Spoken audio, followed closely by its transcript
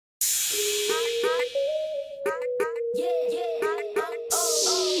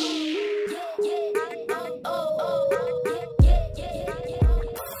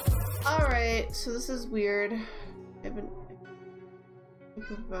so this is weird. I haven't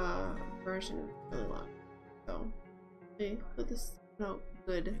version of really long. So hey, put this no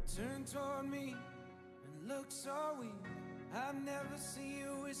good. Turn toward me and look so weak. I've never seen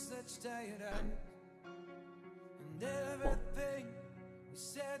you with such tired eyes. And everything we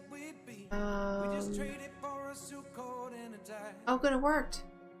said we'd be, we just traded for a suit coat and a tie. Oh, good, it worked.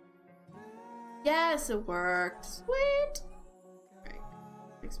 Yes, it worked. Sweet. Alright,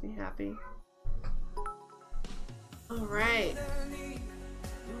 makes me happy. Alright.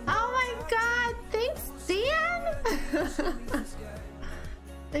 Oh my god, thanks, Dan!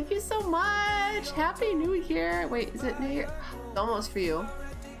 Thank you so much! Happy New Year! Wait, is it New Year? It's almost for you.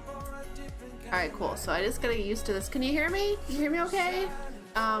 Alright, cool. So I just gotta get used to this. Can you hear me? Can you hear me okay?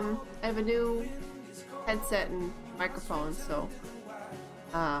 I have a new headset and microphone, so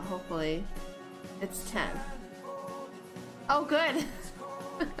hopefully it's 10. Oh, good!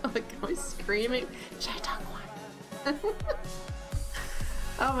 Like, am I screaming? Should I talk more?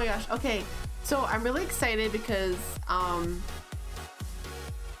 Oh my gosh. Okay, so I'm really excited because I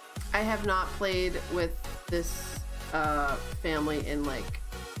have not played with this family in like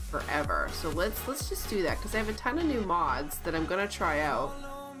forever. So let's just do that because I have a ton of new mods that I'm gonna try out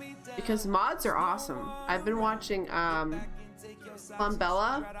because mods are awesome. I've been watching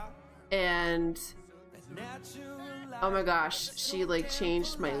Plumbella, and oh my gosh, she like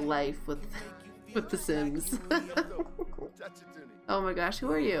changed my life with The Sims. Oh my gosh, who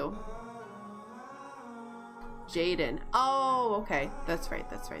are you? Jaden. Oh, okay, that's right,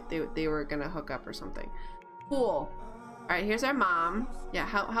 that's right. They were gonna hook up or something. Cool. All right, here's our mom. Yeah,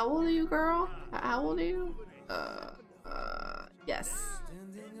 how old are you, girl? How old are you? Yes,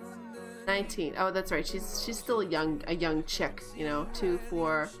 19. Oh, that's right. She's still a young chick, you know. 2,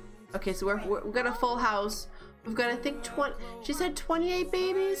 4. Okay, so we've got a full house. We've got, I think, 20. She said 28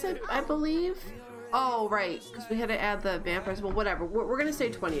 babies, I believe. Oh, right, because we had to add the vampires. Well, whatever. We're gonna say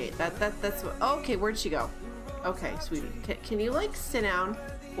 28. That's what. Okay, where'd she go? Okay, sweetie. Can you like sit down?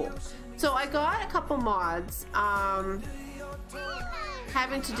 Cool. So I got a couple mods,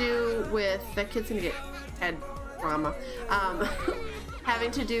 having to do with that kid's gonna get head trauma.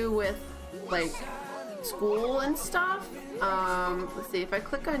 Having to do with like school and stuff. Let's see if I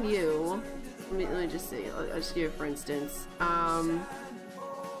click on you. Let me just see. I'll just give you for instance.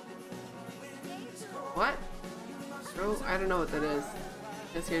 What? Oh, I don't know what that is.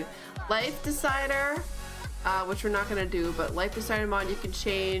 It's here. Life Decider, which we're not gonna do, but Life Decider mod, you can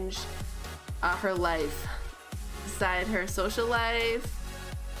change her life. Decide her social life,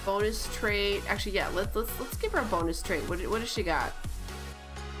 bonus trait. Actually, yeah, let's give her a bonus trait. What does she got?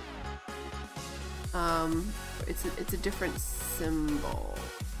 It's a different symbol.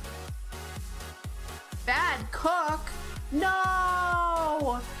 Bad cook?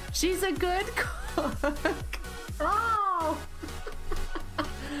 No! She's a good cook. Oh!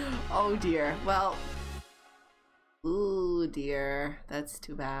 Oh dear. Well, ooh dear. That's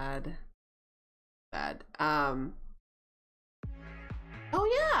too bad. Bad. Oh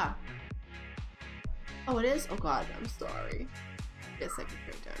yeah. Oh, it is? Oh god, I'm sorry. Guess I can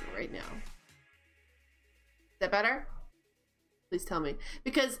break down right now. Is that better? Please tell me.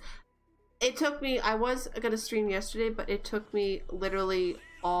 Because it took me, I was gonna stream yesterday, but it took me literally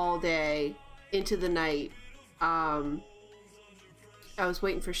all day into the night. I was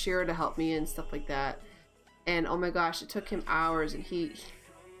waiting for Shira to help me and stuff like that. And oh my gosh, it took him hours, and he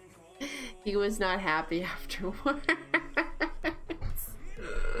was not happy afterwards.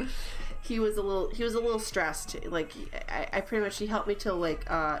 He was a little stressed. Like I pretty much, he helped me till like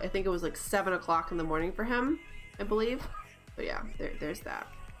I think it was like 7 o'clock in the morning for him, I believe. But yeah, there's that.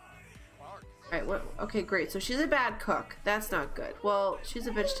 Alright, what? Okay, great. So she's a bad cook. That's not good. Well, she's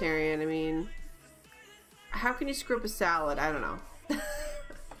a vegetarian. I mean, how can you screw up a salad? I don't know.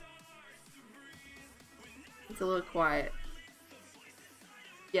 It's a little quiet.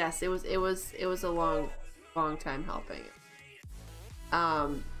 Yes, it was a long time helping.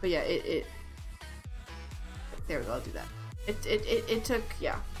 But yeah, there we go. I'll do that. It took,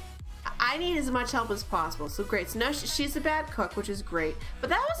 yeah. I need as much help as possible. So great. So now she's a bad cook, which is great. But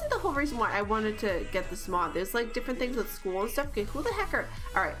that wasn't the whole reason why I wanted to get this mod. There's like different things with school and stuff. Okay, who the heck are?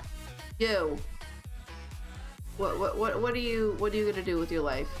 All right, you. What are you gonna do with your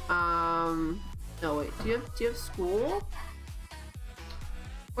life? No wait. Do you have school?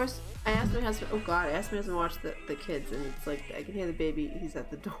 Of course, I asked my husband. Oh God, I asked my husband to watch the kids, and it's like I can hear the baby. He's at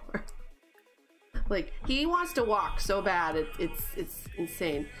the door. Like he wants to walk so bad, it's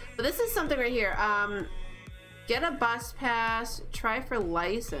insane. But this is something right here. Get a bus pass. Try for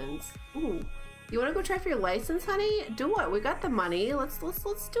license. Ooh, You want to go try for your license, honey? Do it. We got the money. Let's do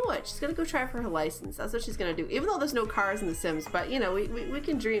it. She's gonna go try for her license. That's what she's gonna do. Even though there's no cars in The Sims, but you know, we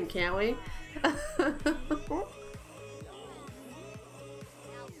can dream, can't we?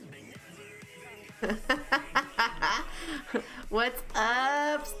 What's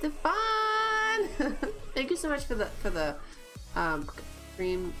up, Stefan? Thank you so much for the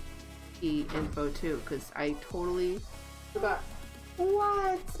stream key info too, because I totally forgot.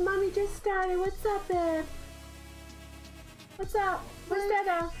 What? Mommy just started. What's up, babe? What's up? Where's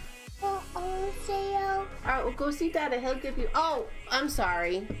Dada? Alright, we'll go see Dada. He'll give you. Oh, I'm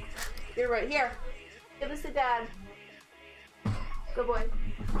sorry. You're right. Here. Give this to Dad. Good boy.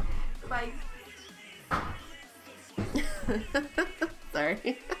 Goodbye.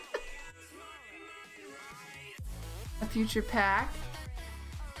 Sorry. A future pack.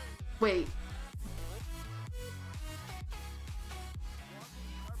 Wait.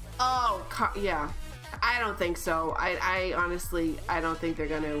 Oh, yeah. I don't think so. I honestly, I don't think they're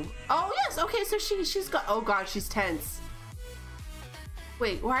gonna. Oh yes. Okay. So she's got. Oh God, she's tense.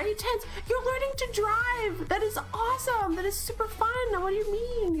 Wait, why are you tense? You're learning to drive. That is awesome. That is super fun. What do you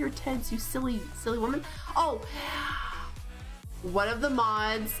mean you're tense, you silly woman? Oh, one of the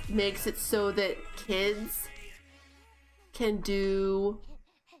mods makes it so that kids can do,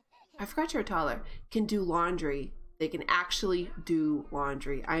 I forgot you're a toddler, can do laundry. They can actually do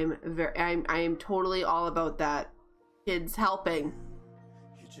laundry. I am totally all about that. Kids helping.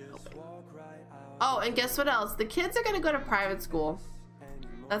 Oh, and guess what else? The kids are gonna go to private school.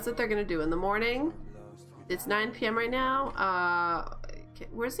 That's what they're gonna do in the morning. It's 9 p.m. right now.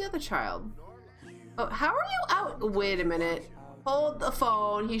 Where's the other child? Oh, how are you out? Wait a minute. Hold the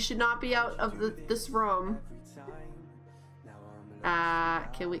phone. He should not be out of this room.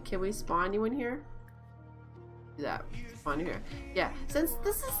 Can we spawn you in here? Do that. Spawn you here. Yeah. Since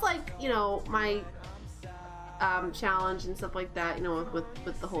this is like, you know, my challenge and stuff like that, you know, with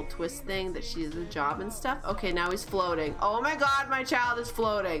the whole twist thing that she has a job and stuff. Okay, now he's floating. Oh my God, my child is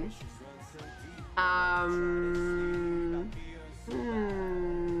floating.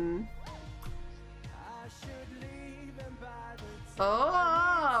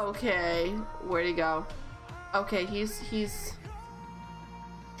 Oh, okay. Where'd he go? Okay, he's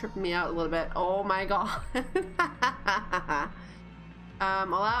tripping me out a little bit. Oh my God.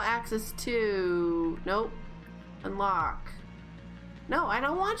 Allow access to. Nope. Unlock. No, I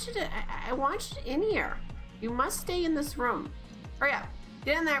don't want you to. I want you in here. You must stay in this room. Hurry up.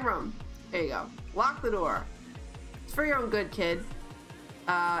 Get in that room. There you go. Lock the door. It's for your own good, kid.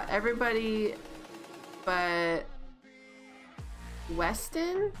 Everybody but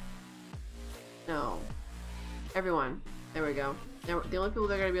Weston? No. Everyone. There we go. The only people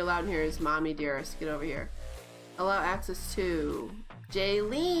that are going to be allowed in here is Mommy Dearest. Get over here. Allow access to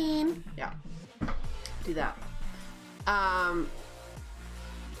Jaylene. Yeah. Do that.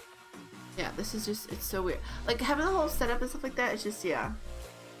 Yeah, this is just, it's so weird. Like, having the whole setup and stuff like that, it's just, yeah.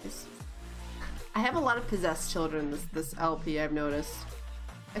 I have a lot of possessed children, this LP, I've noticed.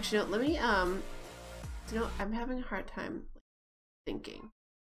 Actually, no, let me, you know, I'm having a hard time thinking.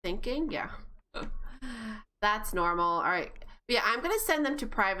 Thinking? Yeah. That's normal. All right. But yeah, I'm gonna send them to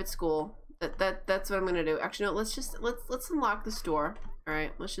private school. That's what I'm gonna do. Actually, no, let's unlock this door. All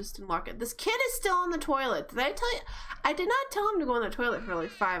right, let's just unlock it. This kid is still on the toilet. Did I tell you? I did not tell him to go on the toilet for like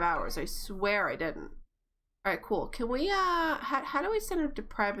 5 hours. I swear I didn't. All right, cool. Can we, how do we send him to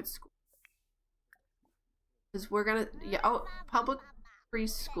private school? Because we're gonna, yeah, oh, public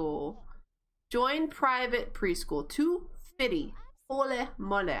preschool. Join private preschool. 250. Holy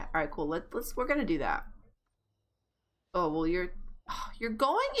moly. All right, cool. We're gonna do that. Oh, well, you're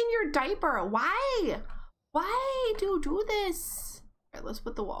going in your diaper. Why? Why do you do this? All right, let's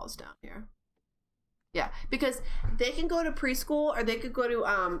put the walls down here. Yeah, because they can go to preschool, or they could go to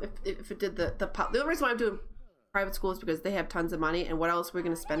if it did the only reason why I'm doing private school is because they have tons of money, and what else we're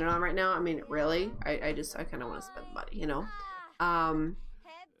gonna spend it on right now? I mean, really, I kind of want to spend money, you know.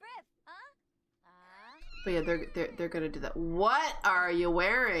 But yeah, they're gonna do that. What are you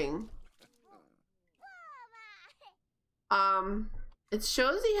wearing? It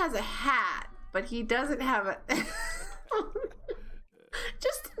shows he has a hat, but he doesn't have a.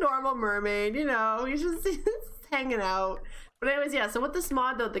 Just a normal mermaid, you know. He's just hanging out. But anyways, yeah. So with this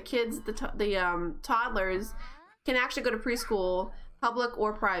mod, though, the kids, the toddlers, can actually go to preschool, public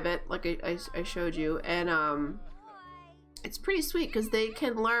or private, like I showed you, and it's pretty sweet because they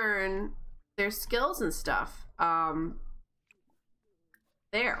can learn their skills and stuff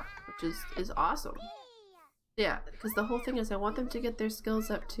there, which is awesome. Yeah, because the whole thing is I want them to get their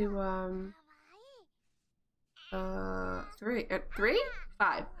skills up to 5.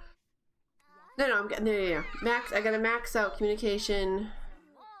 No, I'm getting no. Max, I gotta max out communication.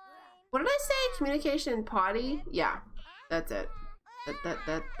 What did I say? Communication potty? Yeah, that's it.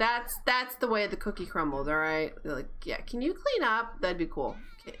 That's the way the cookie crumbled. All right. Like, yeah. Can you clean up? That'd be cool.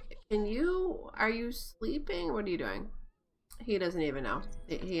 Can you? Are you sleeping? What are you doing? He doesn't even know.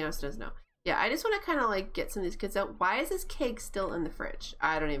 He honestly doesn't know. Yeah, I just want to kind of like get some of these kids out. Why is this cake still in the fridge?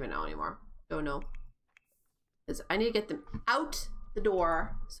 I don't even know anymore. Don't know. Because I need to get them out the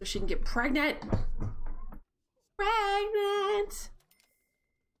door so she can get pregnant. Pregnant.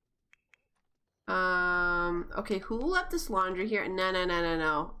 Okay, who left this laundry here?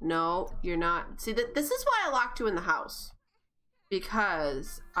 No. No, you're not. See, this is why I locked you in the house.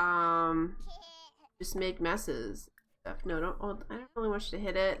 Because, just make messes. No, don't, I don't really want you to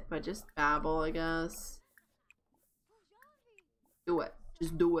hit it, but just babble, I guess. Do it.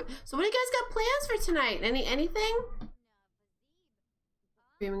 Just do it. So what do you guys got plans for tonight? Anything?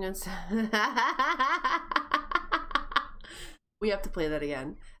 Screaming on We have to play that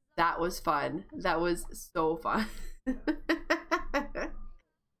again. That was fun. That was so fun.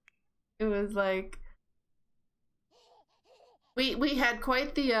 It was like we had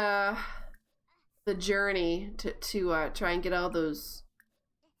quite the journey to try and get all those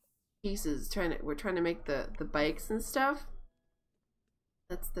pieces. We're trying to make the bikes and stuff.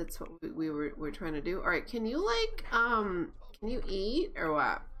 That's what we're trying to do. All right, can you like can you eat or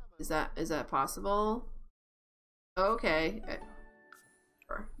what? Is that possible? Okay.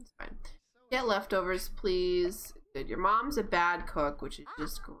 Sure, it's fine. Get leftovers, please. Good. Your mom's a bad cook, which is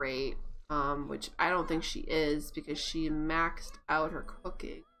just great. Which I don't think she is because she maxed out her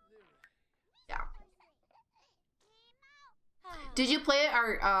cooking. Yeah. Did you play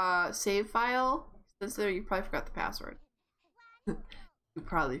our save file? Since there, you probably forgot the password. You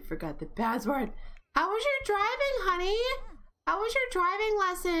probably forgot the password. How was your driving, honey? How was your driving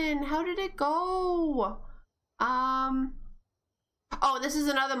lesson? How did it go? Oh, this is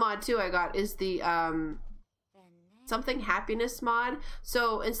another mod too I got, is the something happiness mod.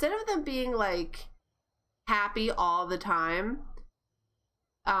 So instead of them being like happy all the time,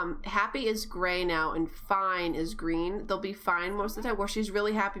 happy is gray now and fine is green. They'll be fine most of the time, where she's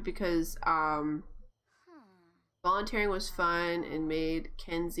really happy because volunteering was fun and made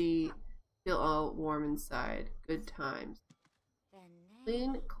Kenzie feel all warm inside. Good times.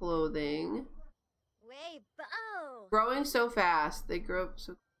 Clean clothing. Growing so fast. They grow up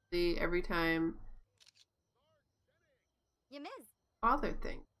so quickly every time. Toddler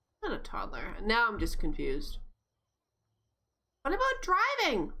thing. Not a toddler. Now I'm just confused. What about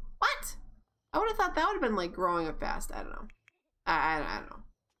driving? What? I would have thought that would have been like growing up fast. I don't know. I don't know.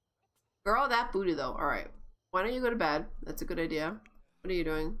 Girl, that booty though. All right. Why don't you go to bed? That's a good idea. What are you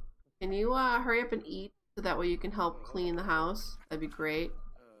doing? Can you hurry up and eat so that way you can help clean the house? That'd be great.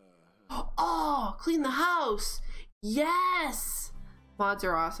 Oh, clean the house. Yes. Mods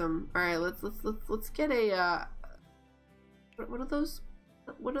are awesome. All right, let's get a what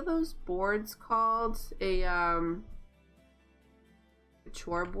are those boards called? A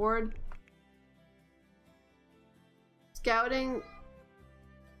chore board. Scouting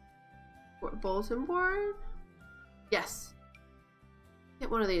bulletin board. Yes. Get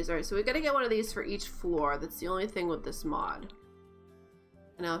one of these. All right, so we got to get one of these for each floor. That's the only thing with this mod.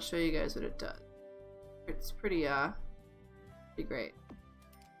 And I'll show you guys what it does. It's pretty great.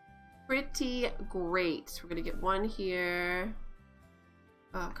 Pretty great. We're gonna get one here.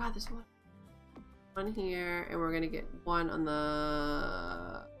 Oh god, there's one here, and we're gonna get one on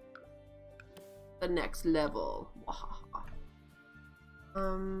the next level.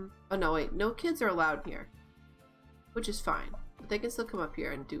 Oh no, wait, no kids are allowed here, which is fine. But they can still come up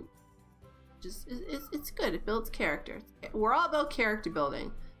here and do. Just it's good. It builds character. We're all about character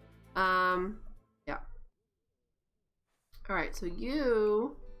building. Yeah. All right, so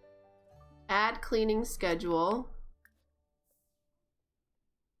you add cleaning schedule.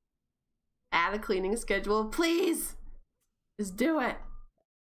 Add a cleaning schedule, please. Just do it.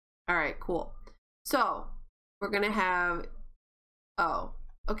 All right, cool. So we're gonna have. Oh,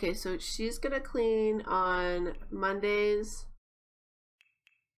 okay. So she's gonna clean on Mondays.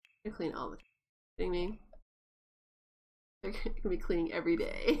 I'm gonna clean all the time. Are you kidding me? They're gonna be cleaning every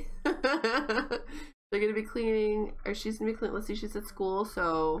day. They're gonna be cleaning, or she's gonna be cleaning. Let's see, she's at school,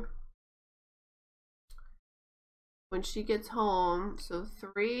 so when she gets home, so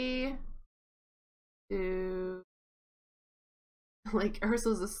 3, 2, like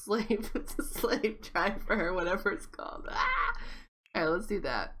Ursula's a slave. It's a slave driver, or whatever it's called. Ah! All right, let's do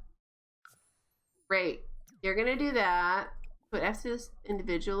that. Great. You're gonna do that. But I have to do this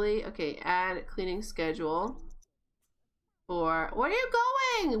individually. Okay, add cleaning schedule. Or where are you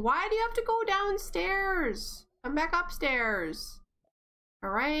going? Why do you have to go downstairs? Come back upstairs.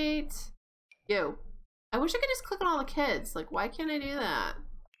 All right. You. I wish I could just click on all the kids. Like, why can't I do that?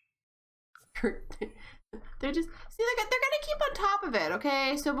 They're just see they're gonna keep on top of it,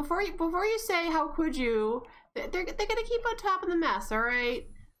 okay? So before you say how could you, they're gonna keep on top of the mess, all right?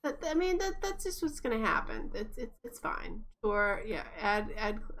 I mean that's just what's gonna happen. It's fine. Sure, yeah.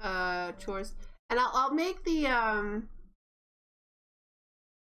 Add chores, and I'll make the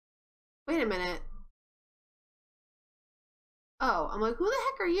Wait a minute. Oh, I'm like, who the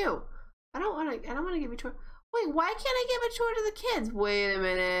heck are you? I don't want to give you chore. Wait, why can't I give a chore to the kids? Wait a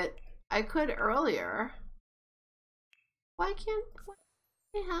minute. I could earlier. Why can't? What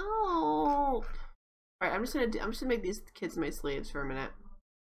the hell? All right, I'm just gonna make these kids my slaves for a minute.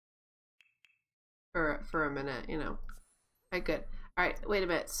 For a minute, you know. All right, good. All right, wait a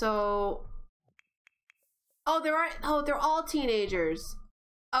minute. So, oh, they're all teenagers.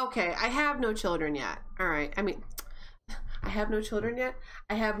 Okay, I have no children yet. All right, I mean, I have no children yet.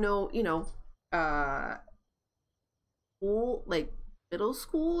 I have no, you know, school, like middle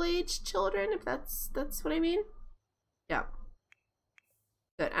school age children, if that's what I mean. Yeah.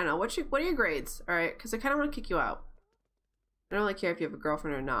 Good. I don't know. What are your grades? All right, because I kind of want to kick you out. I don't really care if you have a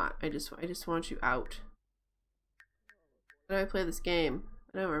girlfriend or not. I just want you out. How do I play this game?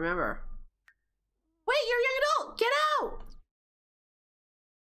 I don't remember. Wait, you're a young adult. Get out.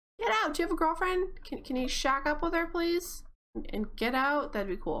 Get out. Do you have a girlfriend? Can you shack up with her, please? And get out. That'd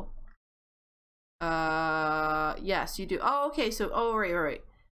be cool. Yes, you do. Oh, okay. So, oh, right.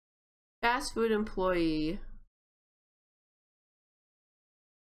 Fast food employee.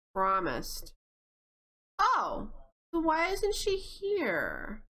 Promised. Oh, so why isn't she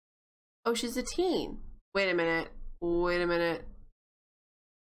here? Oh, she's a teen. Wait a minute.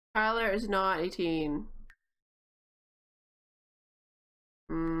 Tyler is not a teen.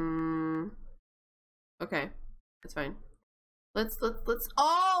 Okay, that's fine. Let's.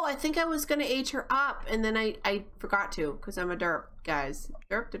 Oh, I think I was gonna age her up, and then I forgot to, because I'm a derp, guys.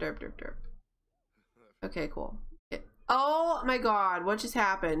 Derp. Okay, cool. Oh my god, what just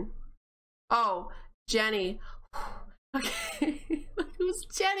happened? Oh, Jenny. Okay. Who's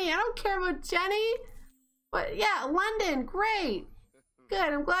Jenny? I don't care about Jenny. But yeah, London, great. Good,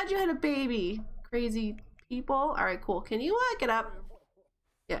 I'm glad you had a baby. Crazy people. Alright, cool. Can you get up?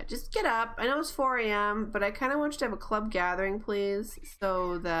 Yeah, just get up. I know it's 4 a.m., but I kind of want you to have a club gathering, please.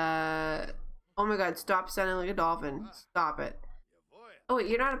 So that... Oh my god, stop sounding like a dolphin. Stop it. Oh wait,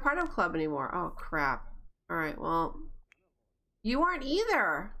 you're not a part of a club anymore. Oh crap. Alright, well... You aren't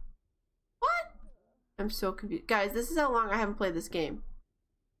either. What? I'm so confused. Guys, this is how long I haven't played this game.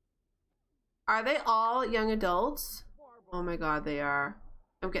 Are they all young adults? Oh my god, they are.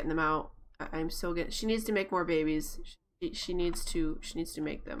 I'm getting them out. I'm so good. She needs to make more babies. She needs to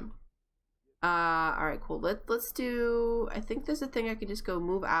make them. Alright, cool. Let's do... I think there's a thing I could just go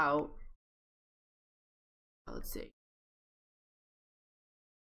move out. Let's see.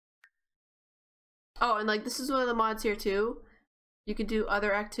 Oh, and like this is one of the mods here too. You could do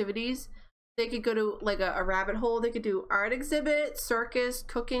other activities. They could go to like a rabbit hole. They could do art exhibit, circus,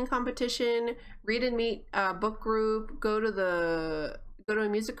 cooking competition, read and meet book group, go to a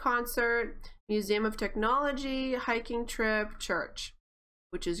music concert, museum of technology, hiking trip, church,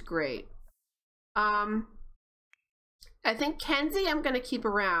 which is great. I think Kenzie I'm gonna keep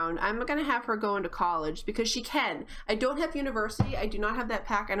around. I'm gonna have her go into college because she can. I don't have university. I do not have that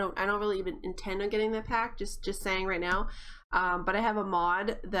pack. I don't really even intend on getting that pack. Just saying right now. But I have a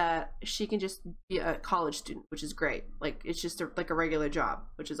mod that she can just be a college student, which is great. Like it's just like a regular job,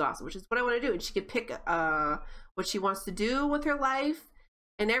 which is awesome. Which is what I want to do. And she can pick what she wants to do with her life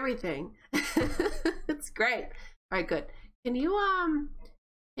and everything. It's great. All right, good. Can you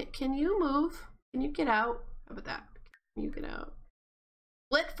move? Can you get out? How about that? Can you get out?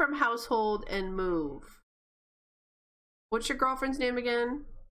 Split from household and move. What's your girlfriend's name again?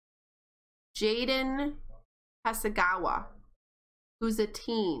 Jaden Hasagawa, who's a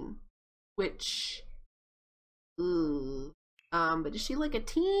teen, which, but is she like a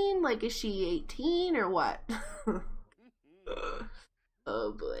teen? Like, is she 18 or what?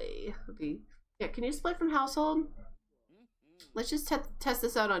 Oh boy. Okay. Yeah, can you split from household? Let's just test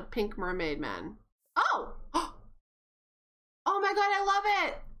this out on Pink Mermaid Man. Oh! Oh my god, I love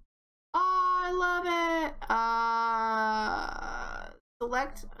it! Oh, I love it!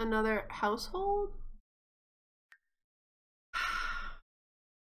 Select another household?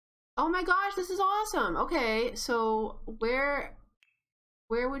 Oh my gosh, this is awesome. Okay, so where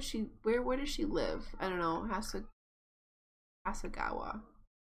does she live? I don't know. Hasagawa.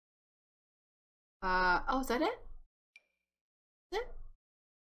 Oh, is that it?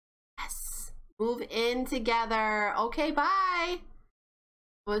 Yes. Move in together. Okay, bye.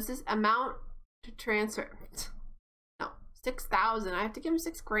 What is this amount to transfer? No, 6,000. I have to give him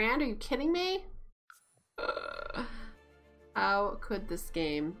 6 grand. Are you kidding me? How could this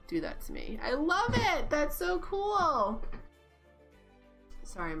game do that to me? I love it. That's so cool.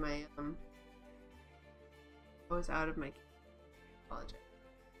 Sorry, my I was out of my. Apologize.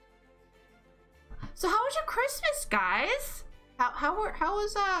 So how was your Christmas, guys? How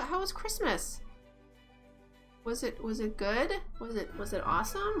was Christmas? Was it good? Was it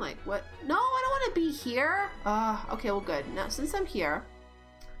awesome? Like what? No, I don't want to be here. Okay, well good. Now since I'm here,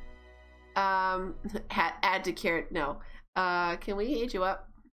 add to carrot. No. Can we age you up?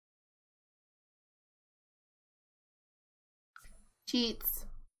 Cheats.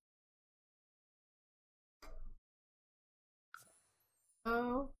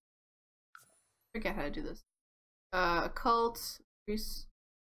 Oh, forget how to do this. Occult, increase,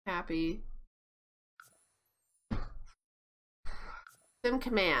 happy. Sim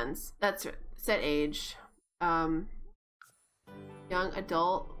commands. That's set age. Young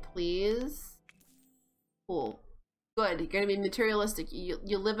adult, please. Cool. Good. You're gonna be materialistic. You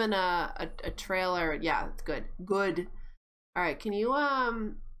live in a trailer. Yeah, it's good. Good. All right. Can you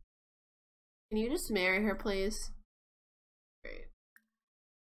just marry her, please? Great.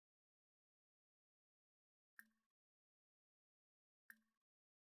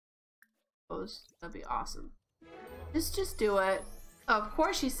 That'd be awesome. Just do it. Of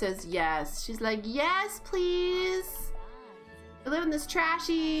course she says yes. She's like, yes, please. I live in this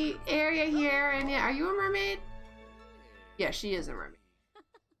trashy area here, and yeah, are you a mermaid? Yeah, she is a mermaid.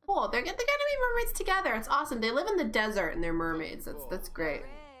 Cool. They're gonna be mermaids together. It's awesome. They live in the desert and they're mermaids. That's great.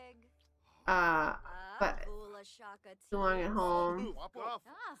 But too long at home.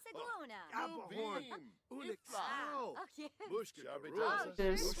 Should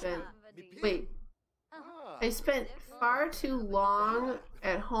have spent. Wait. I spent far too long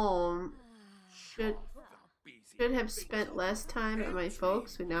at home. Should have spent less time at my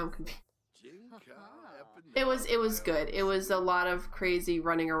folks, but now I'm confused. It was good. It was a lot of crazy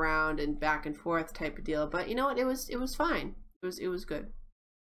running around and back and forth type of deal, but you know what? It was fine. It was good.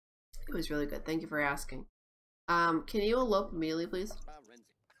 It was really good. Thank you for asking. Can you elope immediately, please?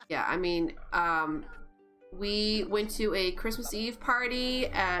 Yeah, I mean, we went to a Christmas Eve party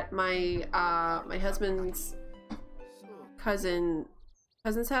at my my husband's cousin's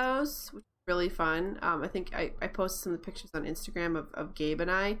house, which was really fun. I think I posted some of the pictures on Instagram of Gabe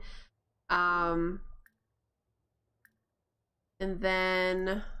and I. And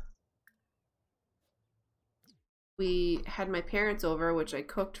then we had my parents over, which I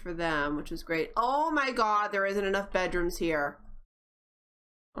cooked for them, which was great. Oh my god, there isn't enough bedrooms here.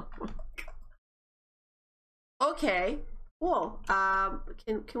 Oh my god. Okay, cool.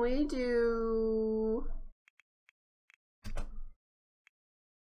 Can we do...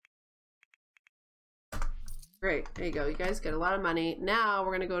 Great, there you go. You guys get a lot of money. Now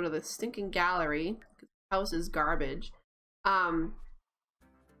we're gonna go to the stinking gallery. The house is garbage. But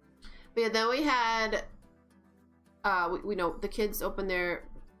yeah, then we had we know the kids opened their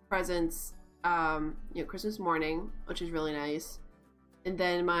presents you know, Christmas morning, which is really nice. And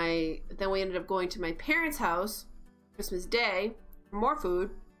then we ended up going to my parents' house Christmas Day for more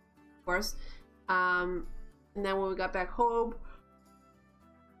food, of course. And then when we got back home,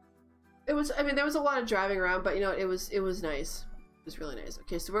 it was, I mean, there was a lot of driving around, but you know, it was nice. It was really nice.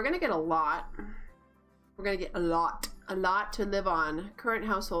 Okay, so we're gonna get a lot. We're gonna get a lot to live on. Current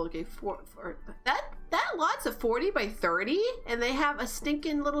household, okay, that lot's a 40 by 30, and they have a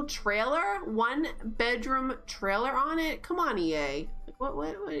stinking little trailer, 1-bedroom trailer on it. Come on, EA. Like,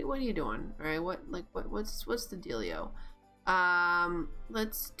 what are you doing? All right, what's the dealio?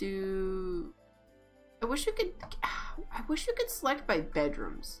 Let's do. I wish you could select by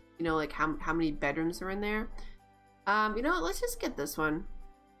bedrooms. You know, like how many bedrooms are in there. You know what? Let's just get this one.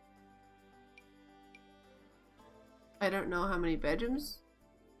 I don't know how many bedrooms.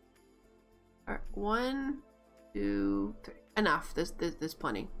 All right, 1, 2, 3. Enough. There's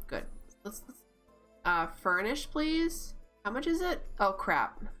plenty. Good. Let's furnish, please. How much is it? Oh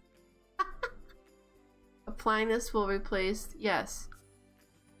crap. Applying this will replace. Yes.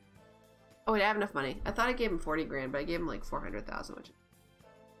 Oh wait, I have enough money. I thought I gave him 40 grand, but I gave him like 400,000, which.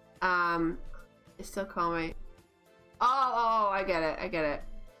 I still call my. Oh, I get it. I get it.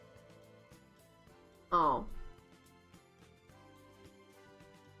 Oh.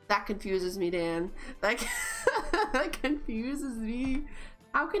 That confuses me, Dan. That confuses me.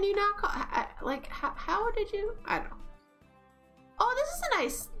 How can you not call? Like, how did you? I don't know. Oh, this is a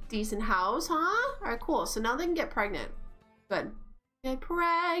nice, decent house, huh? All right, cool. So now they can get pregnant. Good. Get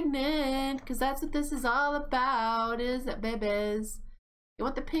pregnant, because that's what this is all about, is it, babies? You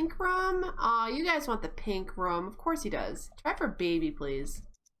want the pink room? Aw, you guys want the pink room. Of course he does. Try for baby, please.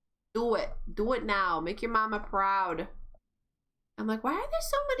 Do it. Do it now. Make your mama proud. I'm like, why are there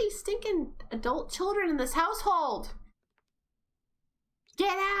so many stinking adult children in this household?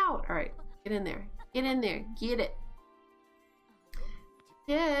 Get out! Alright, get in there. Get in there. Get it.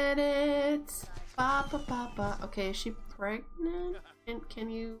 Get it. Ba, ba, ba, ba. Okay, is she pregnant? And can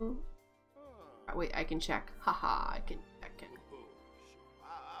you... Oh, wait, I can check. Haha, I can check it.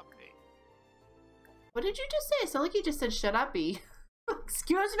 What did you just say? It sounded like you just said shut up-y.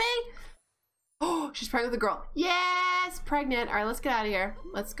 Excuse me? Oh, she's pregnant with a girl. Yes, pregnant. All right, let's get out of here.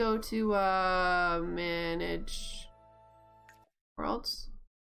 Let's go to manage worlds.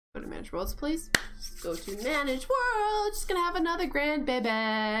 Go to manage worlds, please. Go to manage worlds. Just gonna have another grand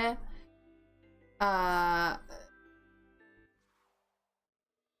baby.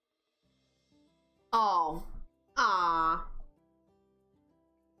 Oh. Ah.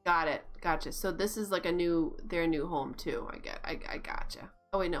 Got it. Gotcha. So this is like their new home too. I gotcha.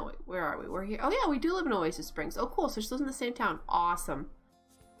 Oh wait, no, wait, where are we? We're here. Oh yeah, we do live in Oasis Springs. Oh cool, so she lives in the same town. Awesome.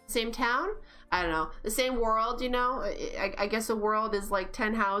 Same town? I don't know. The same world, you know? I guess a world is like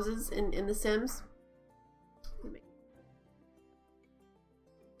 10 houses in The Sims.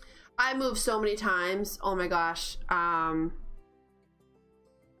 I moved so many times. Oh my gosh. I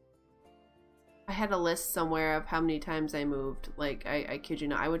had a list somewhere of how many times I moved. Like, I kid you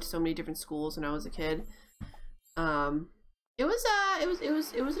not. I went to so many different schools when I was a kid. It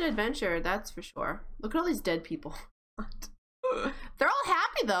was an adventure, that's for sure. Look at all these dead people. They're all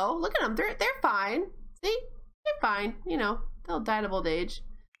happy though. Look at them. They're fine. See? They're fine. You know, they'll die of old age.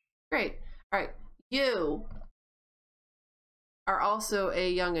 Great. All right. You are also a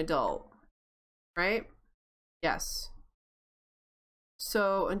young adult, right? Yes.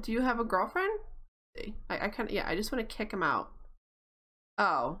 So, and do you have a girlfriend? I kind of, yeah, I just want to kick him out.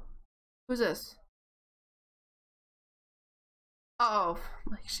 Oh. Who's this? Oh,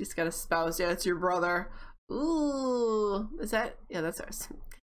 like she's got a spouse. Yeah, it's your brother. Ooh, is that? Yeah, that's ours.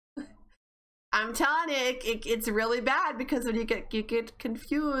 I'm telling you, it's really bad because when you get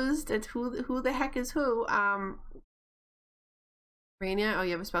confused at who the heck is who. Raina, oh,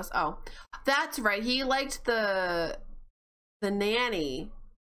 you have a spouse. Oh, that's right. He liked the nanny.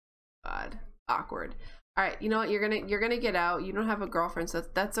 God, awkward. All right, you know what? You're gonna get out. You don't have a girlfriend, so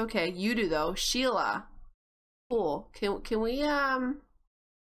that's okay. You do though, Sheila. Cool. Can we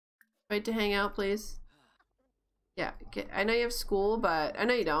wait to hang out, please? Yeah. I know you have school, but I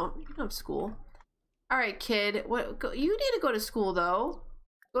know you don't. You don't have school. All right, kid. You need to go to school though.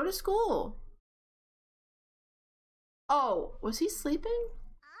 Go to school. Oh, was he sleeping?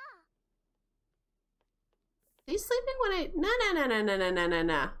 He's sleeping when I...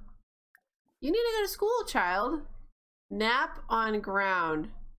 No. You need to go to school, child. Nap on ground.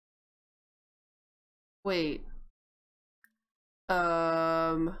 Wait.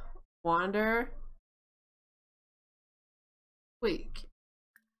 Wander. Wait.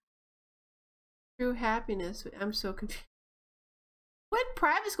 True happiness. I'm so confused. What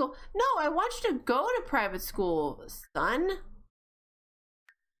private school? No, I want you to go to private school, son.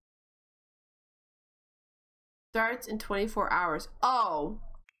 Starts in 24 hours. Oh.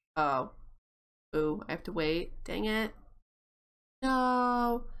 Oh. Ooh, I have to wait. Dang it.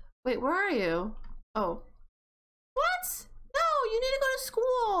 No. Wait, where are you? Oh. What? No, you need to go to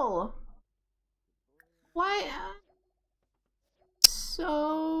school. Why?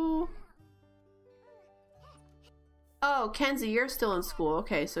 So... Oh, Kenzie, you're still in school.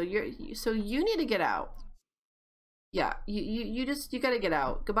 Okay, so you need to get out. Yeah, you gotta get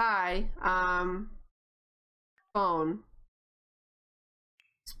out. Goodbye. Phone.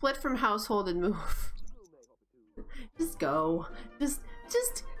 Split from household and move. Just go. Just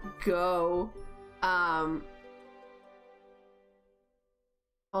go.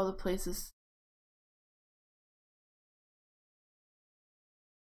 All the places.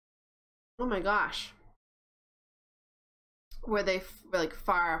 Oh my gosh. Were they like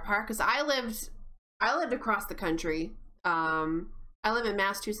far apart? Because I lived across the country. I live in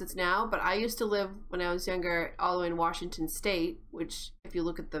Massachusetts now, but I used to live when I was younger all the way in Washington State, which if you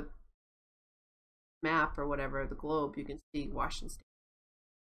look at the map or whatever, the globe, you can see Washington State.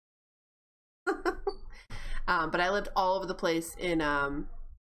 But I lived all over the place in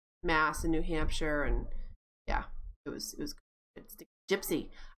Mass and New Hampshire, and yeah, it's gypsy.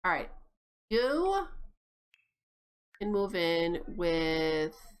 All right, you can move in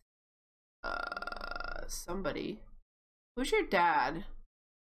with somebody. Who's your dad?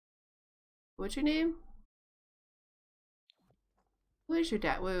 What's your name? Where's your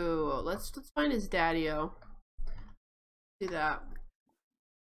dad? Wait, wait, wait, wait. Let's find his daddy-o. Do that.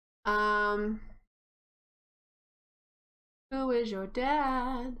 Who is your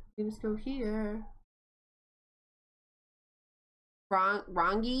dad? We just go here.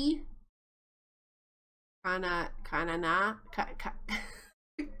 Rongi? Kanana? Kananana?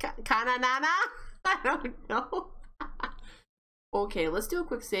 I don't know. Okay, let's do a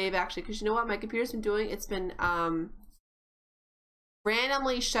quick save actually, because you know what my computer's been doing? It's been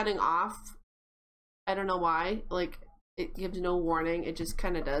randomly shutting off. I don't know why. Like, it gives no warning. It just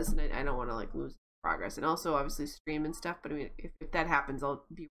kind of does, and I don't want to like lose progress. And also obviously stream and stuff, but I mean if that happens, I'll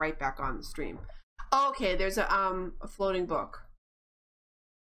be right back on the stream. Okay, there's a floating book.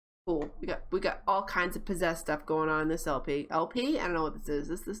 Cool. We got all kinds of possessed stuff going on in this LP. I don't know what this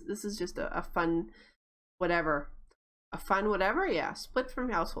is. This is just a fun whatever. A fun whatever? Yeah. Split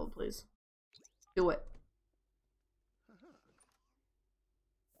from household, please. Do it.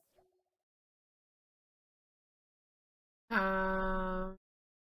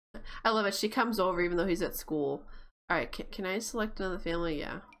 I love it. She comes over even though he's at school. Alright, can I select another family?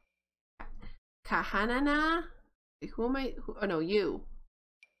 Yeah. Kahanana? Who am I? Oh no, you.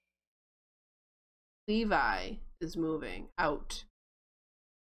 Levi is moving out.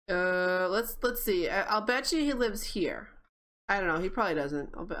 Let's see. I'll bet you he lives here. I don't know. He probably doesn't.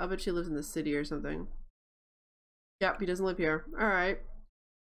 I'll bet you he lives in the city or something. Yep, he doesn't live here. All right.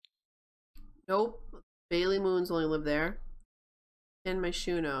 Nope. Bailey Moons only live there. And my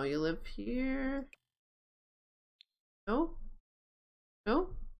Shuno, you live here? No?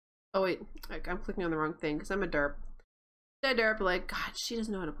 No? Oh wait, I'm clicking on the wrong thing because I'm a derp. Like, God, she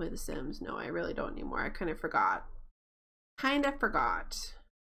doesn't know how to play The Sims. No, I really don't anymore. I kind of forgot.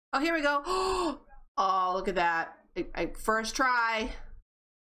 Oh, here we go. Oh, look at that. I first try.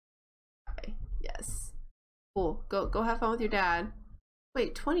 Yes. Cool. Go have fun with your dad.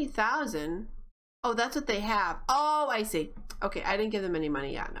 Wait, 20,000? Oh, that's what they have. Oh, I see. Okay, I didn't give them any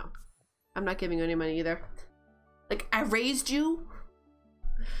money. Yeah, no. I'm not giving you any money either. Like, I raised you.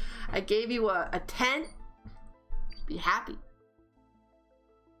 I gave you a tent. Be happy.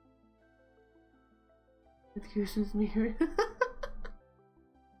 Excuses me.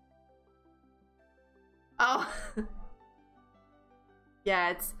 Oh.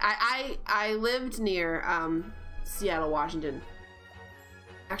 Yeah, it's I lived near Seattle, Washington.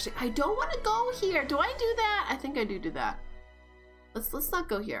 Actually, I don't want to go here. Do I do that? I think I do that. Let's not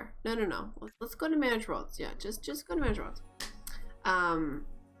go here. No. Let's go to Manage Worlds. Yeah, just go to Manage Worlds.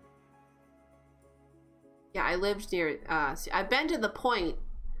 Yeah, I lived near I've been to the Point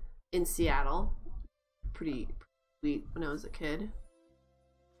in Seattle. Pretty sweet when I was a kid.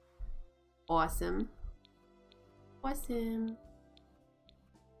 Awesome.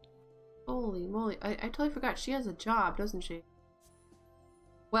 Holy moly. I totally forgot she has a job, doesn't she?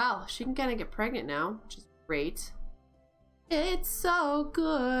 Well, she can kind of get pregnant now, which is great. It's so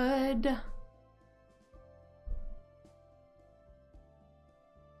good.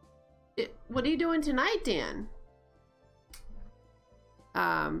 What are you doing tonight, Dan?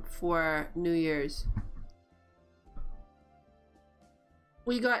 For New Year's.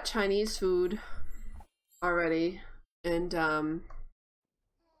 We got Chinese food already, and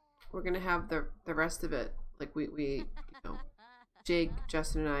we're gonna have the rest of it. Like we you know, Jake,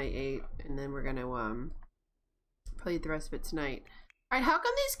 Justin, and I ate, and then we're gonna probably eat the rest of it tonight. All right, how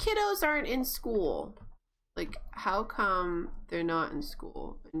come these kiddos aren't in school? Like, how come they're not in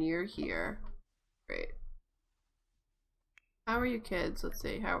school and you're here? Great. How are you kids? Let's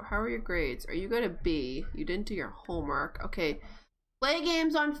see. How are your grades? Are you going to B? You didn't do your homework. Okay. Play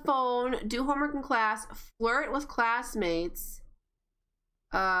games on phone. Do homework in class. Flirt with classmates.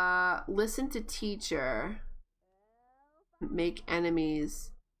 Listen to teacher. Make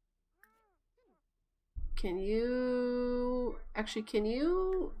enemies. Can you... Actually,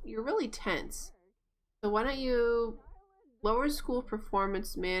 you're really tense. So why don't you lower school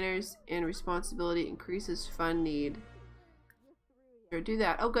performance, manners, and responsibility, increases fun need. Sure, do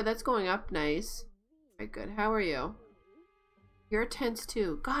that. Oh, good. That's going up. Nice. Very good. How are you? You're tense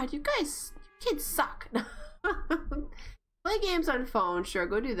too. God, you guys, kids suck. Play games on phone. Sure,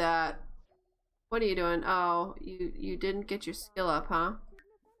 go do that. What are you doing? Oh, you didn't get your skill up, huh?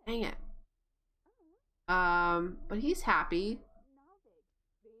 Dang it. But he's happy.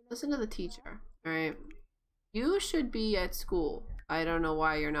 Listen to the teacher. All right. You should be at school. I don't know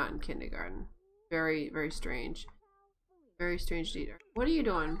why you're not in kindergarten. Very, very strange. Very strange leader. What are you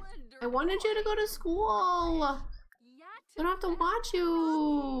doing? I wanted you to go to school. I don't have to watch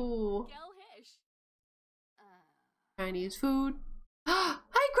you. Chinese food. Hi,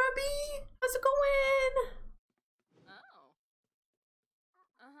 Grubby. How's it going?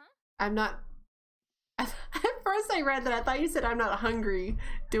 I'm not. At first I read that. I thought you said I'm not hungry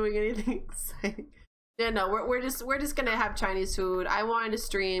doing anything exciting. Yeah, no, we're just gonna have Chinese food. I wanted to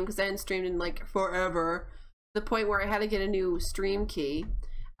stream because I hadn't streamed in like forever. The point where I had to get a new stream key.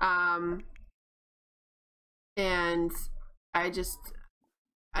 And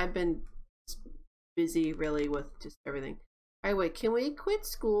I've been busy really with just everything. All right, wait, can we quit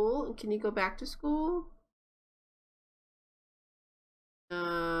school? Can you go back to school?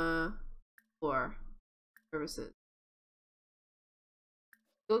 Or services.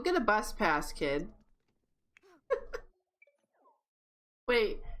 Go get a bus pass, kid.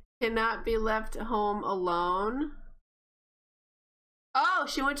 Wait, cannot be left home alone. Oh,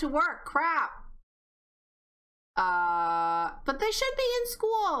 she went to work. Crap. But they should be in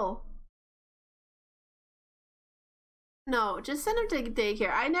school. No, just send them to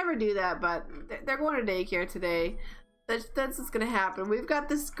daycare. I never do that, but they're going to daycare today. That's what's gonna happen. We've got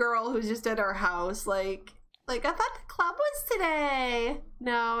this girl who's just at our house. Like I thought the club was today.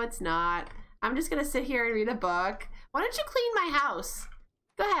 No, it's not. I'm just gonna sit here and read a book. Why don't you clean my house?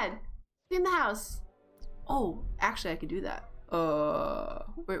 Go ahead, clean the house. Oh, actually, I could do that.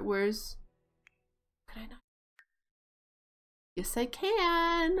 Where's? Could I not? Yes, I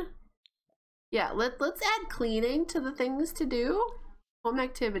can. Yeah, let's add cleaning to the things to do. Home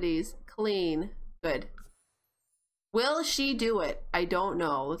activities, clean, good. Will she do it? I don't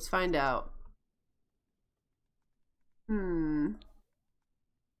know. Let's find out.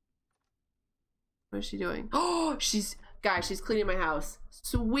 What is she doing? Oh, guys, she's cleaning my house.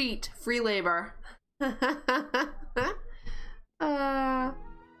 Sweet, free labor. My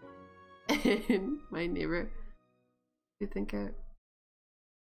neighbor. You think I...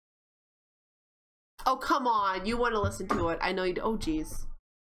 Oh, come on. You want to listen to it. I know you do. Oh, geez.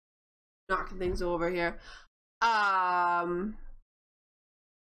 Knocking things over here. A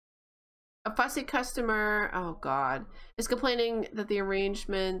fussy customer, oh god, is complaining that the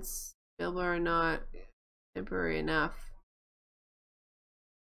arrangements available are not temporary enough.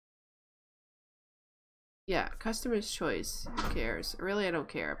 Yeah, customer's choice. Who cares? Really, I don't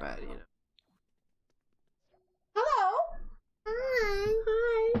care, but you know. Hello.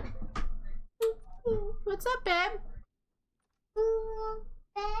 Hi. What's up, babe?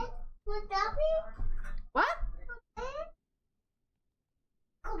 What's up? What?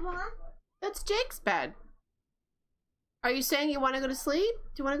 Come on. That's Jake's bed. Are you saying you want to go to sleep?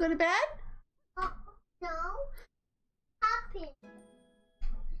 Do you want to go to bed? No. Happy.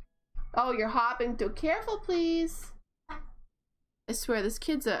 Oh, you're hopping. Careful, please. I swear, this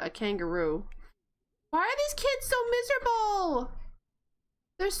kid's a kangaroo. Why are these kids so miserable?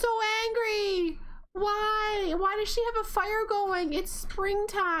 They're so angry. Why? Why does she have a fire going? It's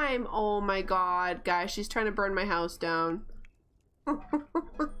springtime. Oh my god, guys, she's trying to burn my house down.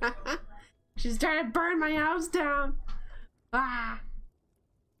 She's trying to burn my house down. Ah.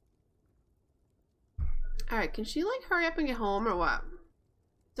 Alright, can she like hurry up and get home or what?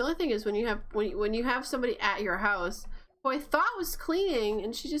 The only thing is when you have somebody at your house who I thought was cleaning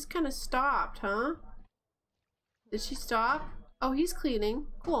and she just kind of stopped, huh? Did she stop? Oh, he's cleaning.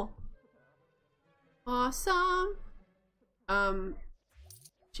 Cool. Awesome.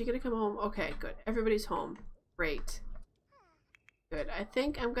 She gonna come home? Okay, good. Everybody's home. Great. Good. I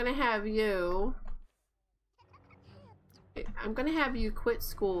think I'm gonna have you... I'm gonna have you quit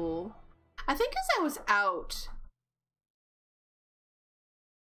school. I think because I was out.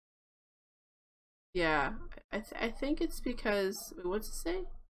 Yeah. I think it's because... Wait, what's it say?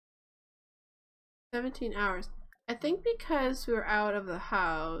 17 hours. I think because we were out of the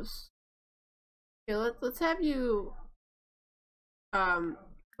house... Okay, let's have you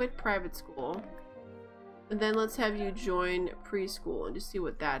quit private school, and then let's have you join preschool and just see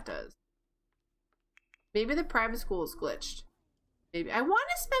what that does. Maybe the private school is glitched. Maybe. I want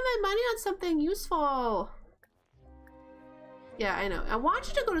to spend my money on something useful. Yeah, I know. I want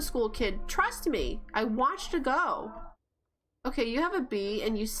you to go to school, kid. Trust me. I want you to go. Okay, you have a B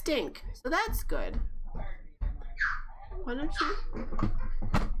and you stink, so that's good. Why don't you...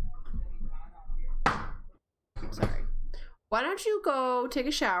 Sorry. Why don't you go take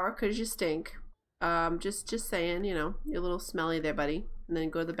a shower because you stink? Just saying, you know, you're a little smelly there, buddy. And then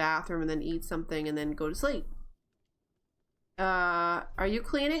go to the bathroom and then eat something and then go to sleep. Are you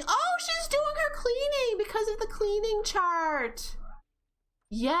cleaning? Oh, she's doing her cleaning because of the cleaning chart.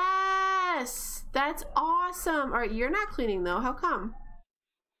 Yes, that's awesome. All right, you're not cleaning though. How come?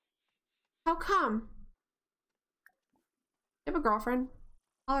 How come? You have a girlfriend?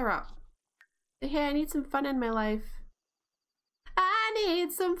 Call her up. Hey, I need some fun in my life. I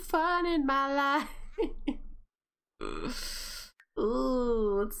need some fun in my life.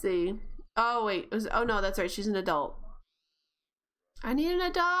 Ooh, let's see. Oh wait, oh no, that's right. She's an adult. I need an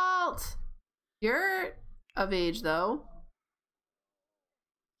adult. You're of age though.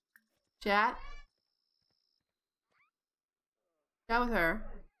 Chat. Chat with her.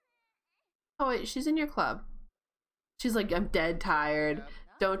 Oh wait, she's in your club. She's like, I'm dead tired.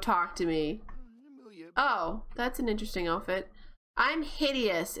 Don't talk to me. Oh, that's an interesting outfit. I'm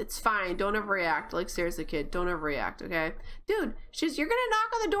hideous. It's fine. Don't overreact. Like, seriously, kid. Don't overreact, okay? Dude, you're gonna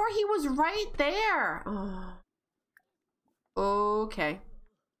knock on the door. He was right there. Oh. Okay.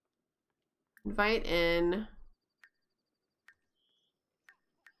 Invite in.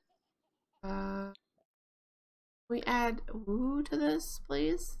 We add woo to this,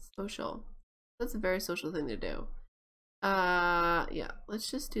 please? Social. That's a very social thing to do. Yeah, let's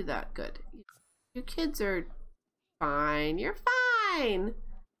just do that. Good. Your kids are fine. You're fine.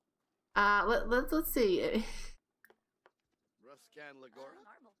 Let's see.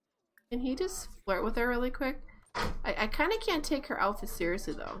 Can he just flirt with her really quick? I kind of can't take her outfit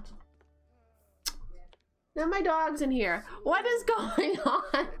seriously though. Now my dog's in here. What is going on?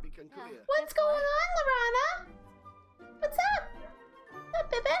 What's going on, Lorana? What's up? What's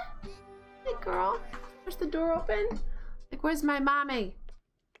up, baby? Hey, girl. Push the door open. Like, where's my mommy?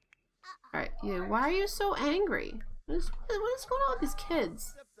 Alright, you. Why are you so angry? What is going on with these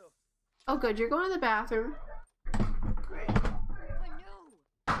kids? Oh, good. You're going to the bathroom. Great.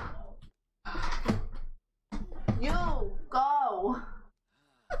 You go.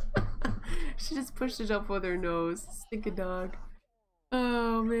 She just pushed it up with her nose. Stinking dog.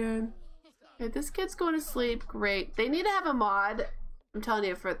 Oh man. Okay, this kid's going to sleep. Great. They need to have a mod. I'm telling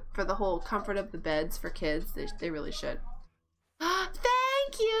you, for the whole comfort of the beds for kids, they really should.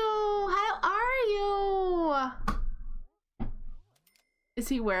 Thank you. How are you? Is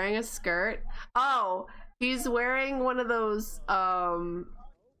he wearing a skirt? Oh, he's wearing one of those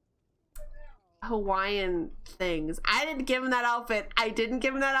Hawaiian things. I didn't give him that outfit. I didn't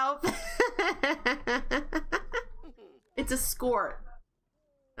give him that outfit. It's a skirt.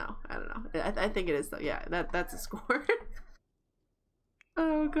 No, I don't know. I think it is though. Yeah, that's a skirt.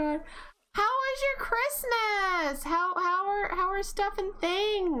 Oh god. How was your Christmas? How are stuff and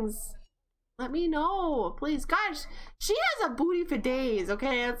things? Let me know, please. Gosh, she has a booty for days.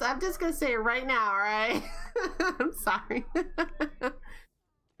 Okay, I'm just gonna say it right now. All right. I'm sorry, but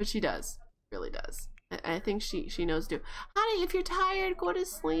she does. Really does. I think she knows too. Honey, if you're tired, go to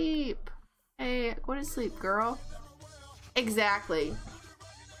sleep. Hey, go to sleep, girl. Exactly.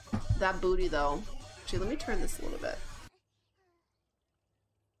 That booty though. Actually, let me turn this a little bit.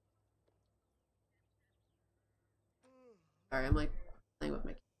 Sorry, I'm like playing with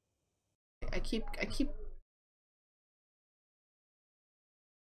my. I keep.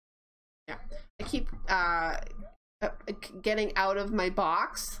 Yeah, I keep getting out of my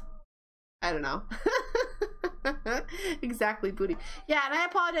box. I don't know. Exactly, booty. Yeah, and I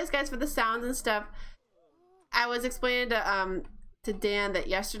apologize, guys, for the sounds and stuff. I was explaining to Dan that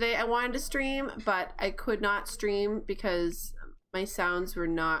yesterday I wanted to stream, but I could not stream because my sounds were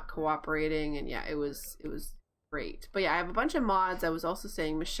not cooperating, and yeah, it was great. But yeah, I have a bunch of mods. I was also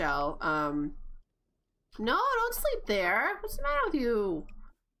saying, Michelle, no, don't sleep there. What's the matter with you?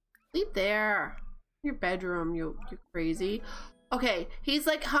 Sleep there. Your bedroom, you're crazy. Okay, he's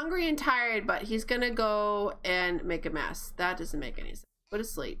like hungry and tired, but he's gonna go and make a mess. That doesn't make any sense. Go to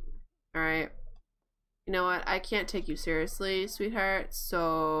sleep. All right. You know what? I can't take you seriously, sweetheart.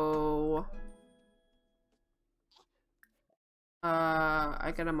 So,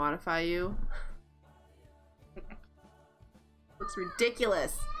 I gotta modify you. Looks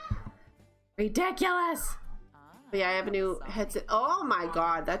ridiculous. Ridiculous. But yeah, I have a new headset. Oh my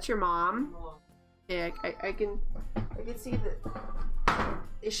god, that's your mom. Yeah, I can see the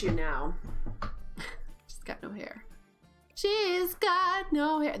issue now. She's got no hair. She's got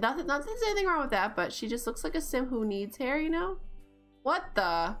no hair. Not that there's anything wrong with that, but she just looks like a sim who needs hair, you know? What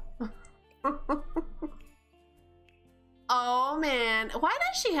the? Oh man, why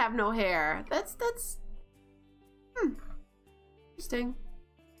does she have no hair? That's interesting.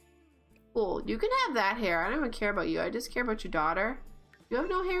 Cool, you can have that hair. I don't even care about you. I just care about your daughter. You have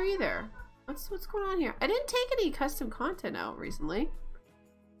no hair either. What's going on here? I didn't take any custom content out recently.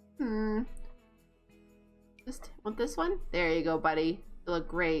 Just want this one? There you go, buddy. You look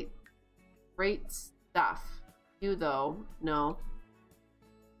great. Great stuff. You though, no.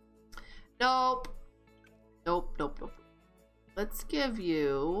 Nope. Nope, nope, nope. Let's give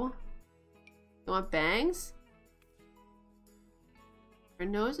you. You want bangs? Her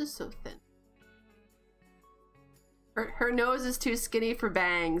nose is so thin. Her nose is too skinny for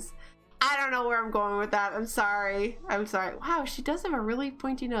bangs. I don't know where I'm going with that. I'm sorry. I'm sorry. Wow, she does have a really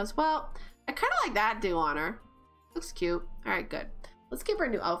pointy nose. Well, I kind of like that do on her. Looks cute. All right, good. Let's give her a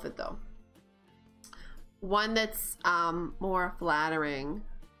new outfit though. One that's more flattering.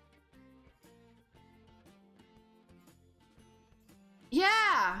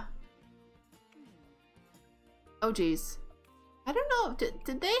 Yeah. Oh geez. I don't know.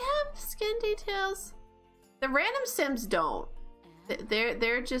 Did they have skin details? The random Sims don't.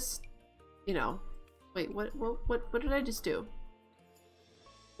 They're just, you know. Wait, what did I just do?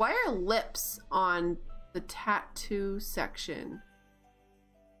 Why are lips on the tattoo section?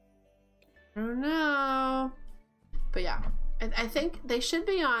 I don't know. But yeah, I think they should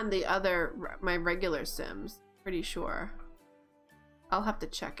be on the other, my regular Sims. Pretty sure. I'll have to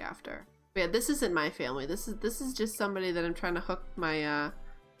check after. But yeah, this isn't my family. This is just somebody that I'm trying to hook my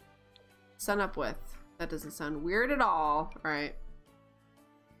son up with. That doesn't sound weird at all. All right.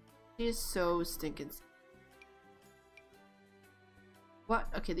 She is so stinking. What?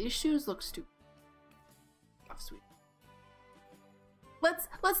 Okay, these shoes look stupid. Oh, sweet. Let's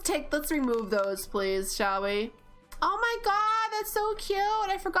remove those, please, shall we? Oh my god, that's so cute.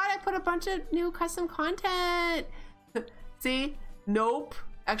 I forgot I put a bunch of new custom content. See? Nope.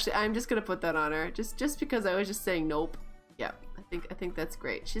 Actually, I'm just gonna put that on her. Just because I was just saying nope. Yeah, I think that's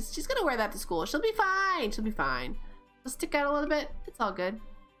great. She's gonna wear that to school. She'll be fine. She'll be fine. Just stick out a little bit. It's all good.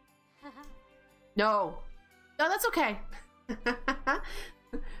 No. No, that's okay.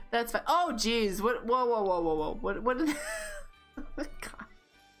 That's fine. Oh geez. What whoa. What did oh my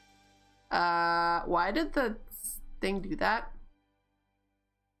god. Why did the thing do that?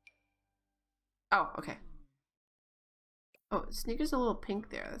 Oh, okay. Oh, sneakers a little pink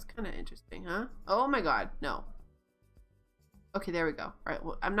there. That's kind of interesting, huh? Oh my god, no. Okay, there we go. All right,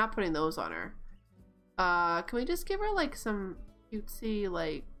 well, I'm not putting those on her. Can we just give her like some cutesy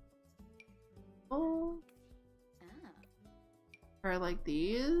like, oh, or like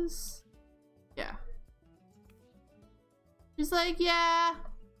these? Yeah. She's like, yeah.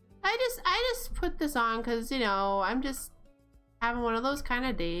 I just put this on because, you know, I'm just having one of those kind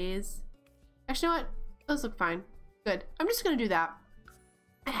of days. Actually, you know what? Those look fine. Good. I'm just gonna do that.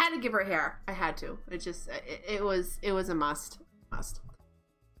 I had to give her hair. I had to. It was a must.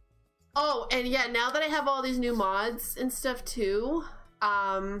 Oh, and yeah, now that I have all these new mods and stuff too,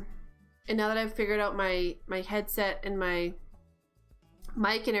 and now that I've figured out my headset and my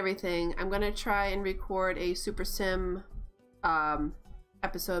mic and everything, I'm gonna try and record a Super Sim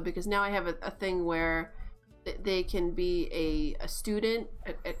episode, because now I have a thing where they can be a student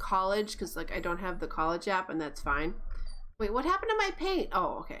at college, because like I don't have the college app, and that's fine. Wait, what happened to my paint?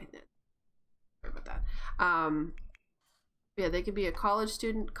 Oh, okay. Sorry about that. Yeah, they could be a college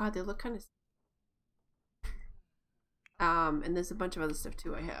student. God, they look kind of. And there's a bunch of other stuff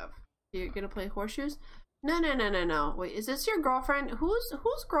too. I have. You're gonna play horseshoes? No. Wait, is this your girlfriend? Whose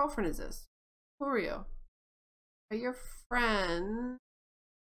girlfriend is this? Who are you? Are your friend?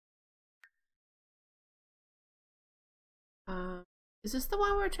 Is this the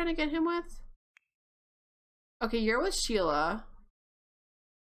one we're trying to get him with? Okay, you're with Sheila.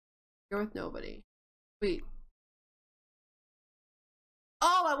 You're with nobody. Wait.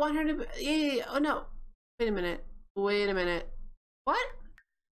 Oh, I want her to. Yeah. Oh no. Wait a minute. What?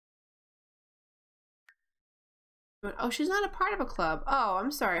 Oh, she's not a part of a club. Oh,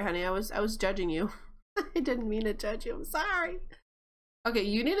 I'm sorry, honey. I was judging you. I didn't mean to judge you. I'm sorry. Okay,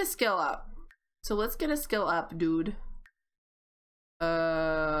 you need a skill up. So let's get a skill up, dude.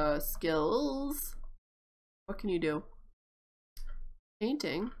 Skills. What can you do?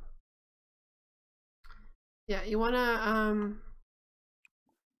 Painting. Yeah, you wanna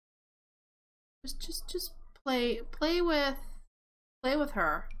just play with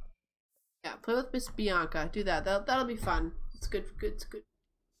her. Yeah, play with Miss Bianca. Do that. That'll be fun. It's good. It's good.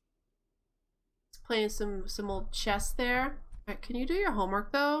 It's playing some old chess there. All right, can you do your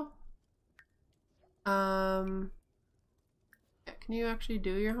homework though? Yeah, can you actually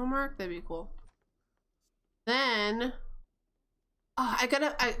do your homework? That'd be cool. Then, oh,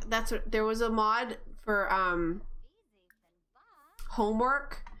 that's what, there was a mod for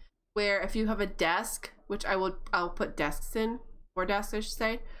homework where if you have a desk, which I'll put desks in, or desks I should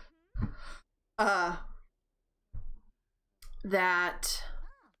say, that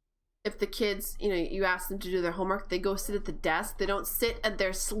if the kids, you know, you ask them to do their homework, they go sit at the desk. They don't sit at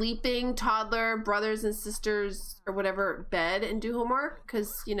their sleeping toddler brothers and sisters or whatever bed and do homework,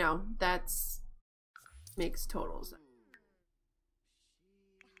 because, you know, that's makes total sense.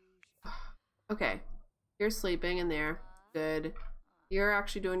 Okay, you're sleeping in there. Good. You're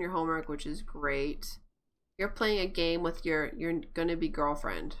actually doing your homework, which is great. You're playing a game with your gonna be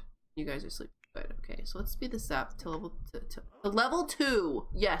girlfriend. You guys are sleeping good. Okay, so let's speed this up to level 2.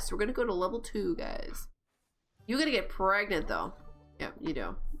 Yes, we're gonna go to level 2, guys. You gotta get pregnant though. Yeah, you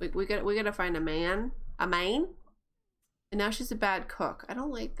do. We gotta find a man. A main? And now she's a bad cook. I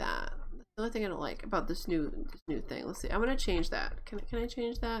don't like that. That's the only thing I don't like about this new thing. Let's see. I'm gonna change that. Can I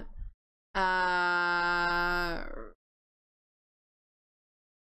change that? Oh,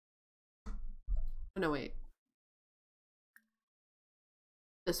 no, wait.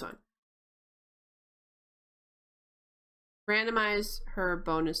 This one. Randomize her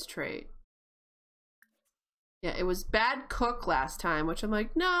bonus trait. Yeah, it was bad cook last time, which I'm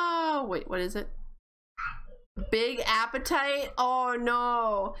like, no. Wait, what is it? Big appetite? Oh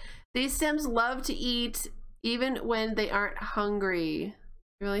no. These Sims love to eat even when they aren't hungry.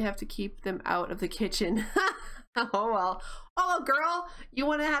 You really have to keep them out of the kitchen. Oh well. Oh girl, you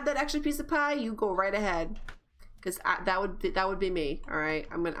want to have that extra piece of pie? You go right ahead. Because that would be me. All right,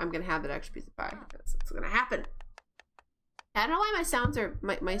 I'm gonna have that extra piece of pie. It's gonna happen. I don't know why my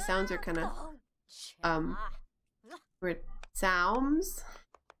sounds are kind of weird sounds.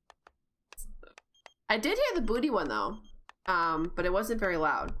 I did hear the booty one though, but it wasn't very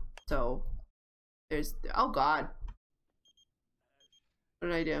loud. So there's, oh god, what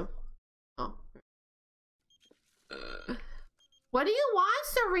did I do? Oh, what do you want,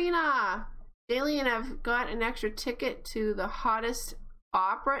 Serena? Daily, and I've got an extra ticket to the hottest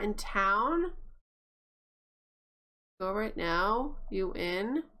opera in town. Go right now. You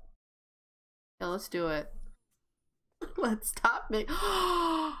in? Yeah, let's do it. Let's stop me.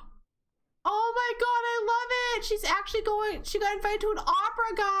 Oh my god, I love it! She's actually going, she got invited to an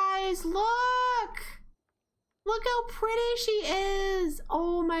opera, guys! Look! Look how pretty she is!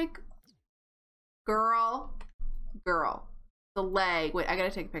 Oh my... Girl. The leg. Wait, I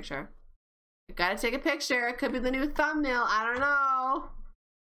gotta take a picture. I gotta take a picture. It could be the new thumbnail. I don't know.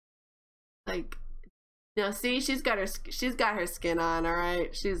 Like... No, see, she's got her skin on,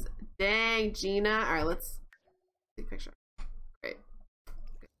 alright? She's... Dang, Gina. Alright, let's take a picture. Great.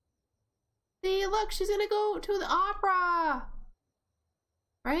 See, look, she's gonna go to the opera.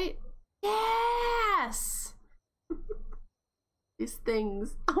 Right? Yes! These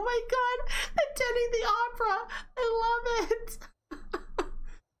things. Oh my god! Attending the opera! I love it!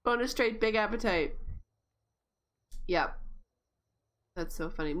 Bonus trait, big appetite. Yep. That's so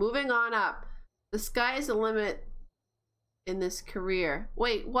funny. Moving on up. The sky is the limit in this career.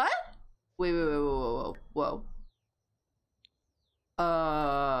 Wait, what? Wait, whoa.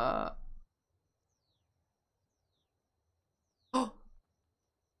 Oh.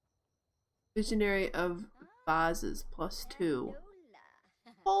 Visionary of vases +2.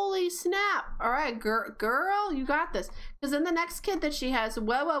 Holy snap! All right, girl, you got this. Because then the next kid that she has,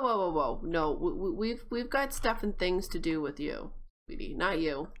 whoa. No, we've got stuff and things to do with you, sweetie. Not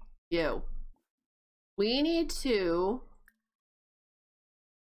you. You. We need to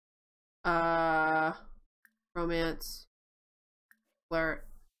romance, flirt.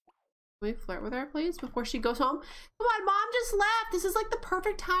 Can we flirt with her, please, before she goes home? Come on, mom just left. This is like the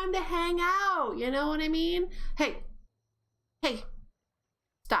perfect time to hang out. You know what I mean? Hey.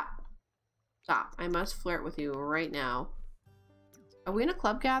 Stop. I must flirt with you right now. Are we in a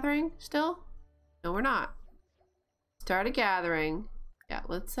club gathering still? No, we're not. Start a gathering. Yeah,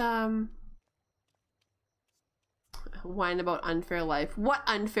 let's whine about unfair life. What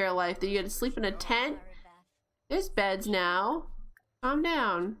unfair life? That you had to sleep in a tent? There's beds now. Calm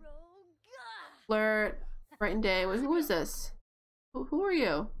down. Flirt. Bright and day. Wait, who is this? Who are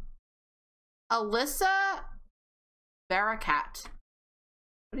you? Alyssa Barakat.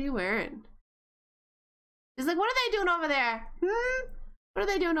 What are you wearing? She's like, what are they doing over there? What are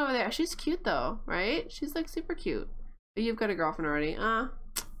they doing over there? She's cute though, right? She's like super cute. But you've got a girlfriend already. Well,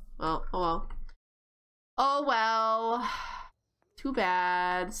 oh well. Too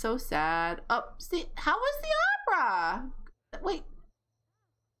bad. So sad. Oh, see, how was the opera? Wait.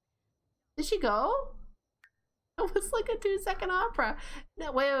 Did she go? It was like a 2-second opera.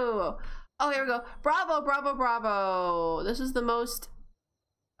 No, wait. Oh, here we go. Bravo. This is the most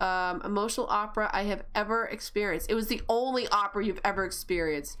emotional opera I have ever experienced. It was the only opera you've ever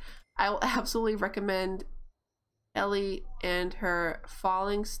experienced. I will absolutely recommend Ellie and her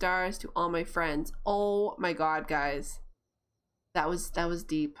Falling Stars to all my friends. Oh my god, guys. That was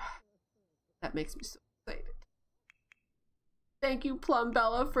deep. That makes me so excited. Thank you, Plum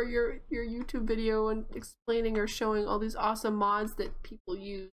Bella, for your YouTube video and explaining or showing all these awesome mods that people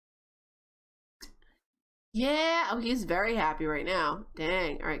use. Yeah, oh, he's very happy right now.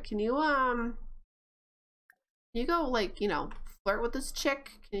 Dang. All right, can you go, like, you know, flirt with this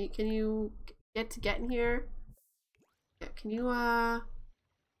chick? Can you get in here? Yeah, can you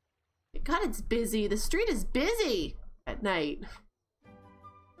God, it's busy. The street is busy at night.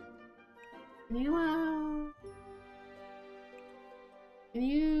 Can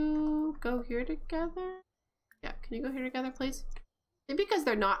you go here together? Yeah, can you go here together, please? And because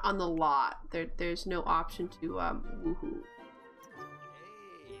they're not on the lot, there's no option to woohoo.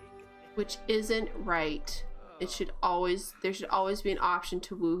 Which isn't right. There should always be an option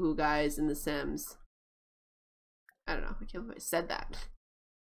to woohoo, guys, in The Sims. I don't know. I can't believe I said that.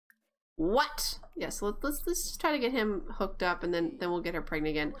 What? Yes, let's just try to get him hooked up, and then we'll get her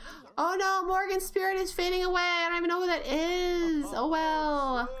pregnant again. Oh no, Morgan's spirit is fading away. I don't even know who that is. Oh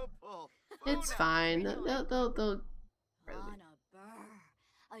well, it's fine. They'll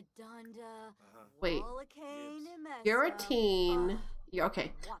wait. You're a teen. You're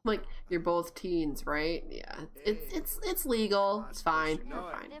okay. Like you're both teens, right? Yeah. It's legal. It's fine.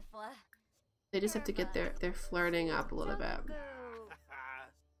 We're fine. They just have to get their flirting up a little bit.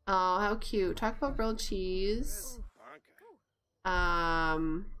 Oh, how cute. Talk about grilled cheese.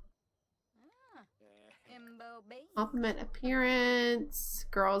 Compliment appearance.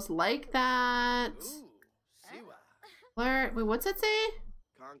 Girls like that. Flirt. Wait, what's that say?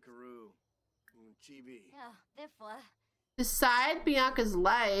 Decide Bianca's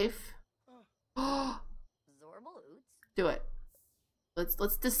life. Do it.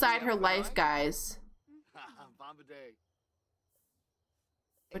 Let's decide her life, guys.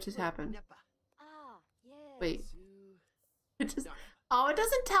 What just happened? Wait. It just, oh, it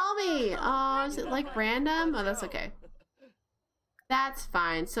doesn't tell me. Oh, is it like random? Oh, that's okay. That's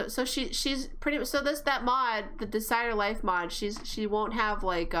fine. So she's pretty. So that mod, the Decider Life mod, she won't have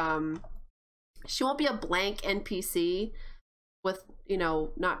like she won't be a blank NPC with, you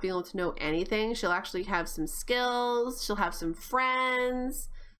know, not being able to know anything. She'll actually have some skills. She'll have some friends.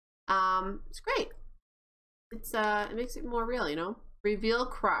 It's great. It's it makes it more real, you know. Reveal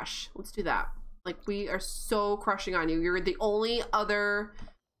crush. Let's do that. Like, we are so crushing on you. You're the only other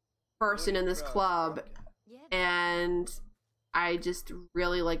person in this club, and I just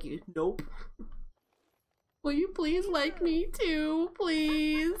really like you. Nope. Will you please like me too,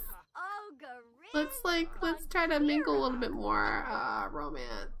 please? Let's try to mingle a little bit more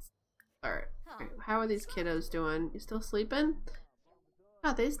romance. Alright. How are these kiddos doing? You still sleeping?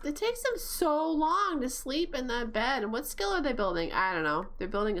 God, it takes them so long to sleep in that bed. And what skill are they building? I don't know. They're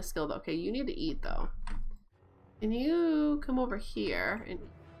building a skill though. Okay, you need to eat though. Can you come over here and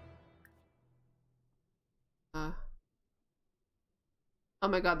oh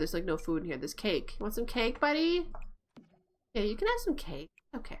my god, there's like no food in here. There's cake. You want some cake, buddy? Yeah, you can have some cake.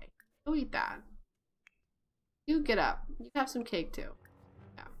 Okay. Go eat that. You get up. You have some cake too.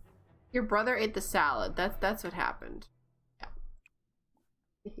 Yeah. Your brother ate the salad. That's what happened. Yeah.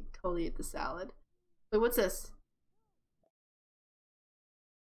 He totally ate the salad. Wait, what's this?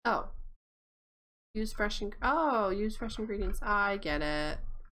 Oh. Use fresh ingredients. I get it.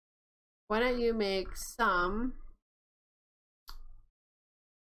 Why don't you make some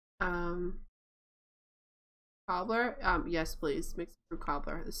cobbler? Yes, please. Make some fruit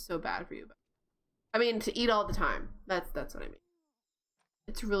cobbler. This is so bad for you. I mean, to eat all the time. That's what I mean.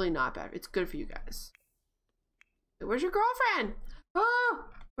 It's really not bad. It's good for you guys. Wait, where's your girlfriend? Oh,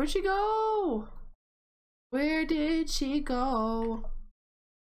 where'd she go? Where did she go?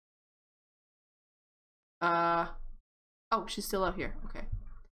 Oh, she's still out here. Okay.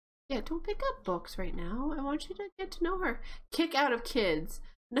 Yeah, don't pick up books right now. I want you to get to know her. Kick out of kids.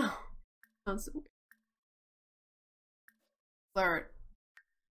 No. Sounds so weird. Flirt.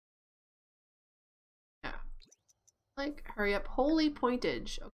 Yeah. Like, hurry up. Holy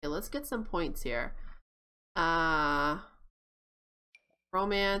pointage. Okay, let's get some points here.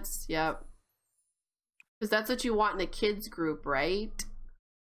 Romance. Yep. Because that's what you want in a kids group, right?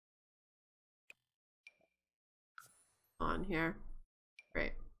 On here.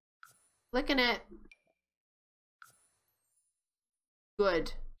 Great. Clicking it.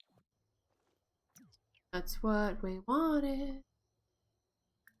 Good. That's what we wanted.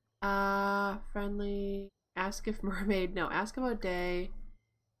 Friendly. Ask if mermaid. No, ask about day.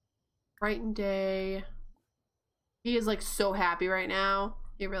 Brighten day. He is like so happy right now.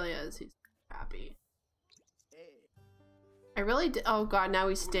 He really is. He's happy. I really did. Oh god, now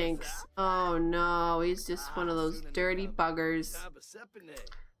he stinks. Oh no, he's just one of those dirty buggers.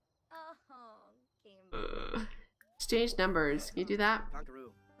 Exchange numbers. Can you do that?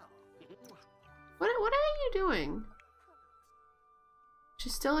 What are you doing?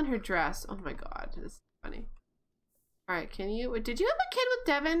 She's still in her dress. Oh my god, this is funny. Alright, can you did you have a kid with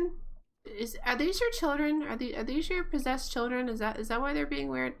Devin? Are these your children? Are these your possessed children? Is that why they're being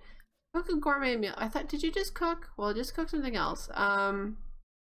weird? Cook a gourmet meal. I thought, did you just cook? Well, just cook something else.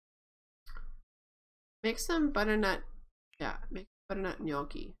 Make some butternut. Yeah, make butternut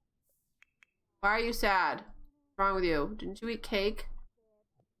gnocchi. Why are you sad? What's wrong with you? Didn't you eat cake?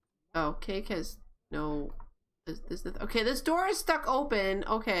 Oh, cake has no. Okay, this door is stuck open.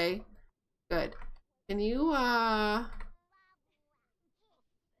 Okay, good. Can you oh,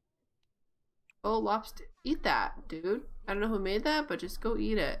 lobster, eat that, dude. I don't know who made that, but just go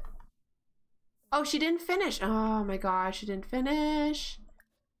eat it. Oh, she didn't finish. Oh my gosh, she didn't finish.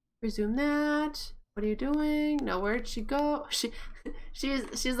 Resume that. What are you doing? No, where'd she go?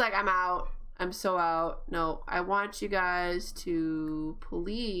 She's like, I'm out. I'm so out. No, I want you guys to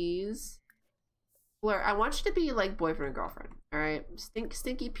please. Blair, I want you to be like boyfriend and girlfriend. All right,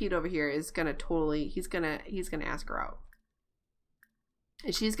 Stinky Pete over here is gonna totally. He's gonna ask her out,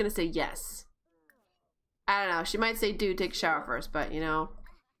 and she's gonna say yes. I don't know. She might say, "Dude, take a shower first," but you know.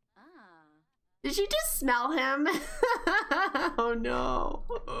 Did you just smell him? Oh no.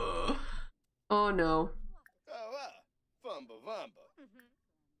 Oh no.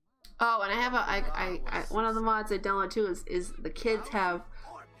 Oh, and I have a one of the mods I download too is the kids have.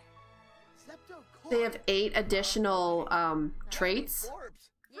 They have 8 additional traits,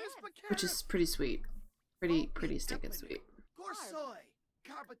 which is pretty sweet. Pretty stinking sweet.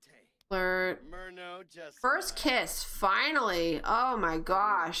 Flirt. First kiss, finally. Oh my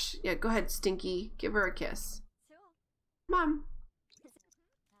gosh. Yeah, go ahead, Stinky. Give her a kiss. Mom.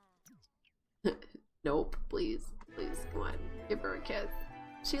 Nope, please. Please, come on. Give her a kiss.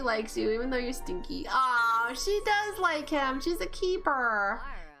 She likes you, even though you're stinky. Oh, she does like him. She's a keeper.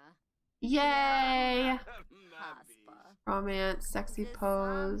 Yay! Romance, sexy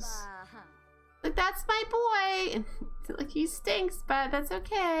pose. Like, that's my boy! Like, he stinks, but that's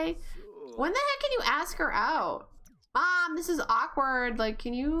okay. When the heck can you ask her out? Mom, this is awkward. Like,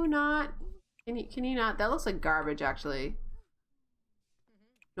 can you not? Can you not? That looks like garbage, actually.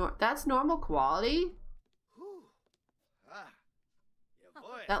 No, that's normal quality?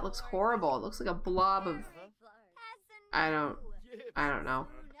 That looks horrible. It looks like a blob of... I don't know.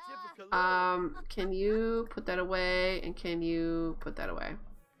 Can you put that away? And can you put that away?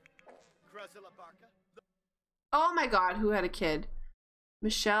 Oh my god, who had a kid?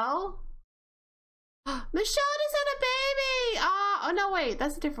 Michelle? Michelle just had a baby! Oh no, wait,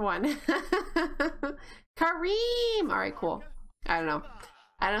 that's a different one. Kareem! Alright, cool. I don't know.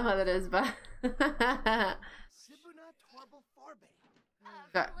 I don't know how that is, but...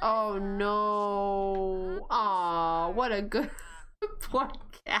 Oh no. Aw, what a good... Poor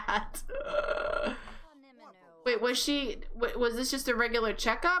cat. Wait, was this just a regular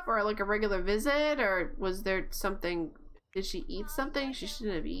checkup or like a regular visit, or was there something? Did she eat something she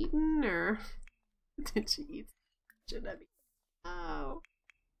shouldn't have eaten, or did she eat? Shouldn't have eaten. Oh.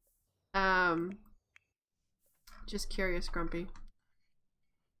 Just curious, Grumpy.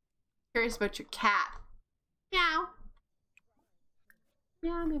 Curious about your cat. Meow.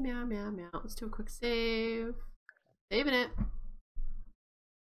 Meow, meow, meow, meow, meow. Let's do a quick save. Saving it.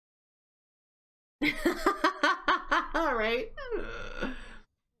 All right.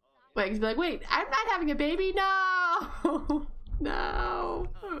 Wait, he's be like, wait, I'm not having a baby. No, no.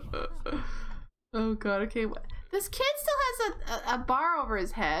 Oh god. Okay, this kid still has a bar over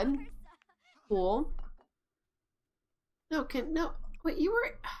his head. Cool. No, no. Wait, he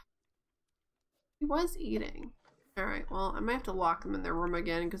was eating. All right. Well, I might have to lock them in their room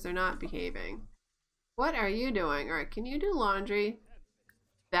again because they're not behaving. What are you doing? All right. Can you do laundry?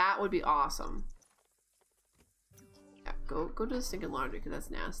 That would be awesome. Yeah, go to the stinking laundry because that's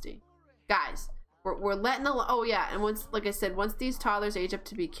nasty. Guys, we're letting the... Oh, yeah. And once, like I said, once these toddlers age up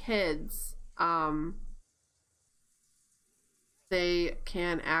to be kids, they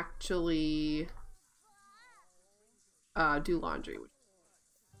can actually do laundry.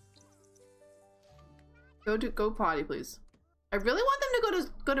 Go potty, please. I really want them to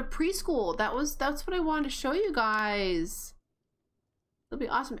go to preschool. That's what I wanted to show you guys. It'll be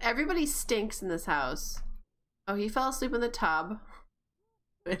awesome. Everybody stinks in this house. Oh, he fell asleep in the tub.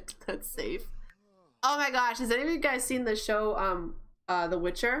 That's safe. Oh my gosh, has any of you guys seen the show The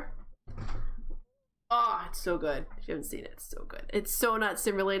Witcher? Oh, it's so good. If you haven't seen it, it's so good. It's so not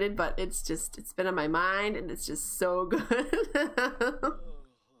simulated, but it's been on my mind and it's just so good.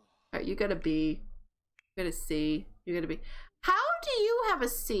 Alright, you got a B. You got a C. You got a B. How do you have a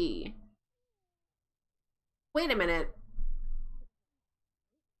C? Wait a minute.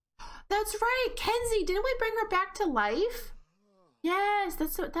 That's right, Kenzie. Didn't we bring her back to life? Yes,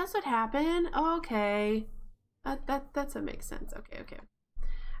 that's what happened. Okay, that's what makes sense. Okay,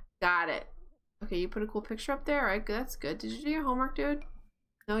 got it. Okay, you put a cool picture up there. All right, that's good. Did you do your homework, dude?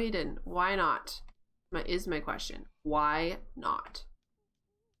 No, you didn't. Why not? Is my question. Why not?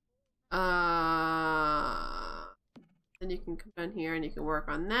 then you can come down here and you can work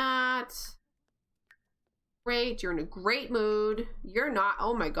on that. Great, you're in a great mood. You're not,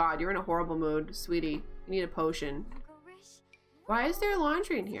 oh my god, you're in a horrible mood, sweetie. You need a potion. Why is there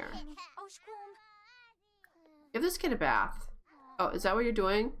laundry in here? Give this kid a bath. Oh, is that what you're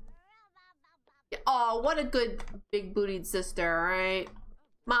doing? Yeah. Oh, what a good big bootied sister, right?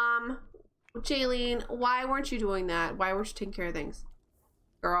 Mom, Jaylene, why weren't you doing that? Why weren't you taking care of things?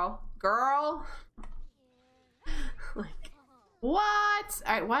 Girl, like, what?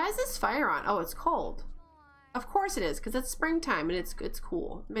 All right, why is this fire on? Oh, it's cold. Of course it is, because it's springtime and it's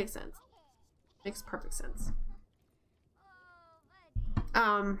cool. It makes sense. Makes perfect sense.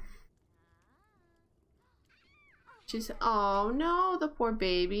 She's, oh no, the poor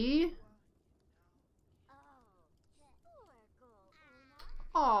baby.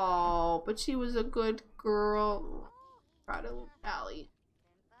 Oh, but she was a good girl. Proud of little Allie.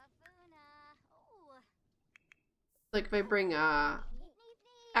 Like if I bring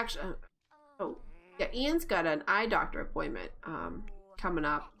actually, oh yeah, Ian's got an eye doctor appointment coming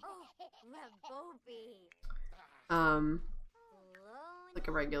up. Like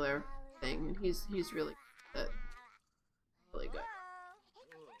a regular thing, and he's really good. Really good.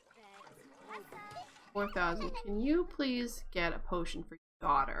 4,000. Can you please get a potion for your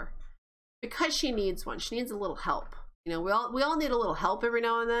daughter? Because she needs one. She needs a little help. You know, we all need a little help every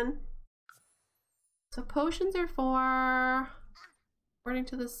now and then. So potions are for, according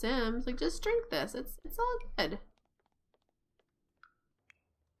to the Sims, like just drink this. It's all good.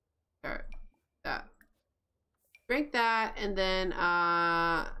 Alright, that. Drink that, and then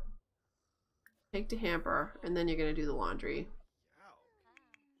take the hamper, and then you're gonna do the laundry.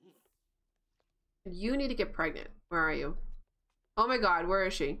 You need to get pregnant. Where are you? Oh my god, where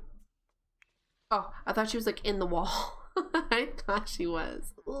is she? Oh, I thought she was like in the wall. I thought she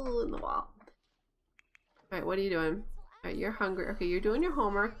was. Ooh, in the wall. Alright, what are you doing? Alright, you're hungry. Okay, you're doing your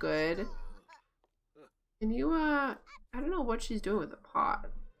homework. Good. Can you, I don't know what she's doing with the pot.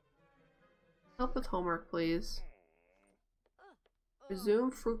 Help with homework, please.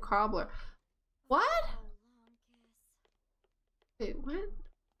 Resume fruit cobbler. What? Wait, what?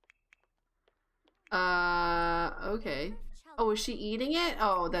 Okay. Oh, was she eating it?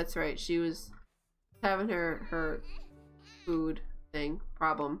 Oh, that's right. She was having her food thing.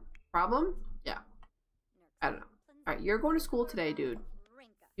 Problem? Yeah. I don't know. Alright, you're going to school today, dude.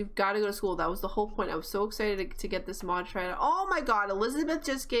 You've got to go to school. That was the whole point. I was so excited to get this mod tried out. Oh my god, Elizabeth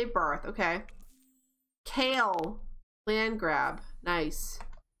just gave birth. Okay. Kale. Land grab. Nice.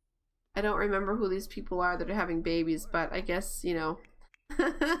 I don't remember who these people are that are having babies, but I guess, you know.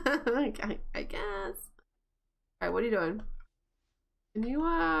 I guess. Alright, what are you doing? Can you,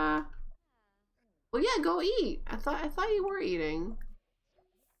 well, yeah, go eat. I thought you were eating.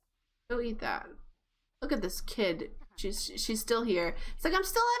 Go eat that. Look at this kid. She's still here. It's like, I'm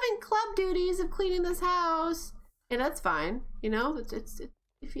still having club duties of cleaning this house. Yeah, that's fine. You know, it's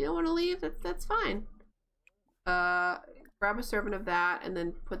if you don't want to leave, that's fine. Grab a servant of that and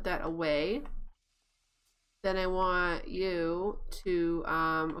then put that away. Then I want you to,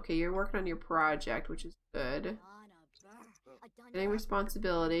 okay, you're working on your project, which is good. Getting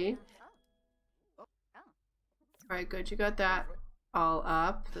responsibility. Alright, good. You got that all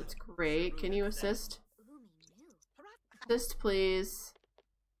up. That's great. Can you assist? Assist, please.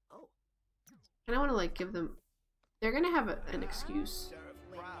 And I want to, like, give them... They're gonna have an excuse.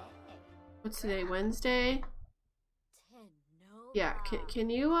 What's today? Wednesday? Yeah, can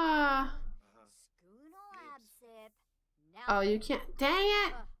you, oh, you can't. Dang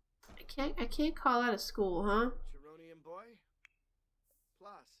it! I can't call out of school, huh?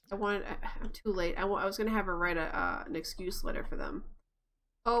 I'm too late. I was gonna have her write an excuse letter for them.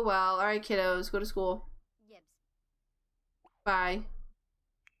 Oh well. All right, kiddos, go to school. Bye.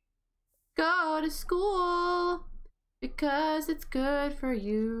 Go to school because it's good for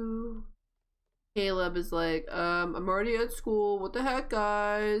you. Caleb is like, I'm already at school. What the heck,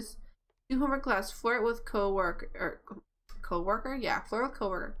 guys? Do homework class. Flirt with coworker. Yeah, flirt with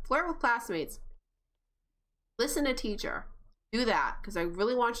coworker. Flirt with classmates. Listen to teacher. Do that, because I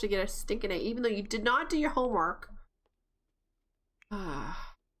really want you to get a stinking A, even though you did not do your homework. Oh,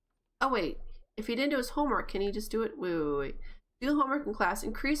 wait. If he didn't do his homework, can he just do it? Wait. Do homework in class.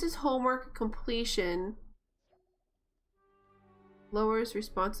 Increases homework completion. Lowers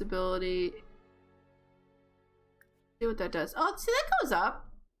responsibility. See what that does. Oh, see, that goes up.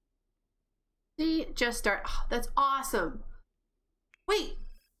 See, just start. Oh, that's awesome. Wait.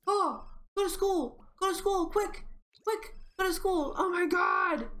 Oh, go to school. Go to school. Quick. Quick. Go to school. Oh my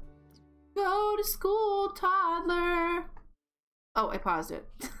god. Go to school, toddler. Oh, I paused it.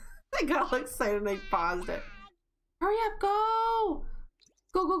 I got all excited and I paused it. Hurry up, go!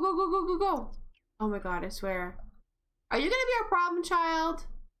 Go, go, go, go, go, go, go. Oh my god, I swear. Are you gonna be our problem child?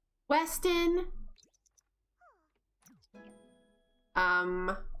 Weston?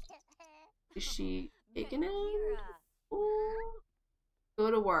 Is she taking it? Ooh. Go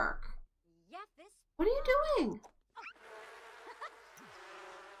to work. What are you doing?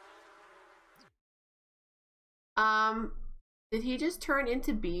 Did he just turn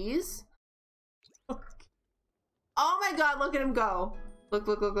into bees? Oh my god, look at him go. Look,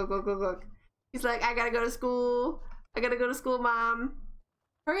 look, look, look, look, look, look. He's like, I gotta go to school. I gotta go to school, Mom.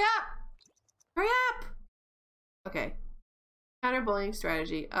 Hurry up! Hurry up! Okay. Counter-bullying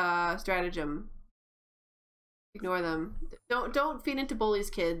strategy. Stratagem. Ignore them. Don't feed into bullies,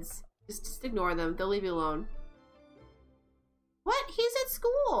 kids. Just ignore them. They'll leave you alone. What? He's at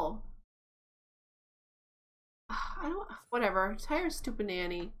school. I don't. Whatever. Just hire a stupid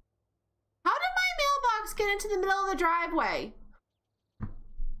nanny. How did my mailbox get into the middle of the driveway?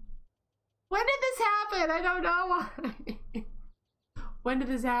 When did this happen? I don't know why. When did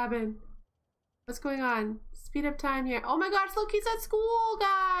this happen? What's going on? Speed up time here. Oh my gosh, look, he's at school,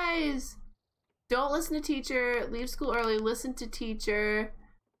 guys. Don't listen to teacher. Leave school early. Listen to teacher.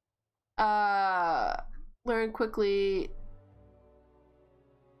 Learn quickly.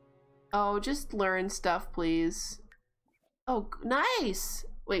 Oh, just learn stuff, please. Oh, nice.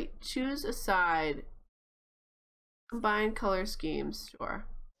 Wait, choose a side. Combine color schemes. Sure.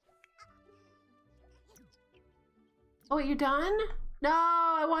 Oh, wait, you done? No,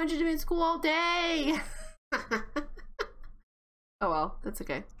 I wanted you to be in school all day. Oh well, that's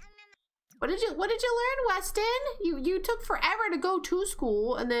okay. What did you learn, Weston? You took forever to go to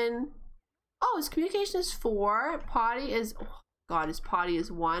school, and then oh, his communication is 4. Potty is God, his potty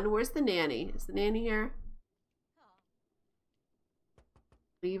is 1. Where's the nanny? Is the nanny here?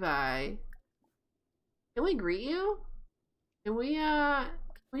 Levi. Can we greet you? Can we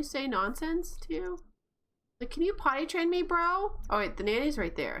say nonsense to you? Like, can you potty train me, bro? Oh wait, the nanny's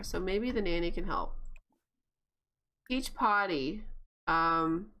right there, so maybe the nanny can help. Teach potty.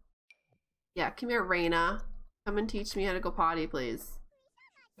 Yeah, come here, Raina. Come and teach me how to go potty, please.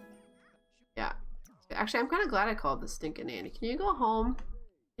 Yeah. Actually, I'm kind of glad I called the stinking nanny. Can you go home?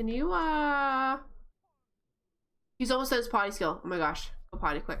 Can you, He's almost at his potty skill. Oh my gosh. Go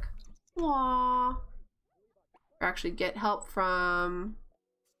potty quick. Aww. Or actually get help from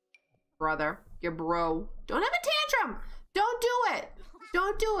brother. Your bro. Don't have a tantrum! Don't do it!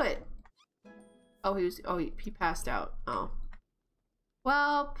 Don't do it! Oh, he passed out. Oh.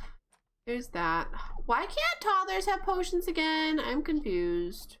 Well, there's that. Why can't toddlers have potions again? I'm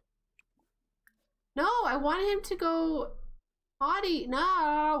confused. No, I wanted him to go potty.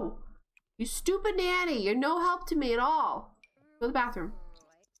 No! You stupid nanny. You're no help to me at all. Go to the bathroom.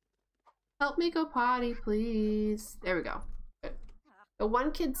 Help me go potty, please. There we go. Good. Got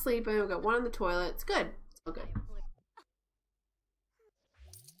one kid sleeping. We've got one on the toilet. It's good. It's all good.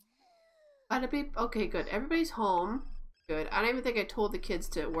 Gotta be okay. Good. Everybody's home. Good. I don't even think I told the kids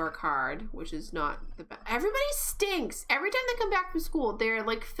to work hard, which is not the best. Everybody stinks. Every time they come back from school, they're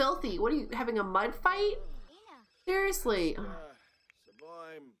like filthy. What are you having a mud fight? Seriously. All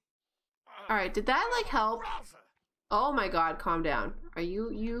right. Did that like help? Oh my God. Calm down. Are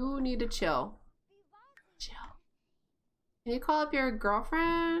you need to chill. Chill. Can you call up your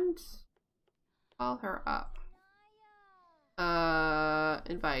girlfriend? Call her up.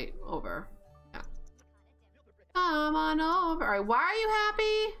 Invite over. Yeah. Come on over. All right, why are you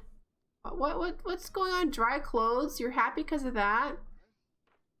happy? What's going on? Dry clothes? You're happy because of that?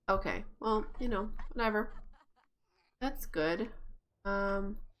 Okay. Well, you know, whatever. That's good.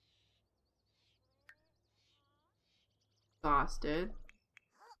 Exhausted.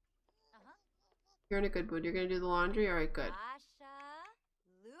 You're in a good mood. You're gonna do the laundry? Alright, good.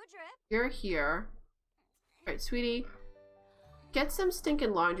 You're here. Alright, sweetie. Get some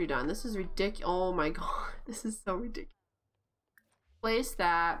stinking laundry done. This is ridiculous. Oh my God. This is so ridiculous. Place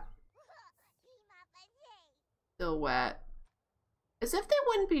that. Still wet. As if they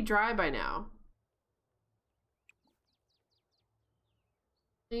wouldn't be dry by now.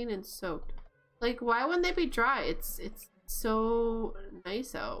 Clean and soaked. Like, why wouldn't they be dry? It's so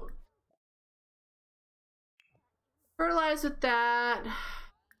nice out. Fertilize with that.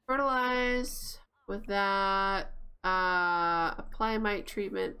 Fertilize with that. Apply mite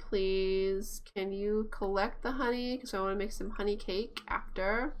treatment, please. Can you collect the honey? Because I want to make some honey cake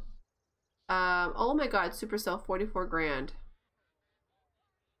after. Oh my God, Supercell 44 grand.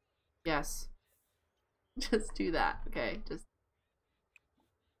 Yes. Just do that. Okay, just.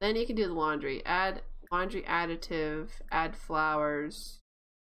 Then you can do the laundry. Add laundry additive. Add flowers.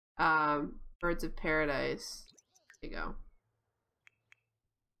 Birds of paradise. There you go.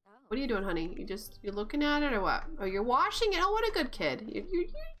 What are you doing, honey? You're looking at it or what? Oh, you're washing it. Oh, what a good kid. You're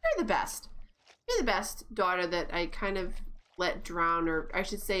the best. You're the best daughter that I kind of let drown, or I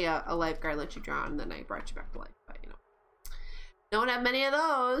should say a lifeguard let you drown, and then I brought you back to life. But, you know, don't have many of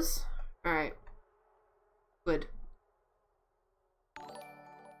those. All right. Good.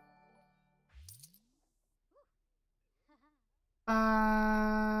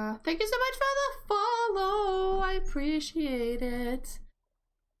 Thank you so much for the follow. I appreciate it.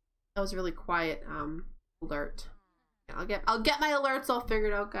 That was a really quiet alert. Yeah, I'll get my alerts all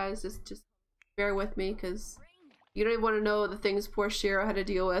figured out, guys. Just bear with me, because you don't even want to know the things poor Shiro had to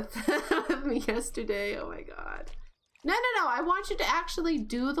deal with with me yesterday. Oh my god. No. I want you to actually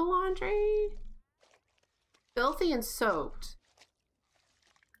do the laundry. Filthy and soaked.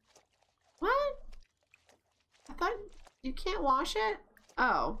 What? I thought you can't wash it?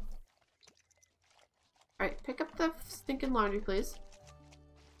 Oh. Alright, pick up the stinking laundry, please.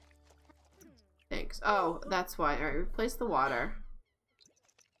 Thanks. Oh, that's why. Alright, replace the water.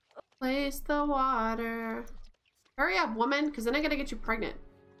 Replace the water. Hurry up, woman, because then I gotta get you pregnant.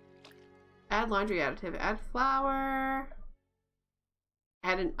 Add laundry additive. Add flour.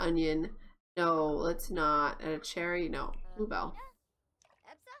 Add an onion. No, let's not. Add a cherry. No. Bluebell.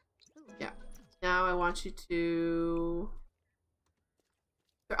 Yeah. Now I want you to...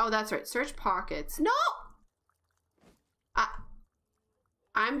 Oh, that's right. Search pockets. No!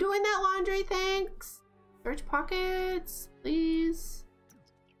 I'm doing that laundry, thanks. Search pockets, please.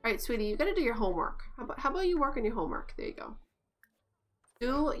 All right, sweetie, you gotta do your homework. How about you work on your homework? There you go.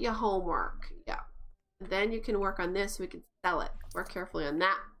 Do your homework. Yeah. And then you can work on this so we can sell it. Work carefully on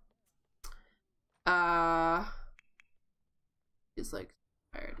that. He's like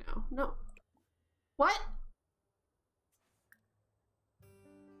tired now. No. What?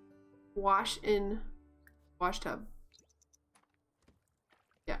 Wash in wash tub.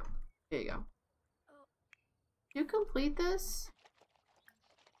 Yeah, there you go. You complete this?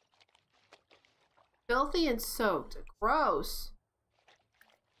 Filthy and soaked. Gross.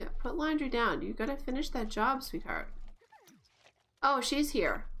 Yeah, put laundry down. You gotta finish that job, sweetheart. Oh, she's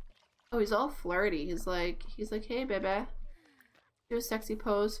here. Oh, he's all flirty. He's like, hey, baby. Do a sexy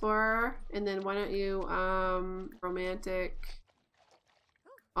pose for her, and then why don't you, romantic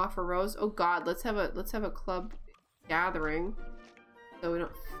offer rose. Oh God, let's have a club gathering, so we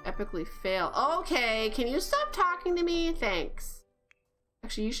don't epically fail. Okay, can you stop talking to me? Thanks.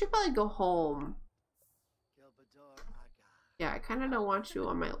 Actually, you should probably go home. Yeah, I kind of don't want you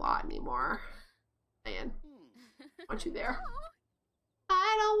on my lot anymore. Man, I want you there.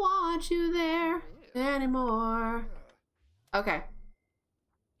 I don't want you there anymore. Okay.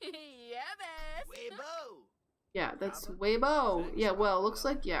 Yeah, that's Weibo. Yeah, well, looks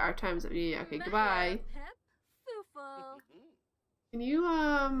like, yeah, our time's up. Yeah, okay, goodbye. Can you,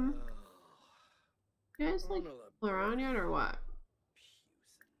 you guys, like, pull around yet, or what?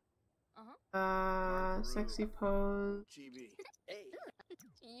 Sexy pose.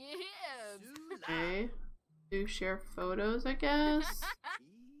 Okay. Do share photos, I guess.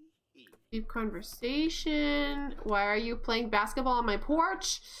 Deep conversation. Why are you playing basketball on my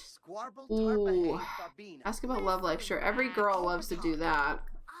porch? Ooh. Basketball love life. Sure, every girl loves to do that.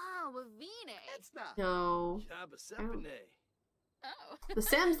 No. The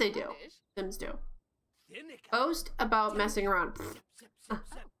Sims, they do. Sims do. Post about messing around.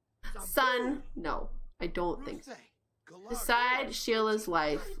 Son, no. I don't think so. Decide Sheila's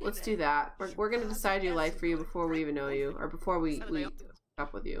life. Let's do that. We're gonna decide your life for you before we even know you, or before we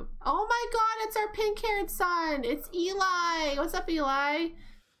up with you. Oh my God, it's our pink-haired son. It's Eli. What's up, Eli?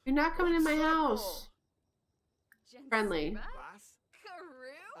 You're not coming in my house. Friendly.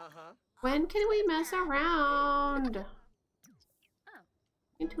 When can we mess around?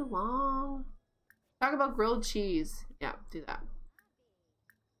 Ain't too long. Talk about grilled cheese. Yeah, do that.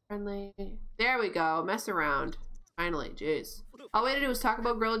 Friendly. There we go. Mess around. Finally, jeez. All we had to do was talk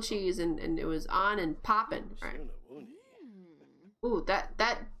about grilled cheese, and it was on and popping. Right. Ooh,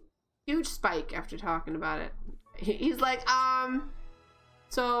 that huge spike after talking about it. He's like,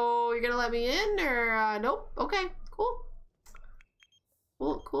 so you're gonna let me in, or nope? Okay, cool.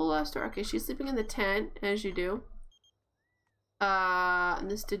 Cool story. Okay, she's sleeping in the tent, as you do. And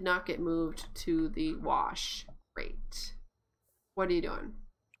this did not get moved to the wash. Great. What are you doing?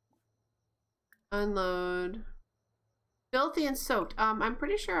 Unload. Filthy and soaked. I'm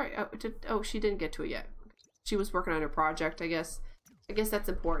pretty sure. Oh, she didn't get to it yet. She was working on her project, I guess. I guess that's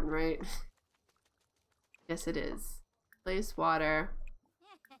important, right? Yes, it is. Place water.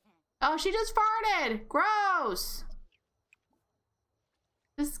 Oh, she just farted! Gross!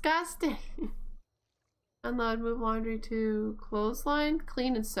 Disgusting. Unload, move laundry to clothesline,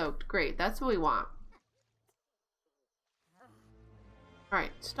 clean and soaked. Great, that's what we want.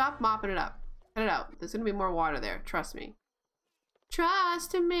 Alright, stop mopping it up. Cut it out. There's gonna be more water there, trust me.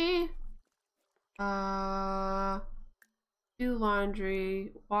 Trust in me. Do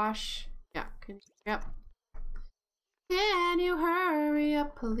laundry, wash. Yeah, yep. Can you hurry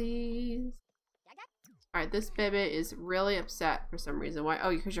up, please? Alright, this baby is really upset for some reason. Why? Oh,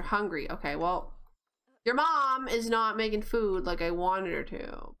 because you're hungry. Okay, well, your mom is not making food like I wanted her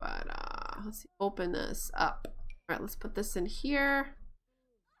to. But, let's see, open this up. Alright, let's put this in here.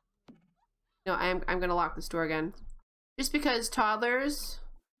 No, I'm gonna lock this door again. Just because toddlers...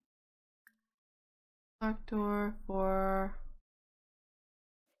 Lock door for...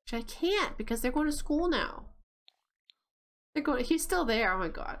 Actually, I can't because they're going to school now. They're going... He's still there. Oh my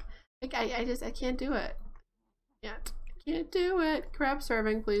god. Like, I can't do it. Yet. I can't do it. Crab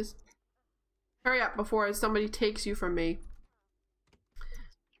serving, please. Hurry up before somebody takes you from me.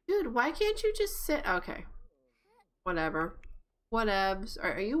 Dude, why can't you just sit? Okay. Whatever. Whatevs.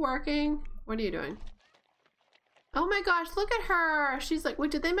 Are you working? What are you doing? Oh my gosh, look at her. She's like,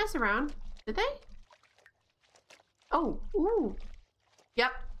 wait, did they mess around? Did they? Oh, ooh.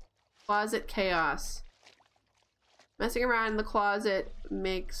 Yep. Closet chaos. Messing around in the closet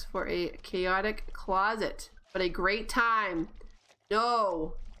makes for a chaotic closet, but a great time.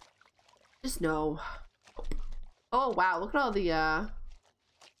 No. Just no. Oh, wow. Look at all the,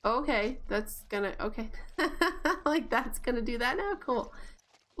 okay. That's gonna, okay. Like, that's gonna do that now? Cool.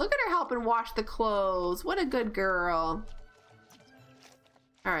 Look at her helping wash the clothes. What a good girl.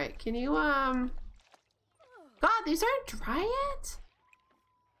 All right. Can you, God, these aren't dry yet?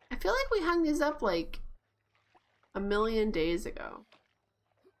 I feel like we hung these up like a million days ago.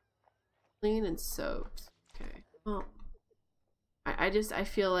 Clean and soaked. Okay. Well, I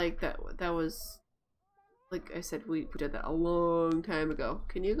feel like that was, like I said, we did that a long time ago.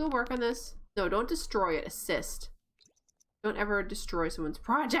 Can you go work on this? No, don't destroy it. Assist. Don't ever destroy someone's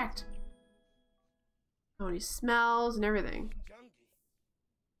project. Oh, and he smells and everything.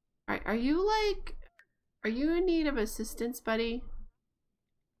 Alright, are you in need of assistance, buddy?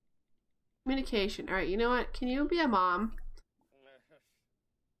 Communication. Alright, you know what? Can you be a mom?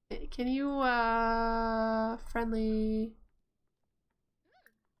 Can you, friendly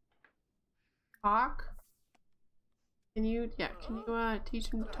talk? Can you, yeah, can you, teach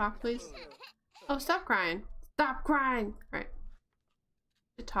him to talk, please? Oh, stop crying. Stop crying! Right.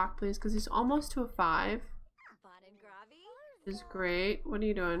 To talk, please, because he's almost to a 5. Which is great. What are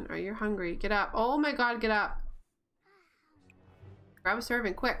you doing? Are you hungry? Get up. Oh my god, get up. Grab a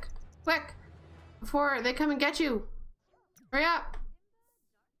serving, quick. Quick! Before they come and get you. Hurry up!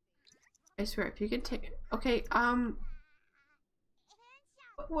 I swear, if you can take... Okay,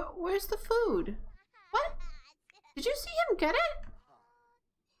 where's the food? What? Did you see him get it?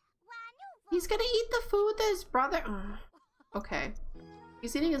 He's gonna eat the food that his brother... Okay.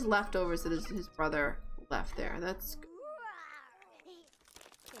 He's eating his leftovers that his brother left there. That's...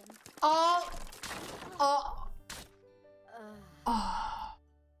 Oh! Oh! Oh!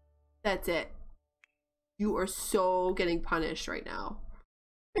 That's it. You are so getting punished right now.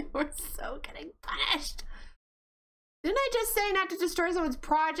 You're so getting punished. Didn't I just say not to destroy someone's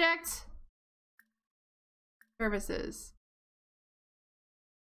project? Services.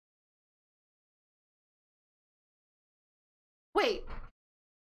 Wait.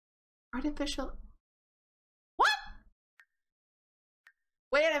 Artificial. What?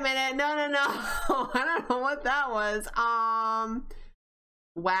 Wait a minute. No, no, no. I don't know what that was.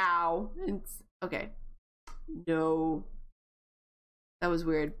 Wow. It's okay. No. That was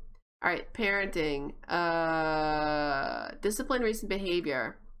weird. All right, parenting. Discipline recent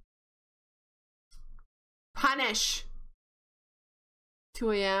behavior. Punish.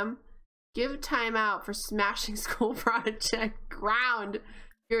 2 a.m. Give time out for smashing school project. Ground.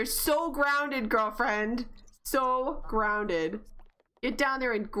 You're so grounded, girlfriend. So grounded. Get down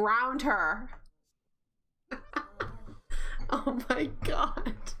there and ground her. Oh my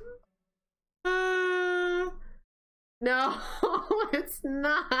god. No, it's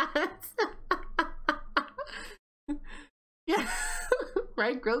not. Yeah.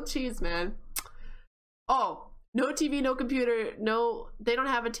 Right? Grilled cheese, man. Oh, no TV, no computer. No, they don't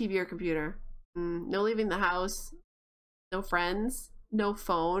have a TV or computer. No leaving the house. No friends. No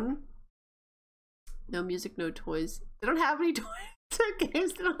phone. No music, no toys. They don't have any toys or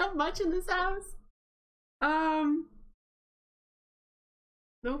games. They don't have much in this house.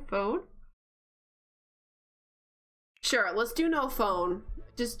 No phone? Sure, let's do no phone.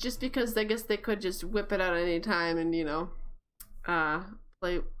 Just because I guess they could just whip it out at any time and, you know,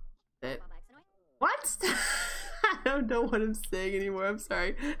 play with it. What? What? I don't know what I'm saying anymore. I'm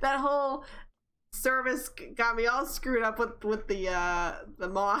sorry. That whole service got me all screwed up with the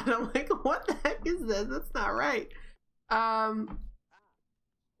mod. I'm like, what the heck is this? That's not right. All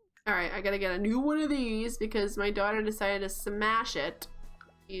right, I gotta get a new one of these because my daughter decided to smash it.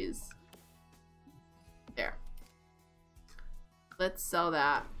 Jeez. There. Let's sell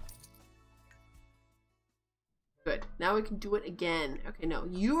that. Good. Now we can do it again. Okay, no,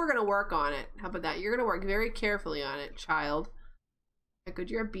 you are gonna work on it. How about that? You're gonna work very carefully on it, child. Okay,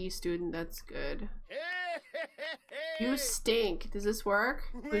 good. You're a B student. That's good. You stink. Does this work?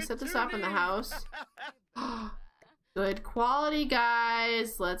 Can we set this up in the house? Good quality,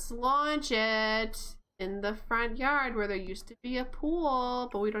 guys. Let's launch it in the front yard where there used to be a pool,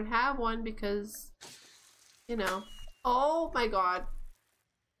 but we don't have one because, you know. Oh my god.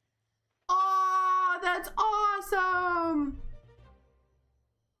 Oh, that's awesome.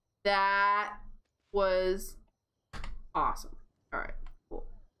 That was awesome. All right, cool.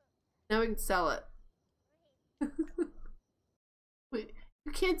 Now we can sell it. Wait,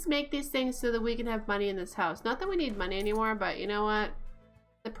 you kids make these things so that we can have money in this house. Not that we need money anymore, but you know what?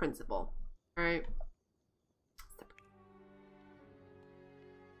 The principle. All right.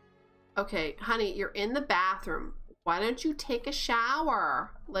 Okay, honey, you're in the bathroom. Why don't you take a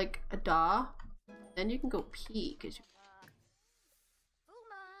shower? Like a duh. Then you can go pee because you're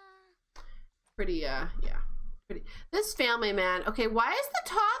pretty, yeah. Pretty. This family, man. Okay, why is the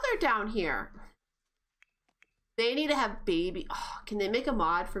toddler down here? They need to have baby. Oh, can they make a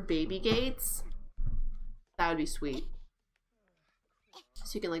mod for baby gates? That would be sweet.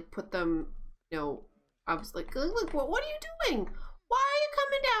 So you can like put them, you know, obviously. Look, what are you doing? Why are you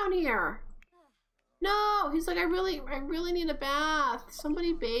coming down here? No, he's like, I really need a bath.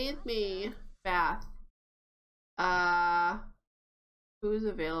 Somebody bathe me. Bath. Who's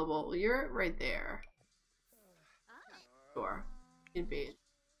available? Well, you're right there. Sure. You can bathe.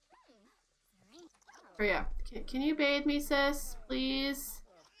 Hurry up. Can you bathe me, sis? Please?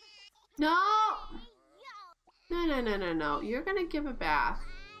 No! No. You're gonna give a bath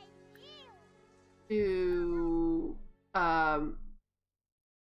to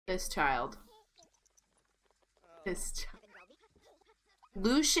this child.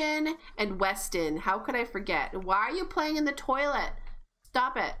 Lucian and Weston. How could I forget? Why are you playing in the toilet?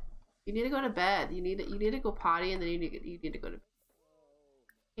 Stop it. You need to go to bed. You need to go potty, and then you need to go to bed.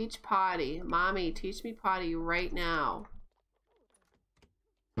 Teach potty. Mommy, teach me potty right now.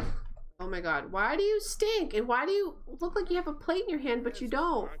 Oh my god. Why do you stink? And why do you look like you have a plate in your hand, but you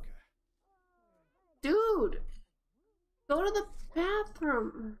don't? Dude. Go to the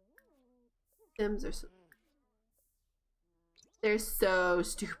bathroom. Sims are so... They're so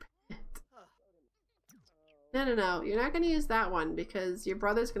stupid. No. You're not going to use that one because your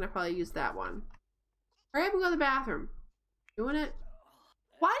brother's going to probably use that one. Hurry up and go to the bathroom. Doing it?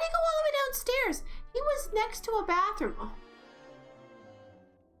 Why did he go all the way downstairs? He was next to a bathroom. Oh.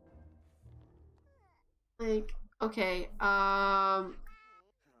 Like, okay,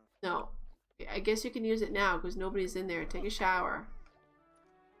 no. I guess you can use it now because nobody's in there. Take a shower.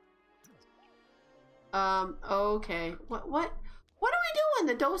 Okay. What are we doing?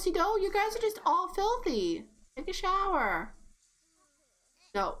 The do-si-do? You guys are just all filthy. Take a shower.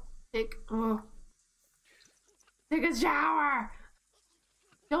 No. Take a shower.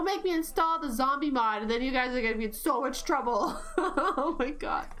 Don't make me install the zombie mod and then you guys are gonna be in so much trouble. Oh my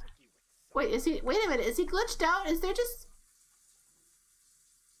god. Wait a minute, is he glitched out? Is there just...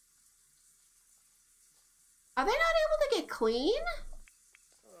 Are they not able to get clean?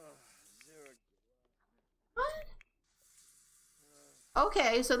 What?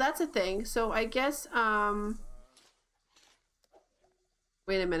 Okay, so that's a thing. So I guess,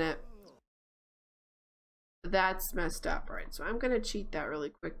 wait a minute. That's messed up. All right, so I'm gonna cheat that really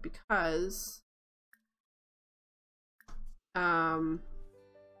quick because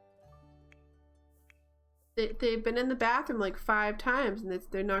they've been in the bathroom like 5 times and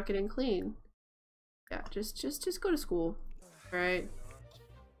they're not getting clean. Yeah, just go to school. All right,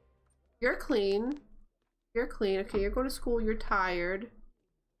 you're clean. You're clean. Okay, you're going to school. You're tired.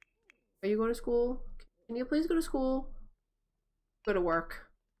 Are you going to school? Can you please go to school? Go to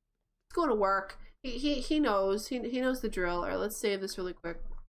work. Go to work. He knows. He knows the drill. All right, let's save this really quick.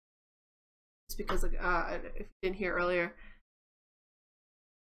 It's because like if you didn't hear earlier.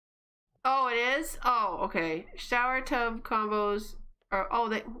 Oh, it is? Oh, okay. Shower tub combos are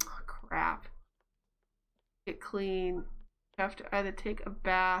crap. Get clean. You have to either take a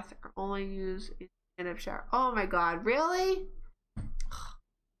bath or only use a stand-up shower. Oh my god, really?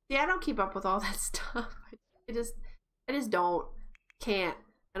 Yeah, I don't keep up with all that stuff. I just can't.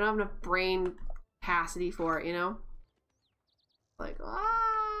 I don't have enough brain capacity for it, you know? Like,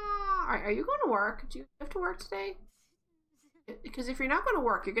 ah, are you going to work? Do you have to work today? Because if you're not going to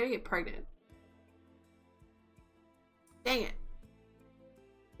work, you're going to get pregnant. Dang it.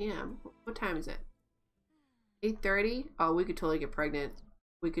 Yeah, what time is it? 8:30? Oh, we could totally get pregnant.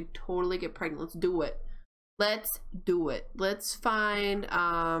 We could totally get pregnant. Let's do it. Let's do it. Let's find,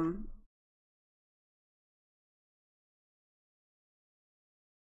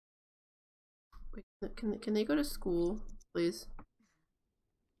 wait, can they go to school, please?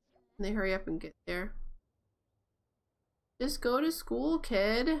 Can they hurry up and get there? Just go to school,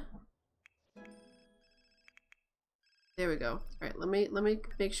 kid. There we go. All right, let me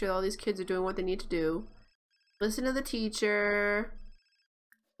make sure all these kids are doing what they need to do. Listen to the teacher.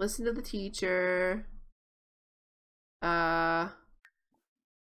 Listen to the teacher.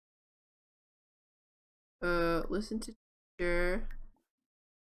 Listen to teacher.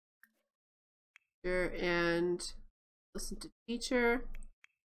 And listen to teacher.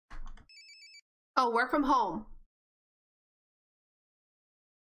 Oh, work from home.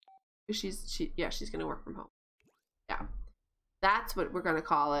 She's gonna work from home. Yeah, that's what we're gonna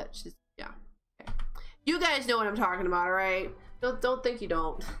call it. Yeah. Okay. You guys know what I'm talking about, all right? Don't think you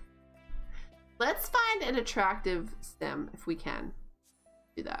don't. Let's find an attractive sim if we can.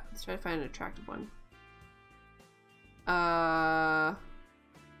 Do that. Let's try to find an attractive one.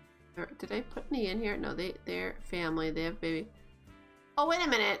 Did I put any in here? No, they're family. They have baby. Oh, wait a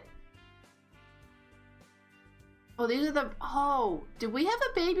minute. Oh, these are the. Oh, did we have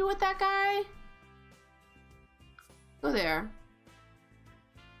a baby with that guy? Go there.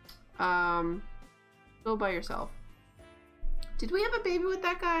 Go by yourself. Did we have a baby with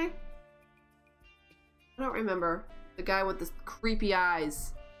that guy? I don't remember. The guy with the creepy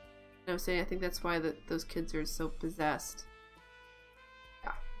eyes. You know what I'm saying? I think that's why those kids are so possessed.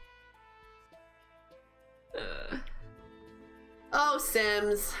 Yeah. Oh,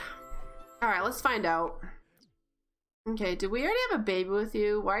 Sims. Alright, let's find out. Okay, did we already have a baby with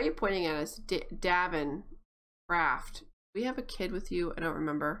you? Why are you pointing at us? Davin Craft. We have a kid with you? I don't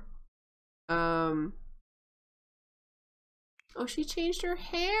remember. Oh, she changed her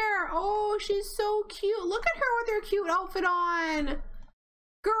hair. Oh, she's so cute. Look at her with her cute outfit on.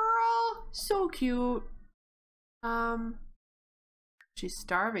 Girl, so cute. She's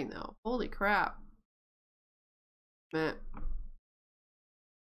starving though. Holy crap. Man.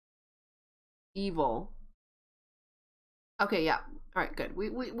 Evil. Okay, yeah. All right, good. We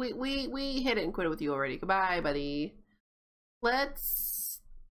hit it and quit it with you already. Goodbye, buddy. Let's.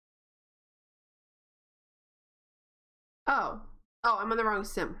 Oh, I'm on the wrong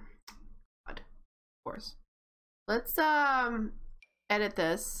sim. God, of course. Let's edit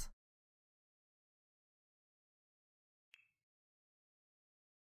this.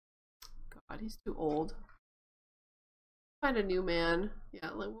 God, he's too old. Find a new man. Yeah,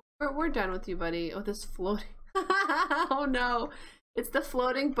 we're done with you, buddy. Oh, this floating. Oh no, it's the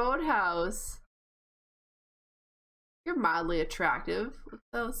floating boathouse. You're mildly attractive.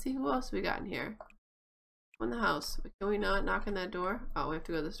 Let's see who else we got in here. In the house. Can we not knock on that door? Oh, we have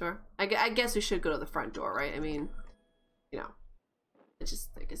to go to this door. I guess we should go to the front door, right? I mean, you know, it's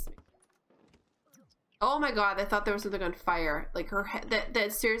just, I guess. Oh my god, I thought there was something on fire. Like her head,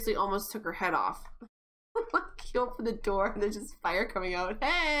 that seriously almost took her head off. You open the door and there's just fire coming out.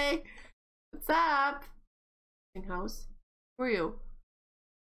 Hey, what's up? In house. Who are you?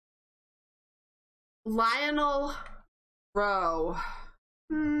 Lionel Rowe.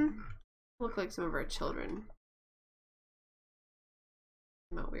 Look like some of our children.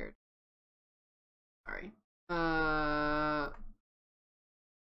 Not weird. Sorry.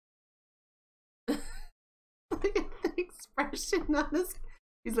 Look at the expression on this.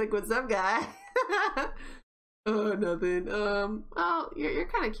 He's like, "What's up, guy?" Oh, nothing. Oh, you're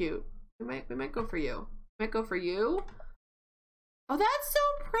kind of cute. We might go for you. Might go for you. Oh, that's so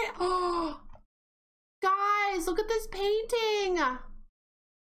pretty. Oh, guys, look at this painting. I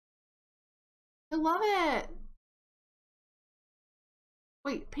love it.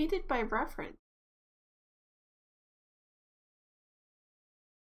 Wait, painted by reference.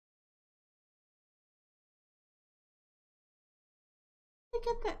 Did they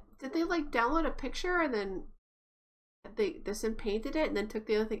get that? Did they like download a picture and then this and painted it and then took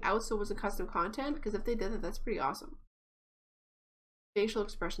the other thing out so it wasn't custom content? Because if they did that, that's pretty awesome. Facial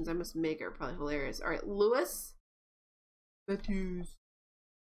expressions I must make are probably hilarious. All right, Lewis. Matthews.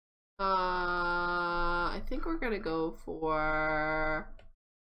 I think we're gonna go for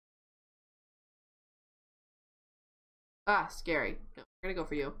scary. No, we're gonna go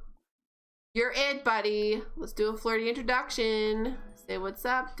for you. You're it, buddy. Let's do a flirty introduction. Say what's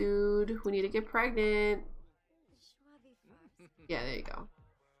up, dude. We need to get pregnant. Yeah, there you go.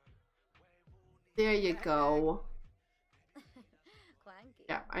 There you go.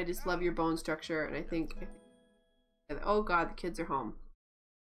 Yeah, I just love your bone structure, and I think oh god, the kids are home.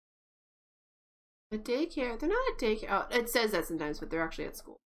 A daycare? They're not at daycare. Oh, it says that sometimes, but they're actually at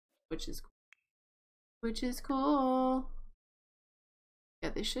school, which is cool. Which is cool.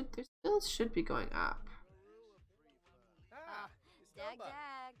 Yeah, they still should be going up. Dag,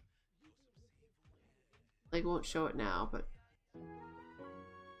 dag. Like, won't show it now, but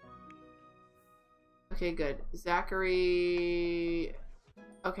okay, good. Zachary.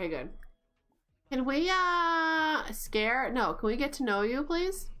 Okay, good. Can we scare? No, can we get to know you,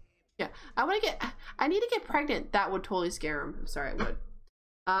 please? Yeah, I need to get pregnant. That would totally scare him. I'm sorry, it would.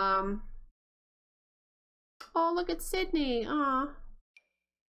 Oh, look at Sydney. Aw.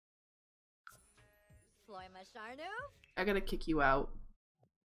 I gotta kick you out.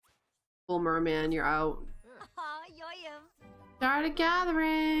 Full merman, you're out. Start a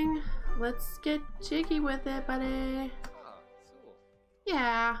gathering. Let's get jiggy with it, buddy.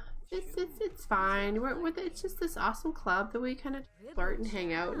 Yeah, it's fine. It's just this awesome club that we kind of flirt and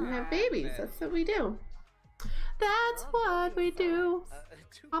hang out and have babies. That's what we do. That's what we do.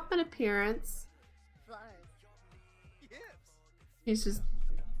 Pop an appearance. He's just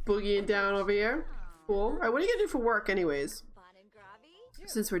boogieing down over here. Cool. Alright, what are you gonna do for work anyways?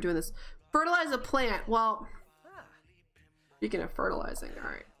 Since we're doing this. Fertilize a plant. Well, speaking of fertilizing,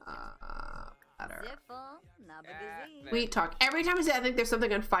 alright. Better. Sweet talk. Every time I say I think there's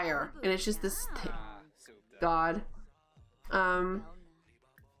something on fire, and it's just this thing. God.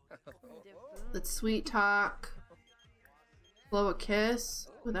 Let's sweet talk. Blow a kiss.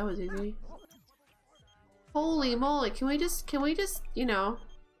 Oh, that was easy. Holy moly, can we just, you know,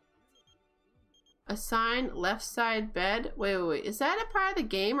 assign left side bed? Wait. Is that a part of the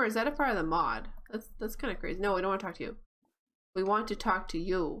game or is that a part of the mod? That's kind of crazy. No, we don't want to talk to you. We want to talk to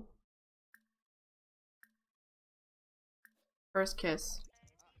you. First kiss.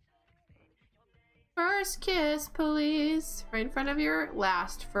 First kiss, please. Right in front of your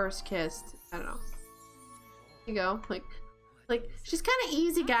last first kiss. I don't know. Here you go. Like she's kind of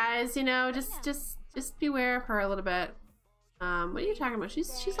easy, guys. You know, just beware of her a little bit. What are you talking about?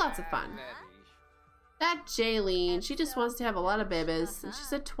 She's lots of fun. That Jaylene, she just wants to have a lot of babies, and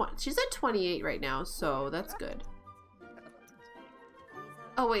she's at 28 right now, so that's good.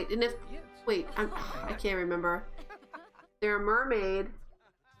 Oh wait, and I can't remember. They're a mermaid.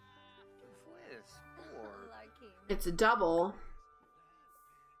 It's a double.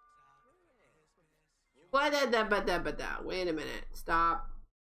 What? Wait a minute. Stop.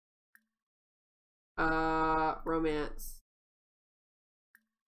 Romance.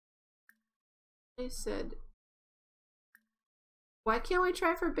 I said, why can't we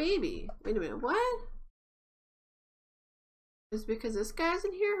try for baby? Wait a minute, what? Is it because this guy's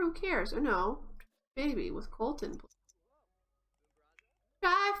in here? Who cares? Oh no. Baby with Colton.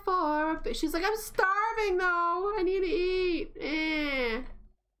 Try for a she's like, I'm starving though. I need to eat.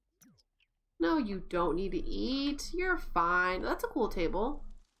 No, you don't need to eat. You're fine. That's a cool table.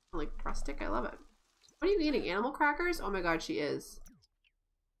 Like rustic, I love it. What are you eating? Animal crackers? Oh my god, she is.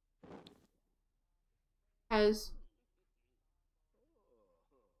 Has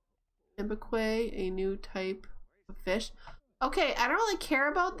Embaque a new type of fish? Okay, I don't really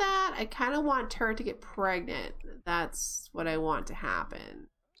care about that. I kind of want her to get pregnant. That's what I want to happen.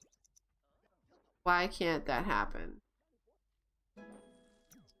 Why can't that happen?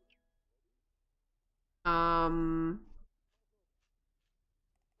 Can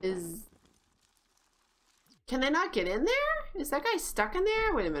they not get in there? Is that guy stuck in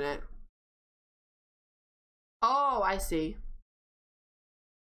there? Wait a minute. Oh, I see.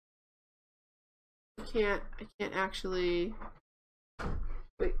 I can't actually.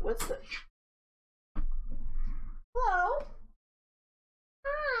 Wait, what's the? Hello?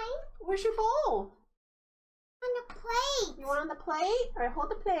 Hi. Where's your bowl? On the plate. You want on the plate? Alright, hold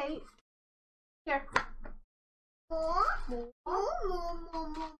the plate. Here. More.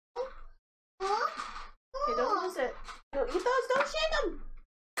 Okay, don't lose it. Don't eat those, don't shake them!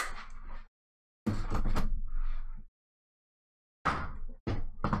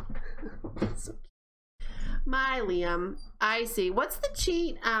 So my Liam. I see. What's the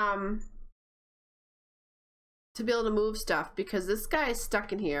cheat to be able to move stuff? Because this guy is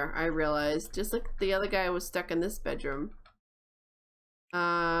stuck in here, I realized. Just like the other guy was stuck in this bedroom.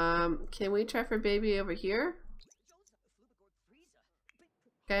 Can we try for baby over here?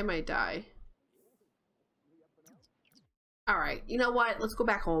 Guy might die. Alright, you know what? Let's go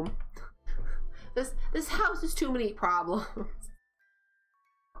back home. This house has too many problems.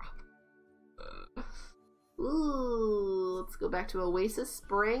 Ooh, let's go back to Oasis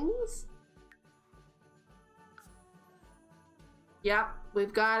Springs. Yep,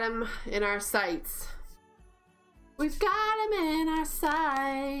 we've got him in our sights. We've got him in our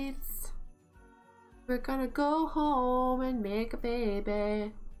sights. We're gonna go home and make a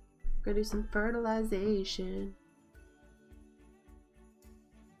baby. We're gonna do some fertilization.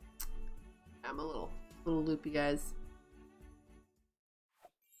 I'm a little loopy, guys.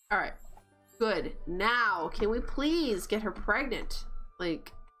 All right, good. Now, can we please get her pregnant?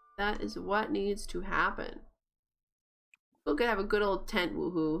 Like, that is what needs to happen. We're gonna have a good old tent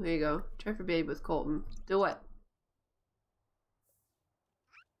woohoo. Here you go. Try for baby with Colton. Do it.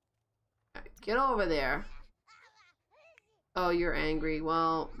 Right, get over there. Oh, you're angry.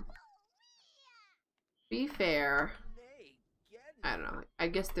 Well, be fair. I don't know. I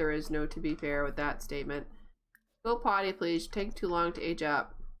guess there is no to be fair with that statement. Go potty, please. Take too long to age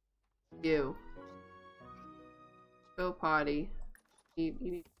up. You. Go potty.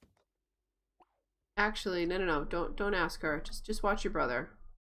 You Actually, no. Don't ask her. Just watch your brother.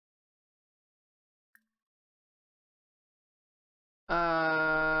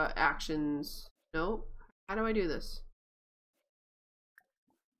 Actions. Nope. How do I do this?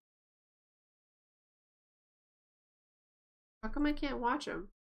 How come I can't watch him?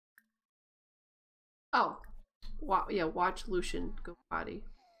 Oh. Yeah, watch Lucian go potty.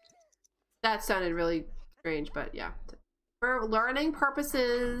 That sounded really strange, but yeah. For learning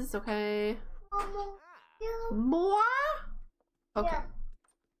purposes, okay. More? Okay.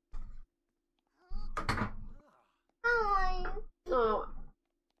 Oh.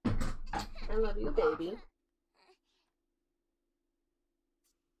 I love you, baby.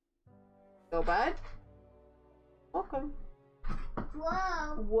 Go, bud. Welcome.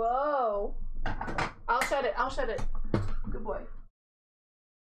 Whoa. Whoa. I'll shut it. I'll shut it. Good boy.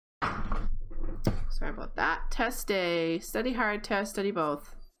 Sorry about that. Test day. Study hard, test, study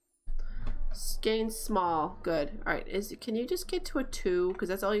both. Gain small. Good. Alright, can you just get to a 2? Because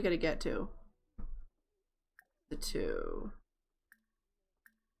that's all you gotta get to. The 2.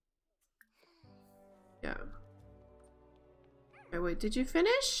 Yeah. Alright, wait, did you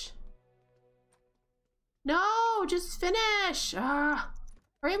finish? No, just finish! Ah!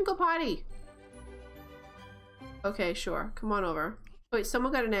 Hurry up and go potty. Okay, sure. Come on over. Wait,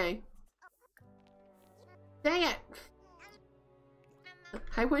 someone got an A. Dang it!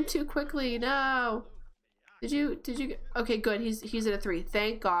 I went too quickly. No. Did you? Okay, good. He's at a 3.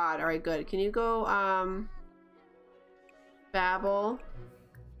 Thank God. All right, good. Can you go Babble?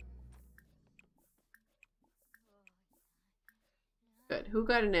 Good. Who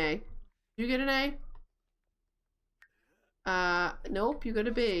got an A? Did you get an A? Nope. You got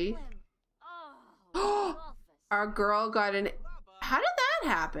a B. Our girl got an. How did that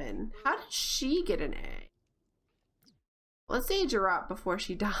happen? How did she get an A? Let's age her up before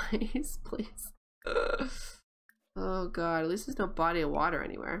she dies, please. Oh God, at least there's no body of water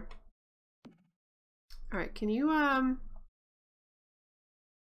anywhere. All right, can you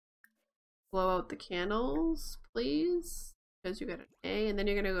blow out the candles, please? Because you got an A, and then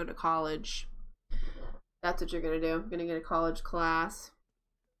you're gonna go to college. That's what you're gonna do. You're gonna get a college class.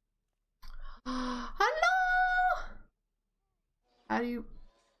 Hello. How do you?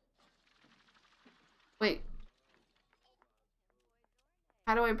 Wait.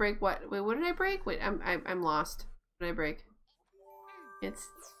 How do I break what? Wait, what did I break? Wait, I'm lost. What did I break? It's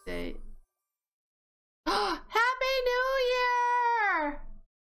day. Happy New Year!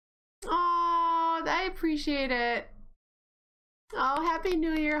 Oh, I appreciate it. Oh, Happy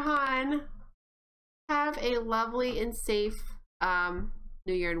New Year, hon. Have a lovely and safe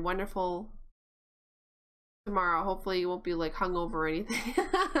New Year and wonderful tomorrow. Hopefully you won't be like hungover or anything.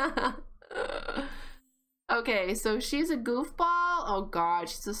 Okay, so she's a goofball. Oh God,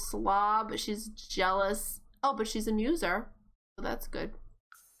 she's a slob. She's jealous. Oh, but she's a muser, so that's good.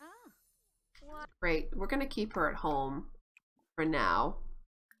 Great. We're gonna keep her at home for now.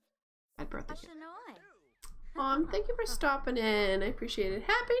 Happy birthday. Thank you for stopping in. I appreciate it.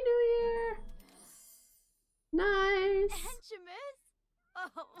 Happy New Year. Nice.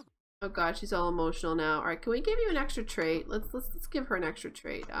 Oh God, she's all emotional now. All right, can we give you an extra trait? Let's give her an extra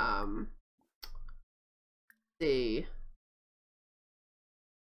trait. See.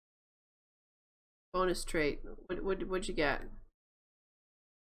 Bonus trait. What'd you get?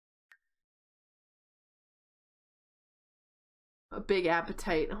 A big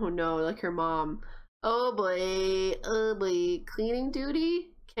appetite. Oh no, like her mom. Oh boy. Oh boy. Cleaning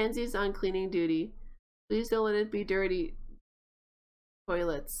duty? Kenzie's on cleaning duty. Please don't let it be dirty.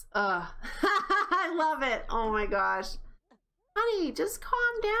 Toilets. I love it. Oh my gosh. Honey, just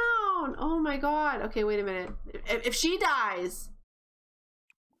calm down. Oh my god. Okay, wait a minute. If she dies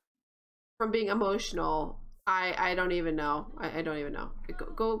from being emotional, I don't even know. I don't even know.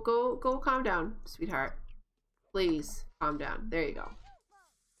 Go calm down, sweetheart. Please calm down. There you go.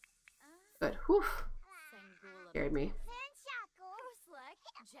 Good. Whew. Scared me.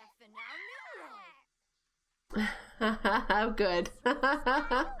 I'm good.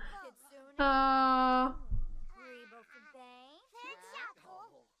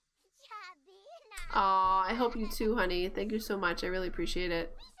 Oh, I hope you too, honey. Thank you so much. I really appreciate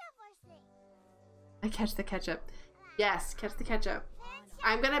it. I catch the ketchup. Yes, catch the ketchup.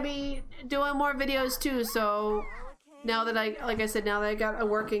 I'm gonna be doing more videos too, so now that like I said, now that I got a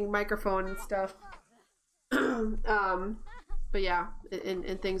working microphone and stuff. But yeah,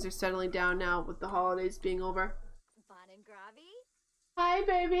 and things are settling down now with the holidays being over. Hi,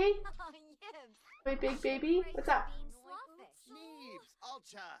 baby. My big baby. What's up?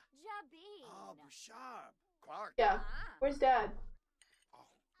 Yeah. Where's Dad?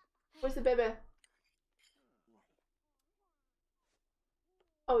 Where's the baby?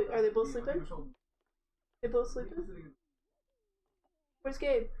 Oh, are they both sleeping? They both sleeping? Where's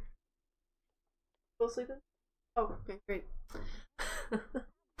Gabe? Both sleeping? Oh, okay, great.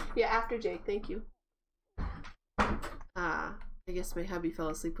 Yeah, after Jake, thank you. I guess my hubby fell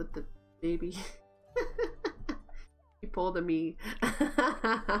asleep with the baby. He pulled a me.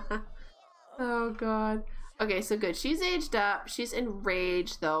 Oh god. Okay, so good. She's aged up. She's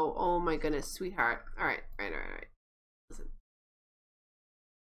enraged though. Oh my goodness, sweetheart. Alright. Listen.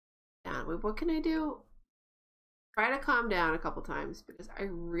 Down. Wait, what can I do? Try to calm down a couple times because I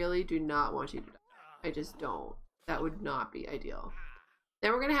really do not want you to die. I just don't. That would not be ideal.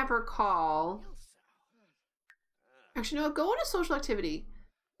 Then we're gonna have her call. Actually, no, go on a social activity.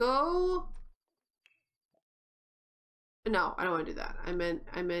 Go. No, I don't want to do that. I meant,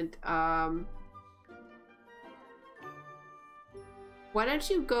 why don't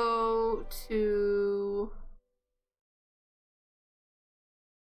you go to...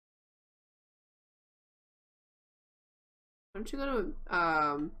 Why don't you go to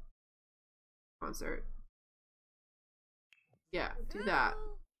a, concert? Yeah, do that.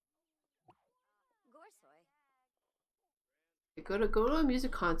 Okay, go to a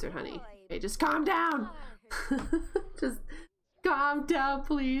music concert, honey. Okay, just calm down. Just calm down,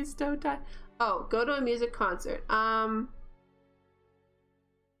 please. Don't die. Oh, go to a music concert. Why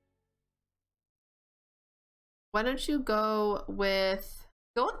don't you go with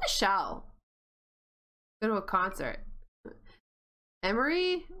Michelle? Go to a concert.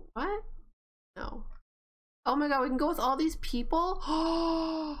 Emery? What? No. Oh my god, we can go with all these people?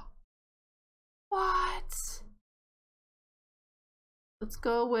 Oh, what? Let's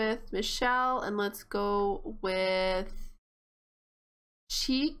go with Michelle and let's go with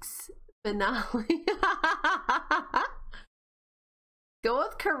Cheeks Finale. Go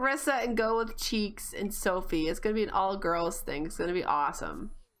with Carissa and go with Cheeks and Sophie. It's gonna be an all girls thing. It's gonna be awesome.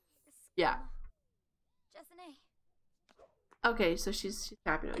 Yeah. Okay, so she's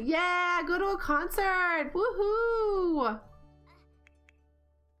happy now. Yeah, go to a concert. Woohoo!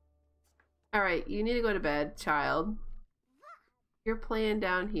 All right, you need to go to bed, child. You're playing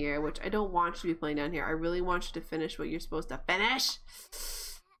down here, which I don't want you to be playing down here. I really want you to finish what you're supposed to finish.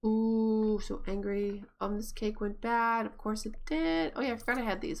 Ooh, so angry. This cake went bad. Of course it did. Oh yeah, I forgot I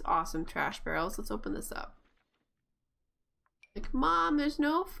had these awesome trash barrels. Let's open this up. Like, Mom, there's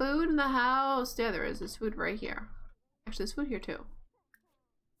no food in the house. Yeah, there is. There's food right here. Actually, there's food here too.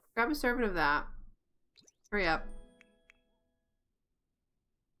 Grab a serving of that. Hurry up.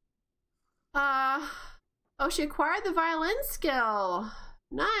 Oh, she acquired the violin skill.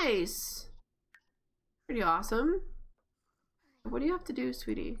 Nice. Pretty awesome. What do you have to do,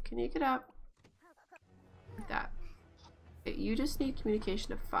 sweetie? Can you get up? Like that. Okay, you just need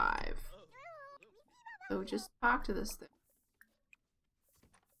communication of 5. So just talk to this thing.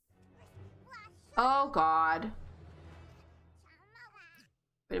 Oh, God.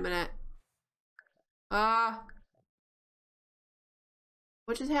 Wait a minute. What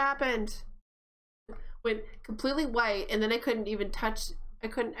just happened? Went completely white, and then I couldn't even touch. I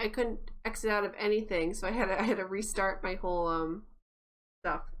couldn't exit out of anything, so I had to restart my whole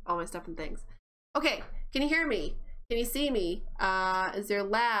stuff, all my stuff and things. Okay, can you hear me? Can you see me? Is there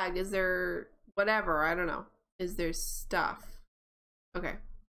lag? Is there whatever? I don't know. Is there stuff? Okay,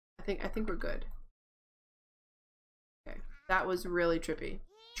 I think we're good. Okay, that was really trippy.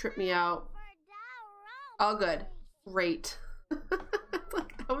 Tripped me out. All good. Great.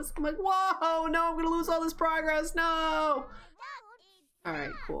 I'm like, whoa, no, I'm gonna lose all this progress. No. All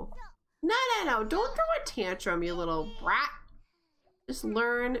right, cool. No, don't throw a tantrum, you little brat. Just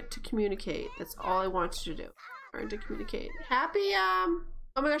learn to communicate. That's all I want you to do. Learn to communicate. Happy, oh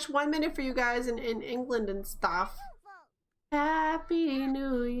my gosh, 1 minute for you guys in England and stuff. Happy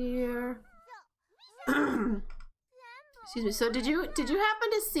New Year. Excuse me. So did you happen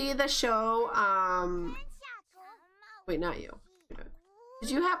to see the show, wait, not you.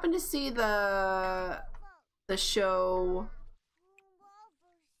 Did you happen to see the show?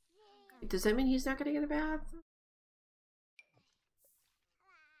 Does that mean he's not gonna get a bath?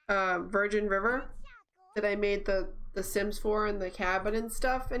 Virgin River that I made the Sims for and the cabin and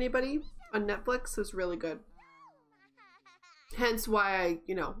stuff. Anybody on Netflix? It was really good. Hence why I,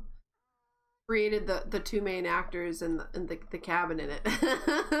 you know, created the two main actors and the cabin in it.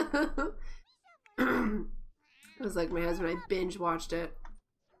 It was like my husband and I binge watched it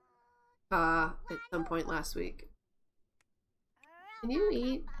at some point last week. Can you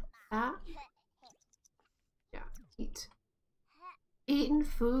eat that? Yeah, eat. Eating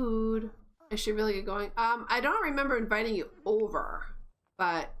food. I should really get going. I don't remember inviting you over,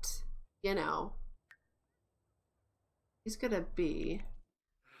 but you know, he's gonna be.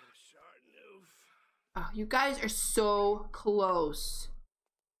 Oh, you guys are so close.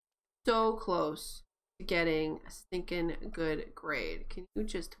 So close to getting a stinking good grade. Can you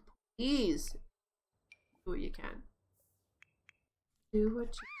just please do what you can? Do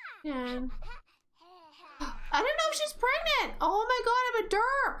what you can. I don't know if she's pregnant. Oh my god, I'm a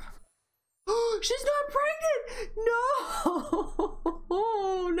derp. She's not pregnant. No.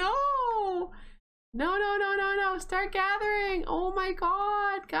 No. No. Start gathering. Oh my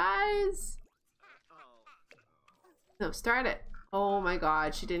god, guys. No, start it. Oh my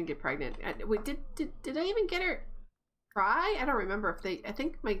god, she didn't get pregnant. Wait, did I even get her try? I don't remember if they, I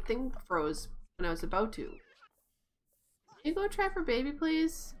think my thing froze when I was about to. Can you go try for baby,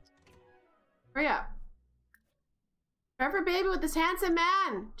 please? Hurry up. Try for baby with this handsome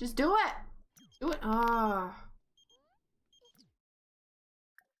man. Just do it. Do it. Oh.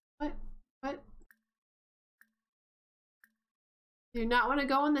 What? Do you not want to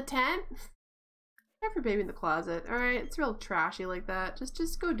go in the tent? Try for baby in the closet. Alright, it's real trashy like that.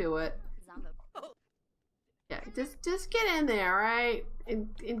 Just go do it. Yeah, just get in there, alright?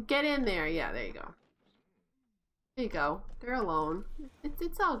 And get in there. Yeah, there you go. There you go. They're alone.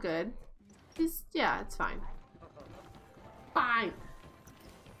 It's all good. Yeah, it's fine. Fine.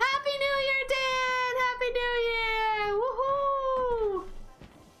 Happy New Year, Dan! Happy New Year! Woohoo!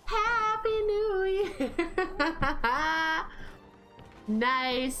 Happy New Year!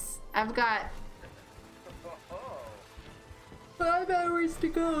 Nice. I've got 5 hours to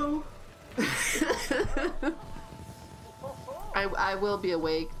go. I will be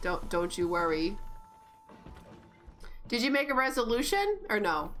awake. Don't you worry. Did you make a resolution or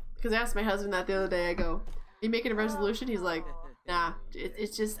no? Because I asked my husband that the other day. I go, "Are you making a resolution?" He's like, "Nah.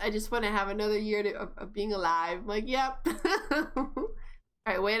 It's just I just want to have another year of being alive." I'm like, "Yep." All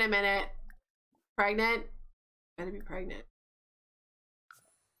right, wait a minute. Pregnant? Gotta be pregnant.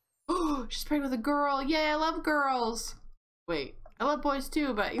 Oh, she's pregnant with a girl. Yay! I love girls. Wait, I love boys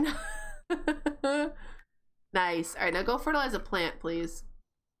too, but you know. Nice. All right, now go fertilize a plant, please.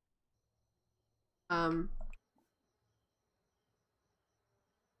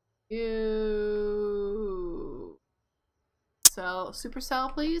 You sell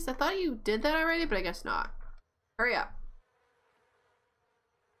supercell, please. I thought you did that already, but I guess not. Hurry up.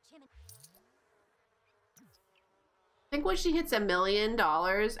 I think when she hits $1 million,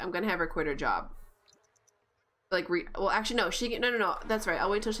 I'm gonna have her quit her job. Like, well, actually, no. No. That's right. I'll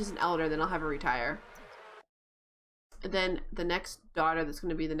wait till she's an elder, then I'll have her retire. And then the next daughter, that's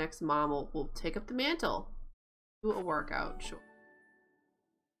gonna be the next mom, will take up the mantle. Do a workout, sure.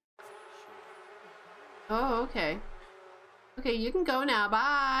 Oh, okay. Okay, you can go now.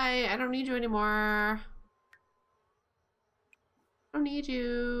 Bye. I don't need you anymore. I don't need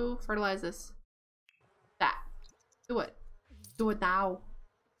you. Fertilize this. That. Do it. Do it now.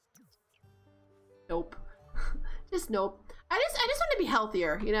 Nope. Just nope. I just want to be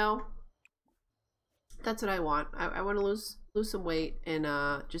healthier, you know? That's what I want. I want to lose some weight and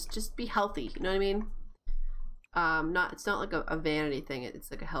just be healthy, you know what I mean? It's not like a vanity thing,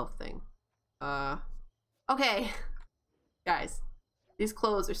 it's like a health thing. Okay. Guys, these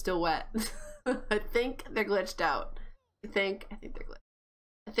clothes are still wet. I think they're glitched out. I think they're glitched.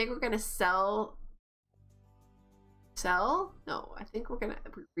 I think we're gonna sell? No, I think we're gonna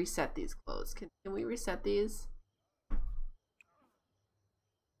reset these clothes. Can we reset these?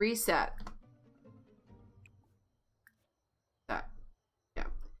 Reset. That. Yeah.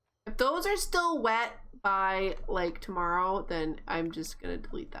 If those are still wet by like tomorrow, then I'm just gonna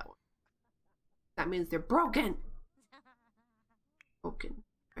delete that one. That means they're broken. Broken.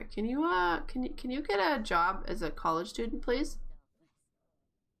 All right, can you get a job as a college student, please?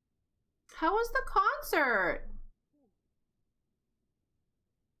 How was the concert?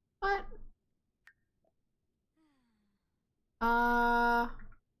 What?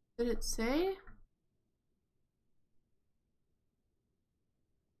 Did it say?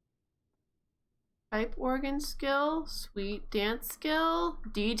 Pipe organ skill, sweet dance skill,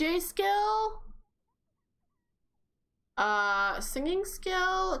 DJ skill, singing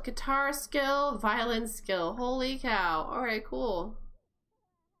skill, guitar skill, violin skill. Holy cow. All right, cool.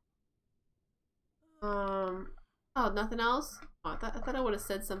 Oh, nothing else? Oh, I thought I would have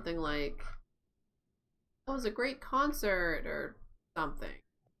said something like, that was a great concert or something.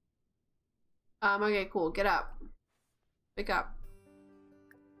 Okay, cool. Get up. Wake up.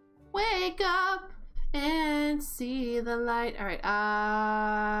 Wake up and see the light. All right.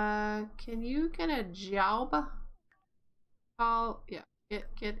 Can you get a job? Oh, yeah.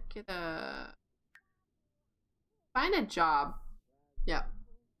 Get a, find a job. Yeah.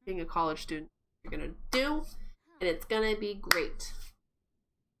 Being a college student, you're gonna do, and it's gonna be great.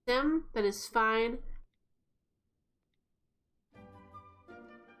 Sim, that is fine.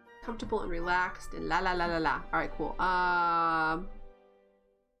 Comfortable and relaxed and la la la la la. All right, cool.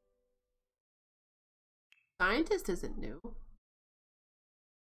 Scientist isn't new.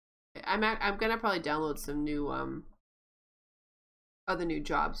 Okay, I'm gonna probably download some new other new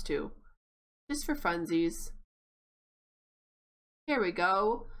jobs too, just for funsies. Here we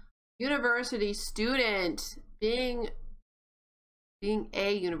go. University student. Being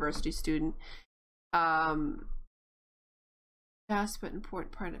a university student, fast but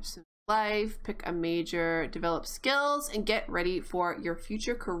important part of life. Pick a major, develop skills, and get ready for your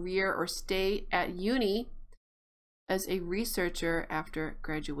future career, or stay at uni as a researcher after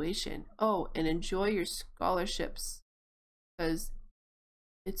graduation. Oh, and enjoy your scholarships, because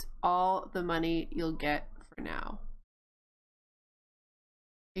it's all the money you'll get for now.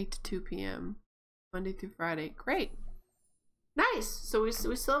 8 to 2 p.m. Monday through Friday. Great. Nice. So we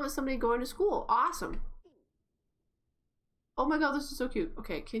still have somebody going to school. Awesome. Oh my god, this is so cute.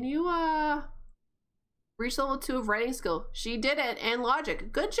 Okay, can you reach level 2 of writing skill? She did it, and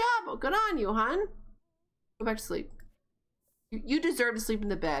logic. Good job. Good on you, hon. Go back to sleep. You deserve to sleep in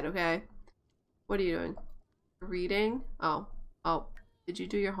the bed, okay? What are you doing? Reading? Oh. Did you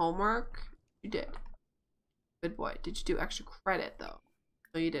do your homework? You did. Good boy. Did you do extra credit though?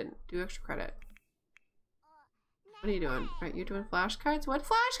 No, you didn't. Do extra credit. What are you doing? Right, you're doing flashcards? What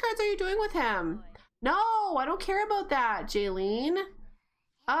flashcards are you doing with him? No, I don't care about that, Jaylene.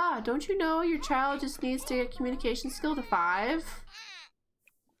 Don't you know your child just needs to get communication skill to 5?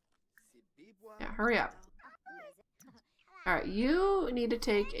 Yeah, hurry up. Alright, you need to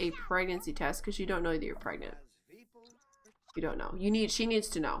take a pregnancy test because you don't know that you're pregnant. You don't know. She needs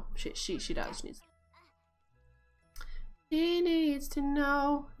to know. She does. She needs to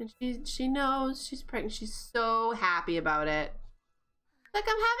know. And she knows she's pregnant. She's so happy about it. Like,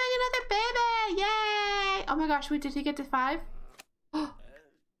 I'm having another baby! Yay! Oh my gosh, wait, did he get to 5? 5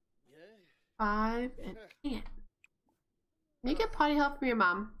 and 10. Can you get potty help from your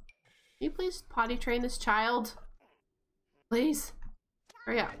mom? Can you please potty train this child? Please.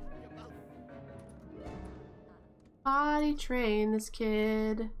 Hurry up. Potty train this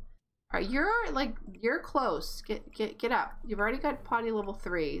kid. Alright, you're close. Get up. You've already got potty level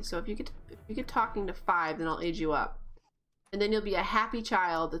 3, so if you get talking to 5, then I'll age you up. And then you'll be a happy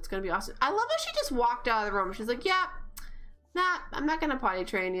child. That's gonna be awesome. I love how she just walked out of the room. She's like, yeah, nah, I'm not gonna potty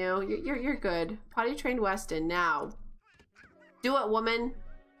train you. You're good. Potty trained Weston now. Do it, woman.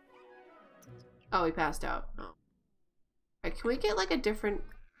 Oh, he passed out. Oh. Alright, can we get like a different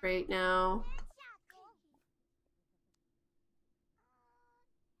trait now?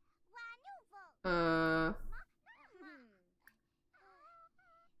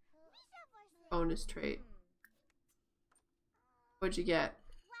 Bonus trait. What'd you get?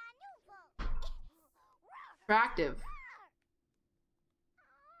 Attractive.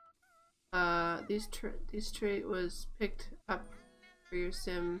 This trait was picked up for your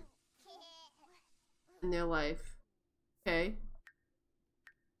sim in their life. Okay.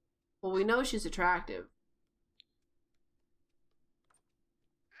 Well, we know she's attractive.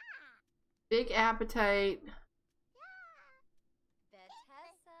 Big appetite.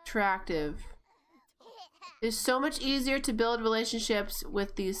 Attractive. It's so much easier to build relationships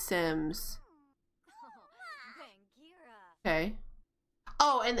with these sims. Okay.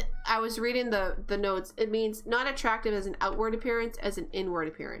 Oh, and I was reading the notes. It means not attractive as an outward appearance, as an inward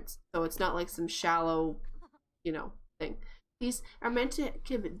appearance. So it's not like some shallow, you know, thing. These are meant to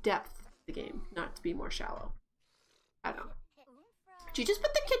give depth to the game, not to be more shallow. I don't know. Did you just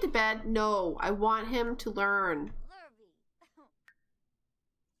put the kid to bed? No, I want him to learn.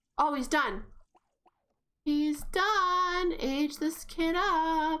 Oh, he's done. He's done. Age this kid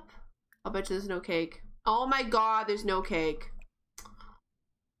up. I'll bet you there's no cake. Oh my god, there's no cake.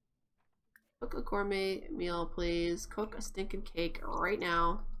 Cook a gourmet meal, please. Cook a stinking cake right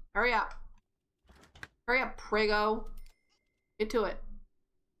now. Hurry up. Hurry up, Prego. Get to it.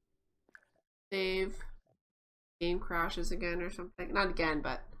 Save. Game crashes again or something. Not again,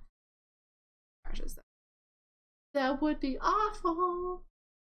 but crashes. That would be awful.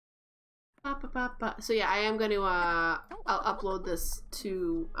 Ba, ba, ba, ba. So yeah, I am going to I'll upload this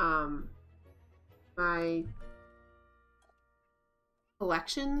to my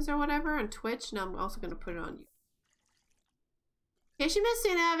collections or whatever on Twitch, and I'm also going to put it on YouTube. In case you missed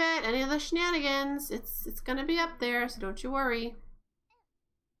any of it, any of the shenanigans, it's going to be up there, so don't you worry.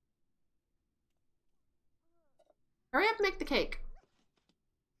 Hurry up and make the cake.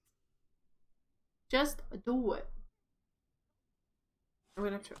 Just do it. I'm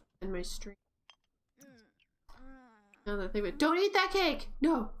gonna have to end my stream. Now that I think of it, don't eat that cake!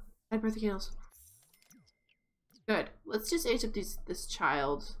 No! I had birthday candles. Good. Let's just age up this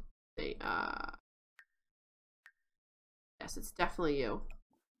child. They, yes, it's definitely you.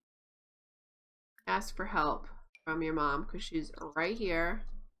 Ask for help from your mom, because she's right here.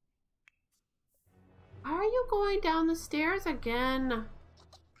 Why are you going down the stairs again?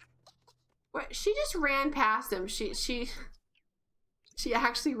 What? She just ran past him. She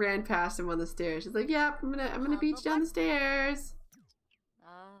actually ran past him on the stairs. She's like, "Yep, I'm gonna beat you down the stairs."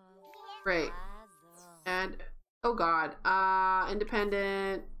 Great. And oh god,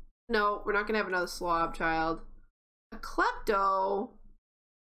 independent. No, we're not gonna have another slob child. A klepto.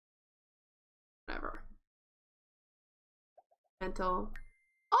 Whatever. Mental.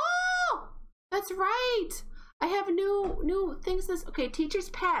 Oh, that's right. I have new things. This okay. Teacher's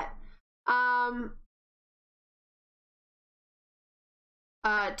pet.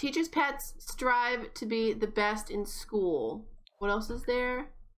 Teachers' pets strive to be the best in school. What else is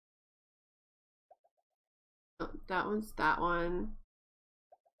there? Oh, that one's that one.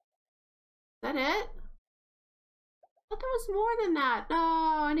 Is that it? I thought there was more than that. No,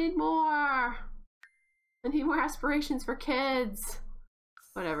 I need more. I need more aspirations for kids.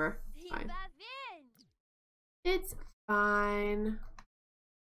 Whatever. Fine. It's fine.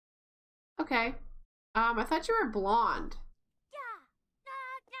 Okay. I thought you were blonde.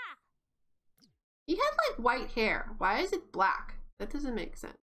 You had like white hair. Why is it black? That doesn't make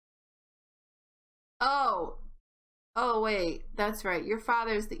sense. Oh. Oh wait, that's right. Your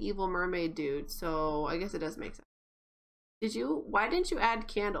father's the evil mermaid dude, so I guess it does make sense. Why didn't you add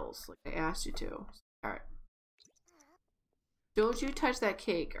candles like I asked you to? Alright. Don't you touch that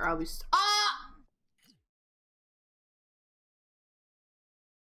cake or I'll be ah!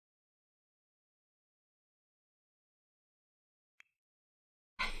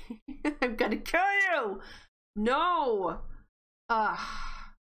 I'm gonna kill you! No! Ugh.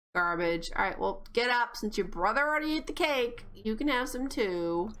 Garbage. Alright, well, get up. Since your brother already ate the cake, you can have some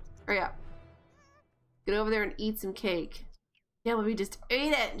too. Hurry up. Get over there and eat some cake. Yeah, well, we just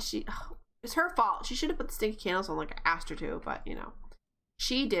ate it. And it's her fault. She should have put the stinky candles on like I asked her to, but you know.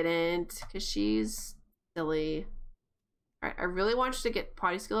 She didn't, because she's silly. Alright, I really want you to get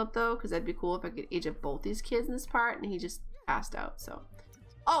potty skill up though, because that'd be cool if I could age up both these kids in this part, and he just passed out, so.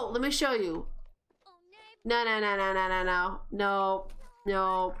 Oh, let me show you. No, no, no, no, no, no, no. No,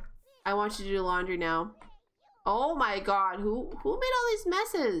 no. I want you to do laundry now. Oh my god, who made all these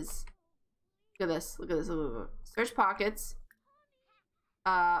messes? Look at this, look at this, look at this. Search pockets.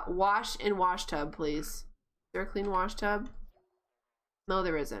 Wash in wash tub, please. Is there a clean wash tub? No,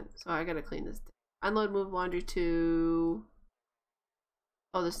 there isn't. So I gotta clean this. Unload, move laundry to...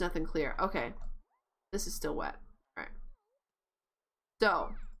 Oh, there's nothing clear. Okay. This is still wet. Alright.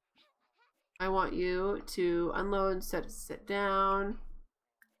 So, I want you to unload and sit down.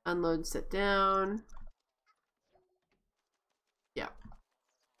 Unload and sit down. Yeah.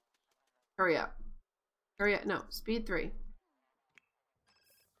 Hurry up. Hurry up. No, speed 3.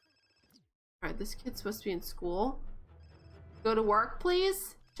 Alright, this kid's supposed to be in school. Go to work,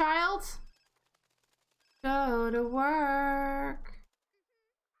 please, child. Go to work.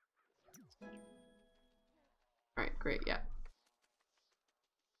 Alright, great, yeah.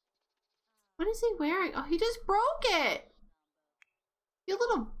 What is he wearing? Oh, he just broke it. You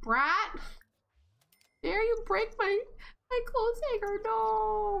little brat. Dare you break my clothes hanger?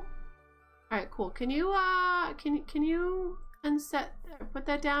 No. Alright, cool. Can you can you unset put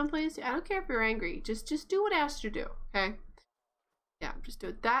that down, please? I don't care if you're angry. Just do what I asked you to do, okay? Yeah, just do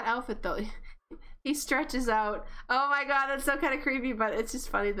it. That outfit though. He stretches out. Oh my god, that's so kind of creepy, but it's just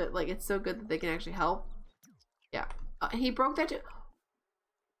funny that like it's so good that they can actually help. Yeah. He broke that too.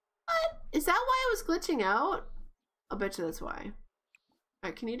 What? Is that why it was glitching out? I'll bet you that's why.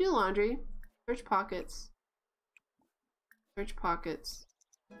 Alright, can you do laundry? Search pockets. Search pockets.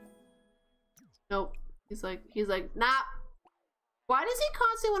 Nope. He's like, nah. Why does he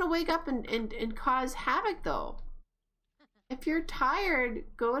constantly want to wake up and cause havoc though? If you're tired,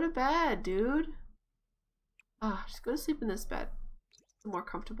 go to bed, dude. Ah, just go to sleep in this bed. A more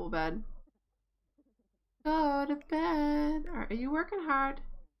comfortable bed. Go to bed. Are you working hard?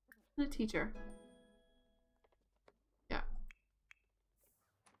 I'm a teacher. Yeah.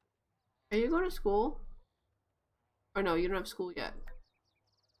 Are you going to school? Or no, you don't have school yet.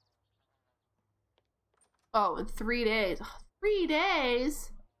 Oh, in 3 days. Oh, 3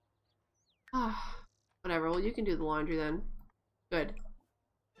 days? Ah, whatever. Well, you can do the laundry then. Good.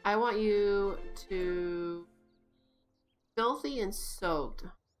 I want you to... Filthy and soaked.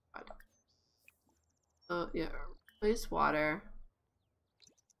 Oh, yeah. Replace water.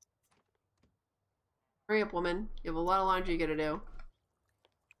 Hurry up, woman. You have a lot of laundry you gotta do.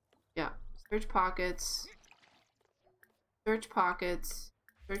 Yeah. Search pockets. Search pockets.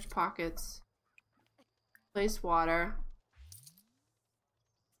 Search pockets. Replace water.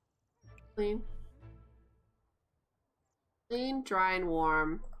 Clean. Clean, dry, and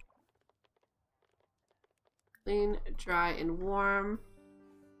warm. Clean, dry, and warm.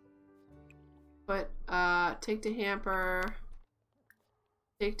 Put, take to hamper.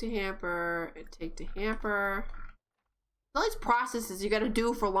 Take to hamper. And take to hamper. All these processes you gotta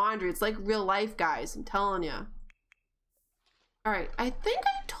do for laundry. It's like real life, guys. I'm telling you. Alright, I think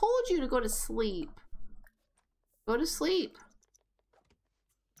I told you to go to sleep. Go to sleep.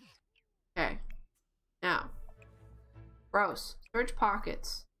 Okay. Now. Gross. Search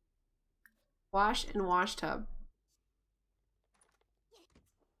pockets. Wash and wash tub.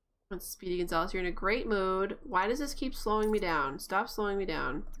 Speedy Gonzalez, you're in a great mood. Why does this keep slowing me down? Stop slowing me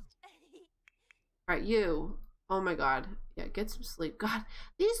down. Alright, you. Oh my god. Yeah, get some sleep. God,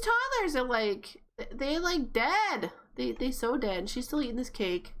 these toddlers are like, they're like dead. They so dead. She's still eating this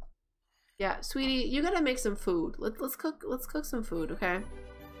cake. Yeah, sweetie, you gotta make some food. Let's cook some food, okay?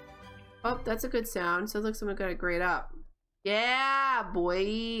 Oh, that's a good sound. Sounds like someone got it grate up. Yeah,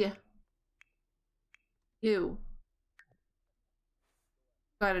 boy. You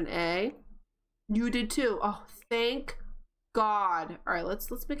got an A. You did too. Oh, thank God. All right, let's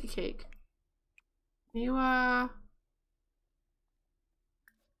make a cake. You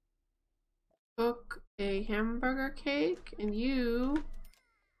cook a hamburger cake, and you're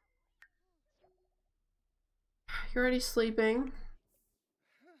already sleeping.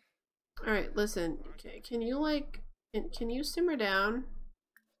 All right, listen. Okay, can you like can you simmer down?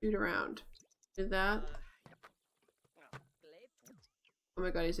 Shoot around. Do that. Oh my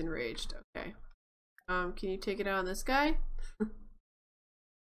god, he's enraged. Okay. Can you take it out on this guy?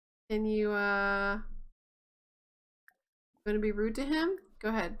 Can you, gonna be rude to him? Go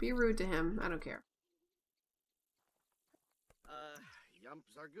ahead, be rude to him. I don't care.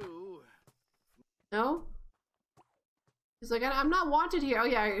 No? He's like, I'm not wanted here. Oh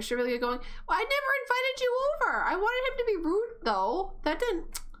yeah, I should really get going. Well, I never invited you over. I wanted him to be rude though. That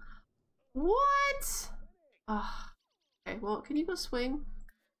didn't... What? Ugh. Okay, well, can you go swing?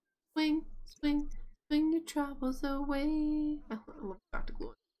 Swing, swing, swing your troubles away. I love Dr.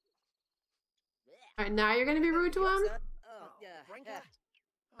 Glue. Alright, now you're gonna be rude to him?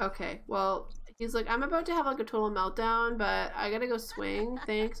 Okay, well, he's like, I'm about to have like a total meltdown, but I gotta go swing.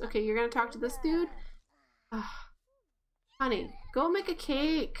 Thanks. Okay, you're gonna talk to this dude? Ugh. Honey, go make a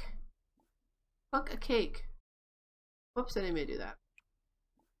cake. Cook a cake. Whoops, I didn't mean to do that.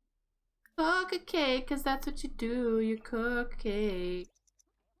 Cook a cake, because that's what you do. You cook cake.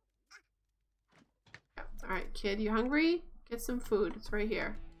 Alright, kid, you hungry? Get some food. It's right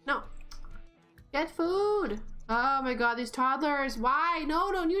here. No. Get food. Oh my god, these toddlers. Why?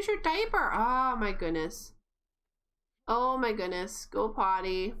 No, don't use your diaper. Oh my goodness. Oh my goodness. Go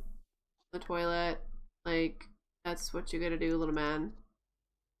potty. The toilet. Like, that's what you gotta do, little man.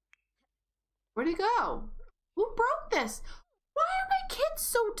 Where'd he go? Who broke this? Why are my kids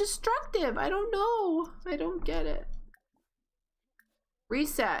so destructive? I don't know. I don't get it.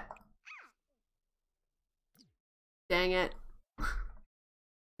 Reset. Dang it.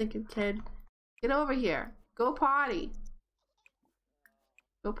 Thinking kid. Get over here. Go potty.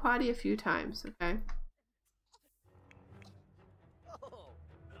 Go potty a few times, okay?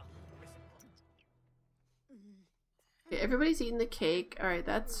 Okay, everybody's eating the cake. Alright,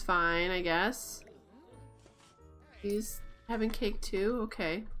 that's fine, I guess. He's having cake too?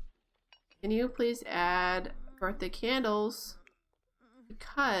 Okay. Can you please add birthday candles?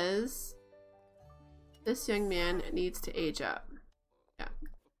 Because this young man needs to age up. Yeah.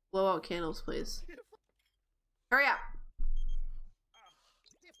 Blow out candles, please. Hurry up!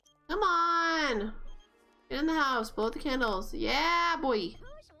 Come on! Get in the house. Blow out the candles. Yeah, boy!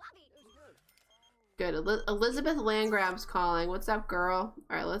 Good. Elizabeth Landgrab's calling. What's up, girl?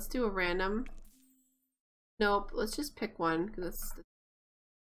 Alright, let's do a random. Nope. Let's just pick one. Because it's...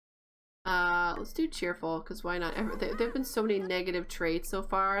 let's do cheerful. Because why not? There have been so many negative traits so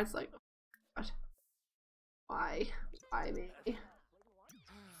far. It's like... Oh, God. Why? Why me?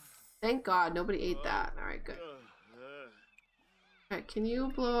 Thank God nobody ate that. Alright, good. Alright, can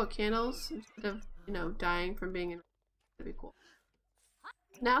you blow out candles instead of, you know, dying from being in... That'd be cool.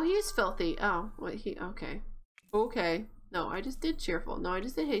 Now he's filthy. Oh, wait, okay. Okay. No, I just did cheerful. No, I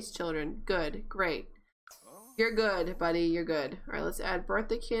just did haste children. Good. Great. You're good, buddy. You're good. Alright, let's add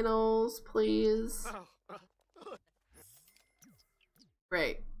birthday candles, please.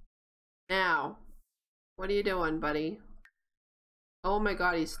 Great. Now, what are you doing, buddy? Oh my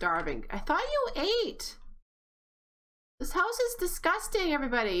God, he's starving. I thought you ate! This house is disgusting,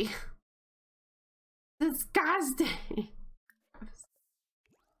 everybody. Disgusting.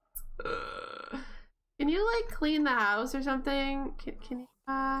 Can you like clean the house or something? Can you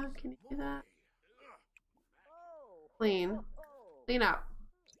do that? Clean up.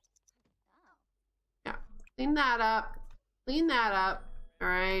 Yeah, clean that up. Clean that up. All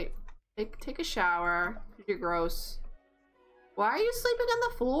right. Take a shower. You're gross. Why are you sleeping on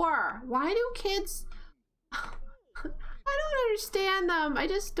the floor? Why do kids? I don't understand them. I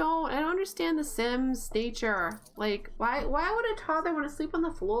don't understand the Sims nature. Like, why would a toddler want to sleep on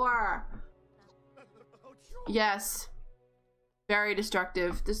the floor? Yes. Very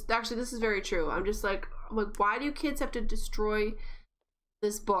destructive. This is very true. I'm like, why do kids have to destroy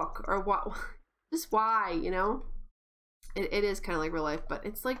this book? Or what? Just why, you know? It is kind of like real life, but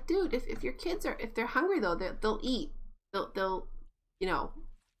it's like, dude, if your kids if they're hungry though, they'll eat. They'll, you know,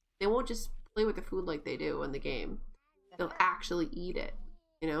 they won't just play with the food like they do in the game. They'll actually eat it,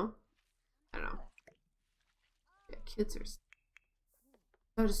 you know? I don't know. Yeah, kids are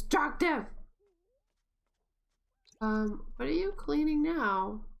so destructive. What are you cleaning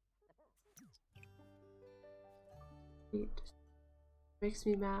now? It makes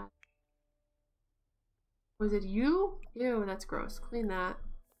me mad. Was it you? Ew, that's gross. Clean that.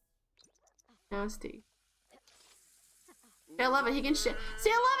 Nasty. I love it. He can see, I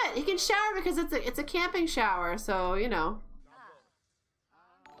love it. He can shower because it's a camping shower, so you know.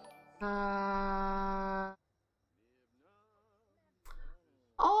 Oh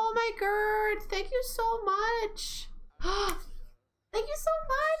my God! Thank you so much. Thank you so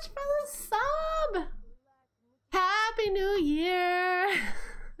much for the sub. Happy New Year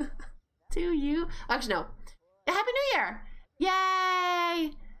to you. Actually, no. Happy New Year!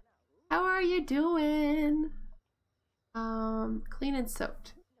 Yay! How are you doing? Clean and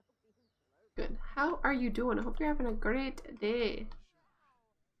soaked. Good. How are you doing? I hope you're having a great day.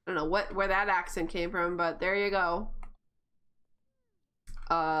 I don't know where that accent came from, but there you go.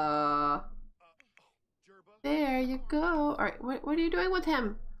 There you go. Alright, what are you doing with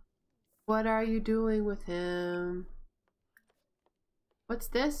him? What are you doing with him? What's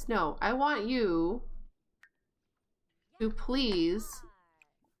this? No, I want you to please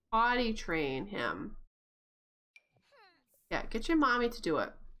potty train him. Yeah, get your mommy to do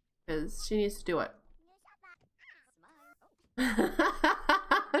it, because she needs to do it.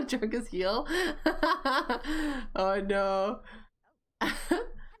 Drunk as heel. Oh no.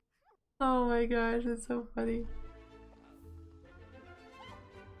 Oh my gosh, that's so funny.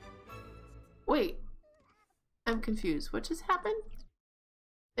 Wait, I'm confused. What just happened?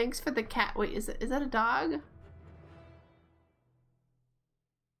 Thanks for the cat. Wait, is that a dog?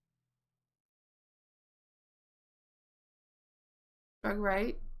 Dog,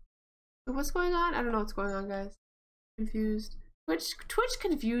 right? What's going on? I don't know what's going on, guys. Confused. Twitch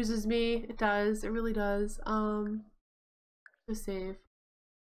confuses me. It does. It really does. Just save.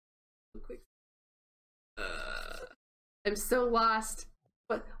 Quick. I'm so lost.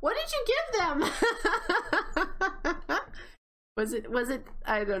 What did you give them? Was it?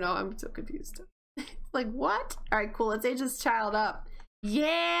 I don't know. I'm so confused. Like what? All right, cool. Let's age this child up.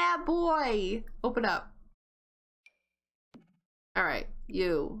 Yeah, boy. Open up. All right,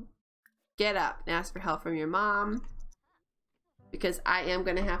 you get up and ask for help from your mom, because I am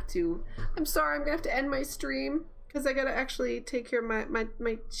gonna have to. I'm sorry. I'm gonna have to end my stream because I gotta actually take care of my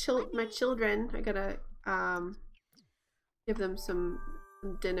children. I gotta give them some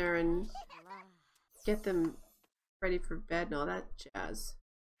dinner and get them ready for bed and all that jazz.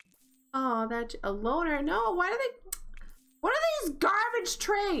 Oh, that a loner. No, why do they? What are these garbage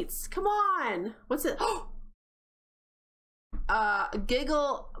traits? Come on. What's it?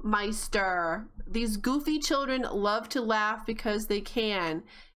 Giggle Meister. These goofy children love to laugh because they can,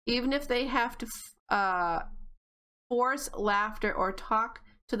 even if they have to force laughter or talk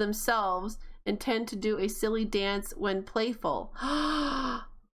to themselves, and tend to do a silly dance when playful.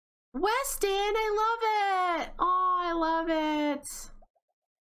 Weston, I love it. Oh, I love it.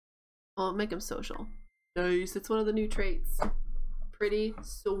 Oh, make him social. Nice. It's one of the new traits. Pretty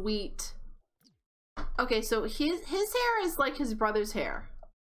sweet. Okay, so his hair is like his brother's hair.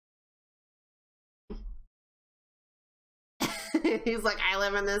 He's like, I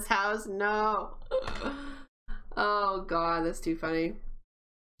live in this house. No. Oh God, that's too funny.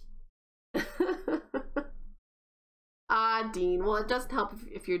 Ah, Dean. Well, it doesn't help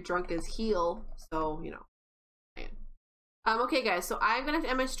if you're drunk as heel. So, you know. Okay, guys. So I'm gonna have to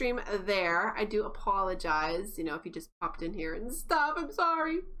end my stream there. I do apologize. You know, if you just popped in here and stuff. I'm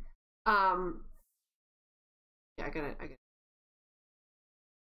sorry. Yeah, I gotta.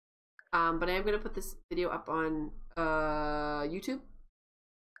 But I am gonna put this video up on YouTube,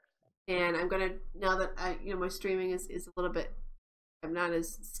 and I'm gonna, now that you know, my streaming is a little bit, I'm not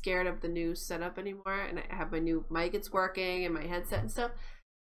as scared of the new setup anymore, and I have my new mic, it's working, and my headset and stuff.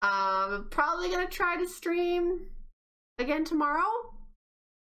 I'm probably gonna try to stream again tomorrow,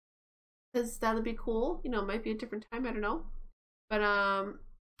 because that'll be cool. You know, it might be a different time, I don't know. But I hope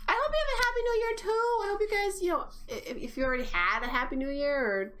you have a happy new year too. I hope you guys, you know, if you already had a happy new year,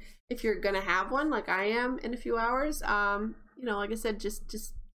 or if you're gonna have one like I am in a few hours, you know, like I said,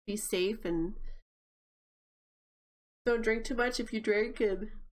 just be safe and don't drink too much if you drink,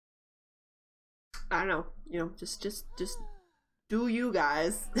 and I don't know, you know, just do you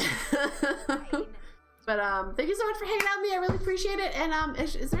guys. But thank you so much for hanging out with me. I really appreciate it. And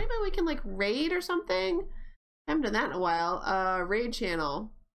is there anybody we can like raid or something? I haven't done that in a while. Raid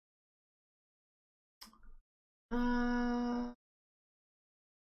channel.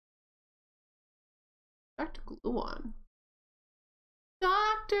 Dr. Gluon.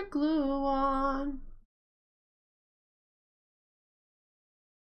 Dr. Gluon.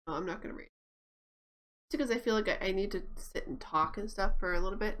 Oh, I'm not gonna read. It's because I feel like I need to sit and talk and stuff for a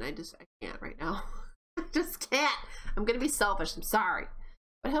little bit, and I can't right now. I just can't. I'm gonna be selfish. I'm sorry.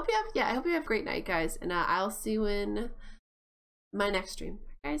 But I hope you have, yeah, I hope you have a great night, guys, and I'll see you in my next stream,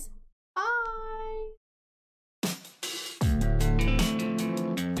 guys.